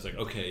 I was like,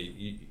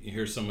 okay,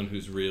 here's someone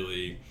who's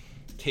really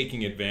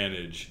taking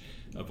advantage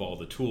of all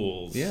the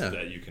tools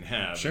that you can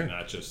have, and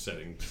not just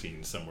setting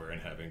scenes somewhere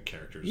and having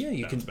characters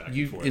bounce back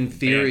and forth. In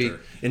theory,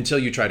 until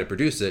you try to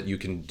produce it, you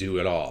can do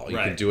it all. You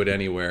can do it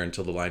anywhere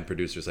until the line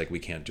producer's like, we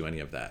can't do any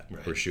of that.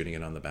 We're shooting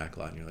it on the back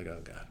lot, and you're like,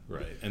 oh god.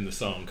 Right, and the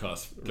song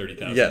costs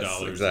 $30,000.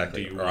 Yes,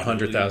 exactly, or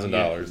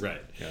 $100,000.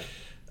 Right. Yeah.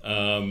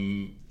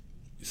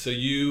 So do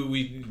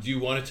you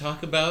want to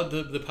talk about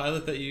the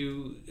pilot that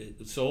you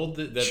sold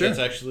that's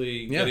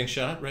actually getting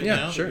shot right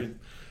now? Sure.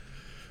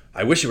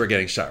 I wish it were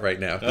getting shot right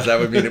now, because that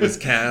would mean it was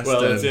cast.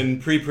 Well, it's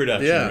in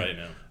pre-production right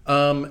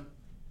now.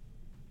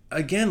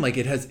 Again, like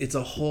it's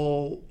a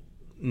whole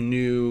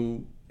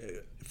new.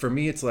 For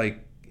me, it's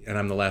like, and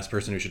I'm the last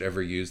person who should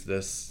ever use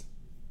this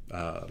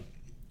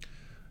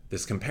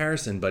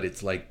comparison, but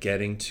it's like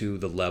getting to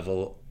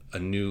a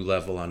new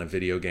level on a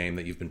video game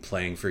that you've been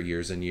playing for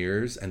years and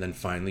years, and then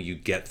finally you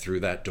get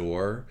through that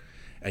door.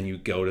 And you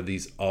go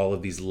to all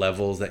of these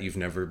levels that you've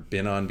never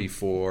been on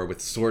before, with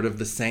sort of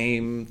the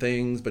same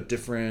things but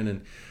different,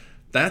 and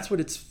that's what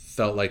it's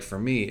felt like for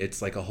me.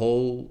 It's like a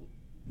whole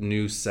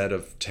new set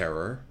of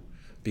terror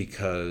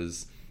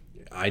because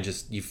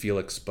you feel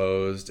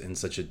exposed in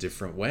such a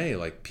different way.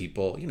 Like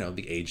people,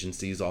 the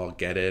agencies all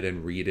get it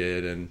and read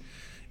it,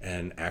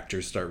 and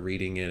actors start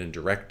reading it, and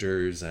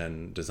directors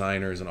and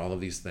designers and all of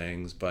these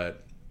things.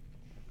 But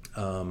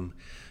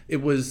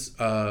it was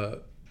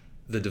the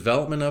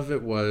development of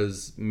it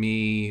was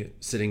me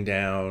sitting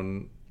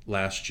down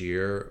last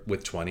year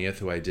with 20th,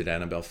 who I did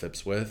Annabel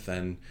Phipps with,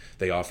 and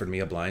they offered me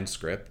a blind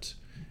script,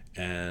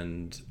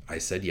 and I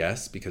said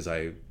yes because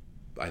I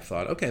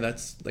thought, okay,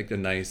 that's like a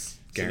nice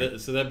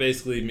So that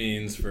basically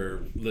means,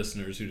 for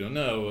listeners who don't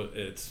know,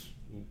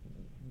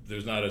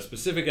 there's not a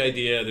specific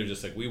idea. They're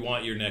just like, we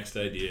want your next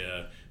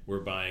idea. We're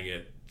buying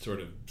it sort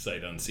of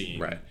sight unseen.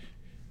 Right.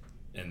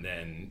 And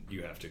then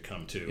you have to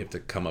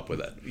come up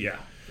with it. Yeah.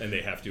 And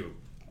they have to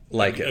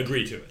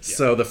agree to it. Yeah.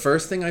 So the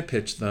first thing I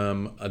pitched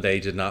them, they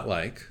did not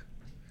like.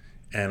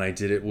 And I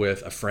did it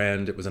with a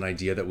friend. It was an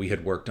idea that we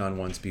had worked on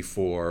once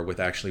before with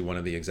actually one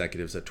of the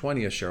executives at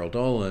 20th, Cheryl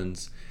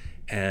Dolan's.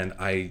 And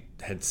I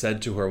had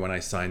said to her when I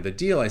signed the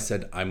deal, I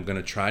said, I'm going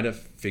to try to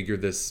figure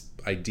this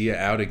idea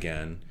out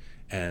again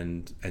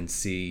and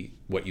see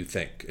what you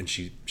think. And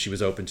she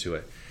was open to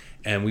it.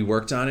 And we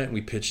worked on it and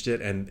we pitched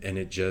it, and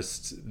they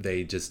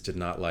just did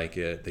not like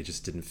it. They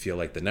just didn't feel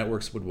like the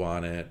networks would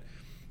want it.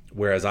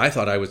 Whereas I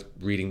thought I was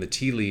reading the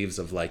tea leaves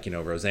of, like,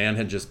 Roseanne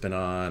had just been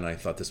on. I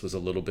thought this was a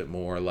little bit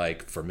more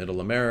like for middle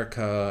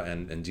America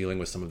and dealing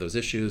with some of those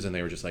issues. And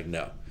they were just like,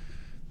 no.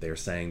 They were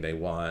saying they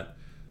want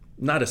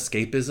not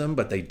escapism,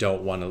 but they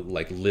don't want to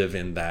like live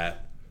in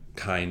that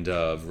kind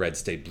of red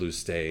state, blue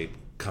state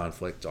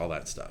conflict, all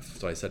that stuff.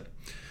 So I said,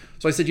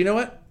 you know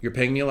what? You're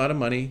paying me a lot of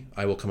money.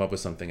 I will come up with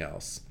something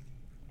else.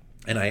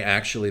 And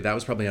that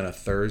was probably on a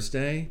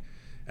Thursday,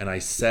 and I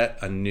set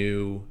a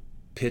new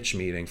pitch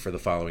meeting for the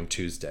following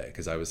Tuesday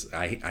because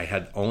I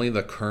had only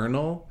the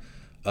kernel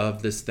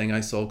of this thing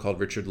I sold called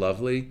Richard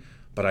Lovely,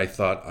 but I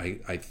thought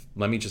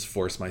let me just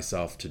force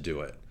myself to do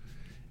it.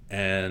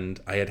 And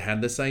I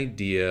had this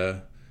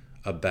idea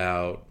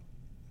about,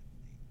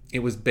 it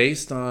was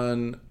based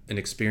on an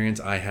experience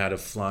I had of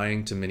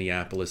flying to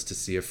Minneapolis to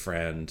see a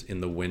friend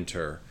in the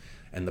winter,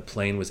 and the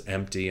plane was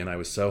empty, and I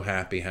was so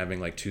happy having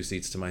like 2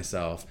 seats to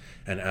myself,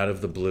 and out of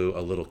the blue a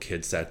little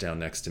kid sat down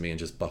next to me and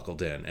just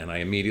buckled in, and I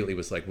immediately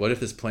was like, what if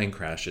this plane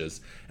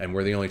crashes and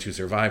we're the only 2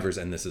 survivors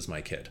and this is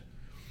my kid?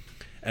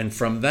 And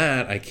from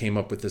that I came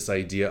up with this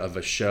idea of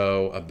a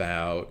show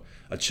about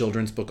a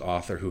children's book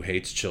author who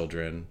hates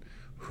children,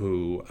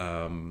 who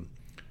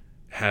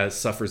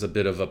suffers a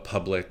bit of a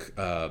public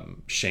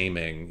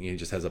shaming. He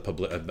just has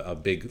a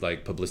big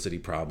like publicity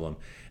problem,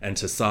 and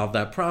to solve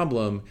that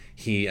problem,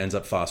 he ends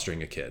up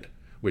fostering a kid,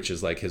 which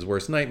is like his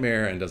worst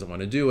nightmare, and doesn't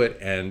want to do it.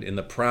 And in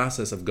the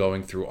process of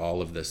going through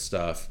all of this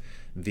stuff,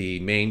 the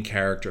main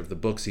character of the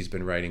books he's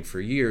been writing for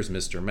years,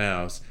 Mr.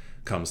 Mouse,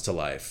 comes to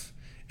life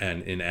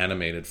and in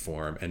animated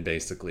form, and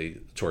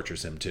basically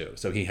tortures him too.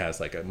 So he has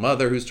like a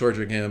mother who's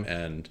torturing him,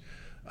 and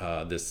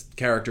this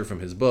character from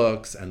his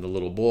books, and the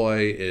little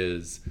boy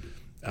is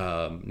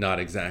not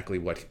exactly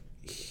what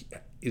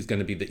is going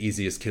to be the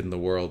easiest kid in the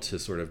world to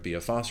sort of be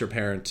a foster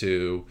parent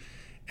to,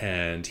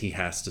 and he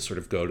has to sort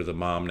of go to the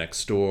mom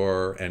next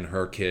door and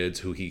her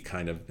kids, who he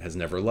kind of has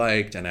never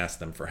liked, and ask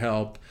them for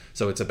help.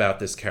 So it's about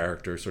this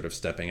character sort of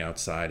stepping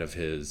outside of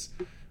his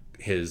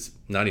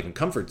not even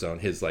comfort zone,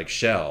 his like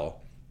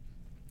shell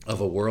of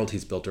a world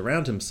he's built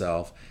around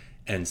himself,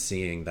 and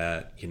seeing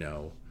that,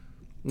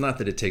 not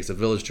that it takes a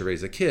village to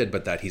raise a kid,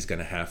 but that he's going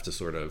to have to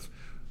sort of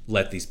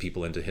let these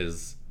people into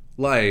his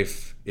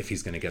life if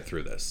he's going to get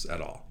through this at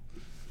all.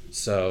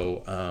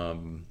 So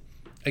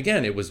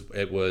again, it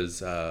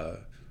was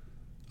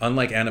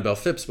unlike Annabel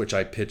Phipps, which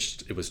I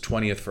pitched. It was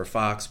 20th for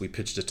Fox. We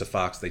pitched it to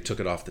Fox. They took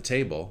it off the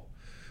table.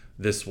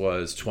 This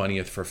was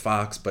 20th for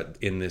Fox, but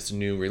in this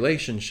new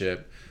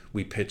relationship,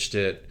 we pitched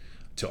it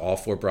to all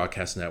 4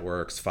 broadcast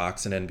networks.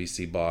 Fox and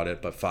NBC bought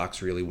it, but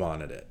Fox really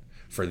wanted it.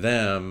 For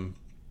them,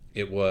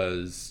 it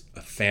was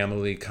a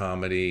family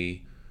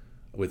comedy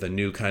with a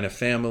new kind of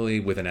family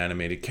with an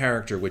animated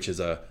character, which is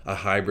a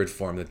hybrid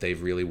form that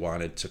they've really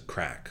wanted to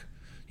crack.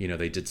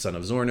 They did Son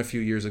of Zorn a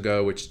few years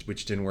ago,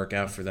 which didn't work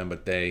out for them,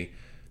 but they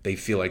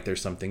feel like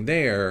there's something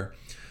there.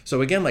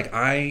 So again, like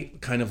I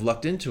kind of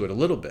lucked into it a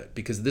little bit,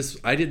 because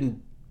I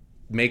didn't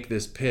make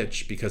this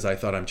pitch because I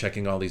thought I'm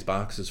checking all these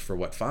boxes for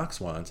what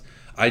Fox wants.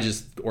 I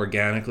just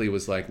organically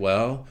was like,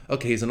 well,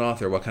 okay, he's an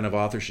author. What kind of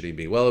author should he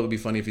be? Well, it would be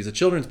funny if he's a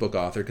children's book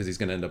author, because he's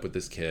going to end up with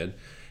this kid.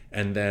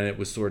 And then it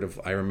was sort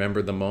of, I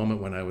remember the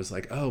moment when I was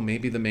like, oh,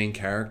 maybe the main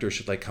character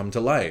should like come to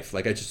life.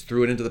 Like I just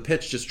threw it into the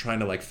pitch, just trying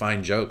to like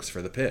find jokes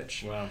for the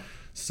pitch. Wow.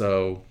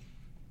 So,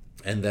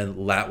 and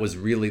then that was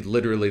really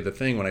literally the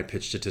thing when I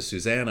pitched it to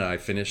Susanna. I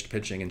finished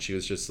pitching and she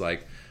was just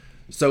like,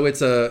 so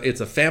it's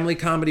a family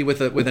comedy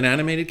with an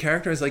animated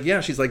character? I was like,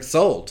 yeah. She's like,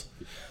 sold.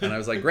 And I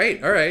was like,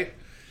 great, all right.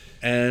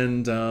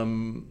 And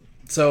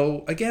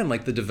so again,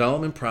 like the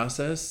development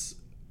process,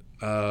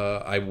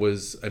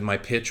 my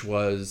pitch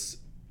was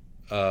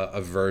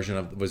a version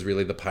of, was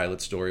really the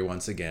pilot story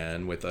once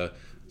again, with a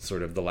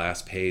sort of the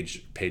last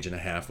page and a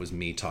half was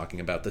me talking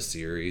about the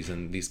series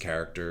and these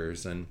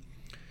characters.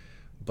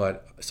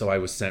 But so I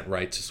was sent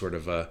right to sort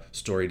of a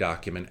story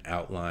document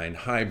outline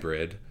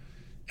hybrid,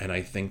 and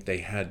I think they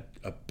had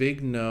a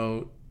big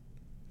note.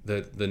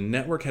 The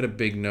network had a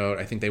big note.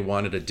 I think they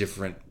wanted a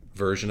different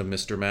version of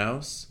Mr.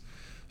 Mouse.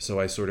 So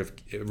I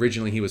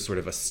originally he was sort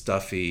of a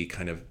stuffy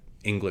kind of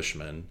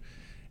Englishman,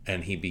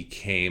 and he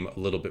became a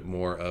little bit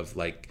more of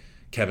like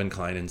Kevin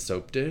Kline in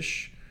Soap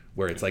Dish,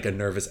 where it's like a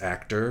nervous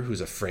actor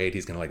who's afraid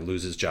he's going to like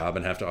lose his job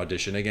and have to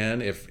audition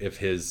again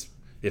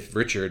if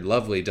Richard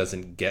Lovely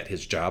doesn't get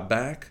his job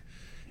back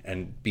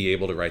and be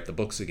able to write the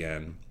books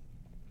again.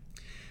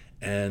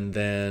 And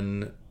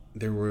then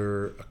there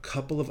were a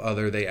couple of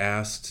other, they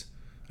asked,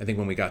 I think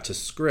when we got to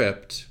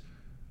script,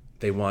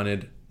 they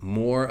wanted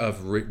more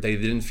of, they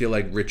didn't feel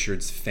like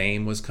Richard's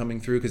fame was coming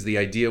through, because the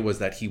idea was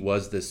that he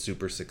was this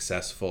super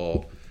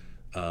successful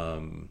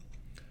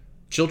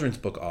children's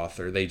book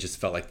author. They just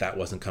felt like that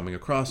wasn't coming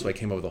across, so I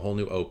came up with a whole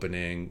new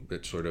opening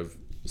that sort of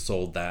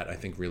sold that, I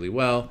think, really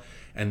well.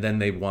 And then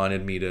they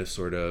wanted me to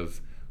sort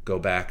of go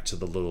back to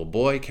the little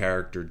boy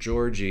character,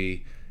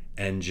 Georgie,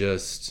 and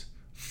just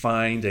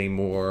find a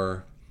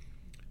more...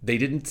 They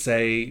didn't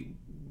say...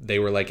 They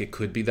were like, it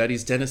could be that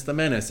he's Dennis the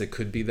Menace. It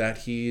could be that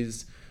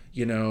he's,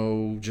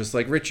 just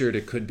like Richard.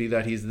 It could be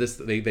that he's this...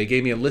 They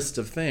gave me a list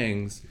of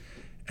things,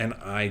 and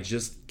I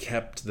just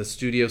kept... The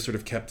studio sort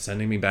of kept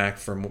sending me back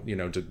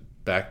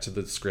back to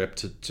the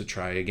script to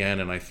try again,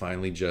 and I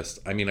finally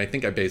I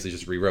think I basically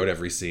just rewrote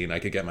every scene I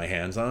could get my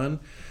hands on.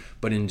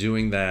 But in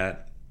doing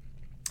that,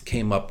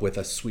 came up with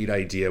a sweet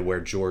idea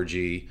where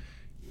Georgie,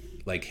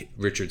 like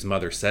Richard's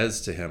mother says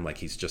to him, like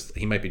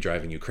he might be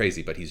driving you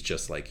crazy, but he's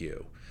just like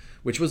you,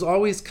 which was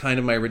always kind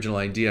of my original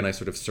idea, and I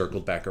sort of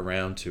circled back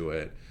around to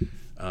it.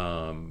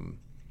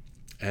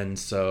 And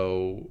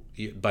so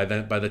by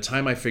the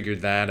time I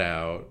figured that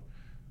out,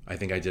 I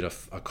think I did a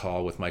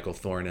call with Michael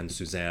Thorne and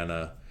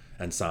Susanna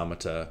and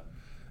Samata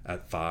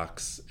at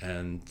Fox,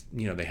 and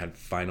they had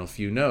final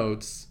few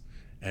notes,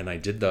 and I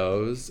did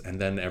those, and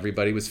then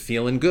everybody was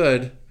feeling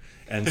good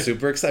and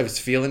super excited. I was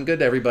feeling good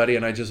to everybody,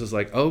 and I just was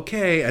like,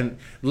 okay. And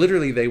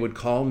literally they would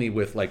call me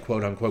with like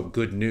quote unquote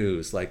good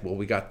news, like, well,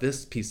 we got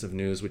this piece of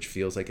news which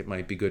feels like it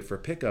might be good for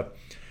pickup.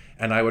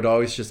 And I would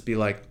always just be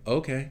like,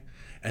 okay.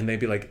 And they'd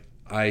be like,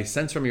 I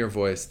sense from your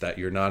voice that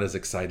you're not as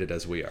excited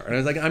as we are. And I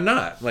was like, I'm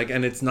not. Like,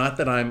 and it's not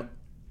that I'm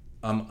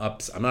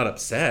not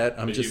upset.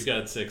 You've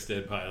got 6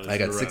 dead pilots. I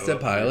got 6 dead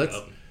pilots,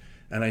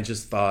 and I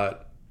just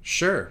thought,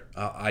 sure.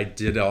 I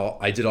did all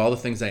the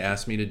things they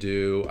asked me to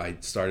do. I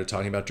started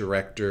talking about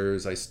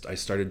directors. I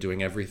started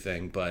doing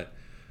everything, but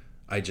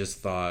I just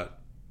thought,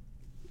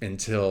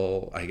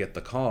 until I get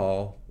the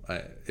call,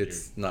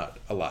 it's not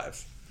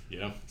alive.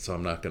 Yeah. So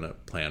I'm not gonna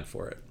plan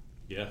for it.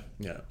 Yeah.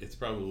 Yeah. It's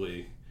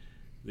probably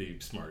the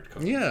smart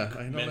call. Yeah,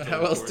 I don't know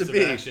how else to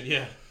be. Action.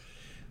 Yeah.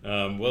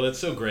 Well, it's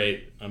so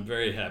great. I'm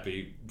very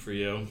happy for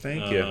you.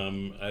 Thank you.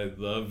 I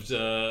loved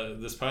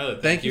this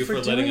pilot. Thank you for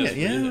letting doing us it.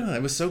 read Yeah,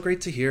 it was so great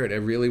to hear it. It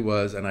really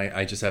was. And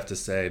I just have to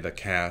say, the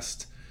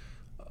cast,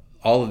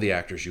 all of the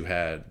actors you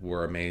had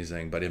were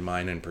amazing, but in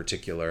mine in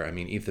particular, I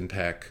mean, Ethan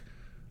Peck,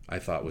 I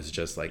thought was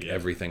just like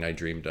everything I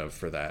dreamed of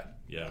for that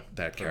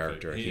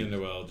character. He and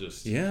Noel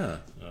just... Yeah.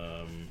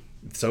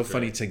 So great.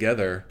 Funny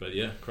together. But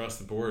yeah, across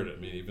the board. I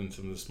mean, even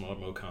some of the small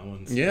Mo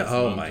Collins. Yeah.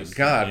 Oh my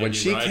God. Andy when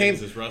she came,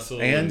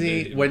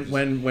 Andy,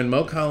 when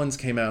Mo Collins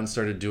came out and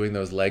started doing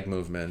those leg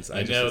movements,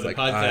 I just was the like,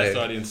 podcast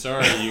audience.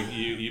 Sorry,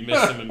 you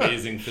missed some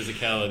amazing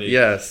physicality.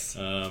 Yes.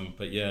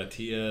 But yeah,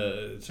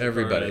 Tia.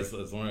 Everybody. As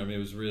Lauren. I mean, it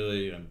was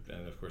really, and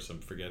of course I'm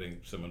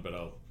forgetting someone, but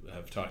I'll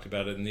have talked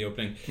about it in the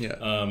opening.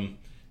 Yeah.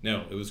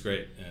 No, it was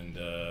great, and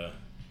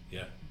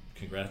yeah,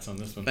 congrats on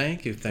this one.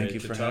 Thank you. Thank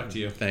you for talk to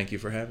you. Thank you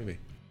for having me.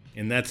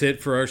 And that's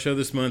it for our show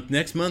this month.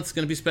 Next month's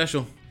going to be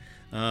special.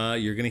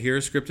 You're going to hear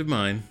a script of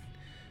mine.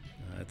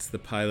 It's the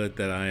pilot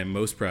that I am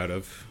most proud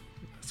of.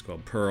 It's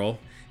called Pearl.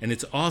 And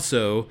it's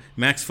also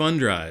Max Fun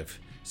Drive.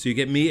 So you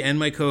get me and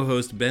my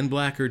co-host Ben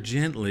Blacker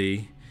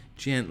gently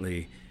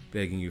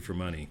begging you for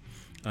money.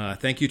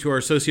 Thank you to our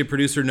associate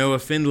producer, Noah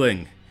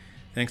Findling.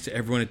 Thanks to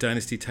everyone at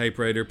Dynasty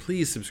Typewriter.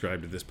 Please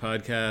subscribe to this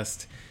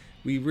podcast.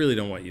 We really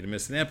don't want you to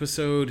miss an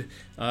episode.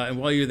 And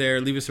while you're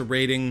there, leave us a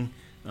rating.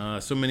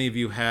 So many of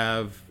you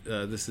have.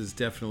 This is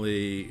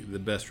definitely the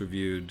best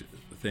reviewed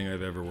thing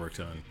I've ever worked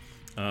on.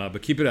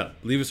 But keep it up.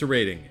 Leave us a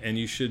rating. And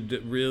you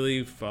should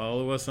really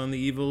follow us on the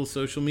evil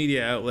social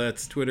media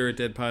outlets. Twitter at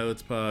Dead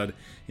Pilots Pod.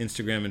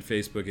 Instagram and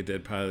Facebook at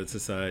Dead Pilot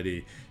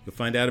Society. You'll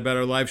find out about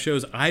our live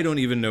shows. I don't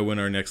even know when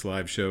our next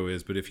live show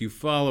is. But if you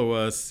follow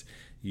us,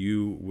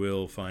 you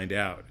will find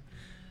out.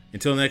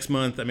 Until next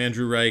month, I'm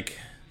Andrew Reich.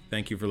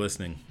 Thank you for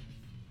listening.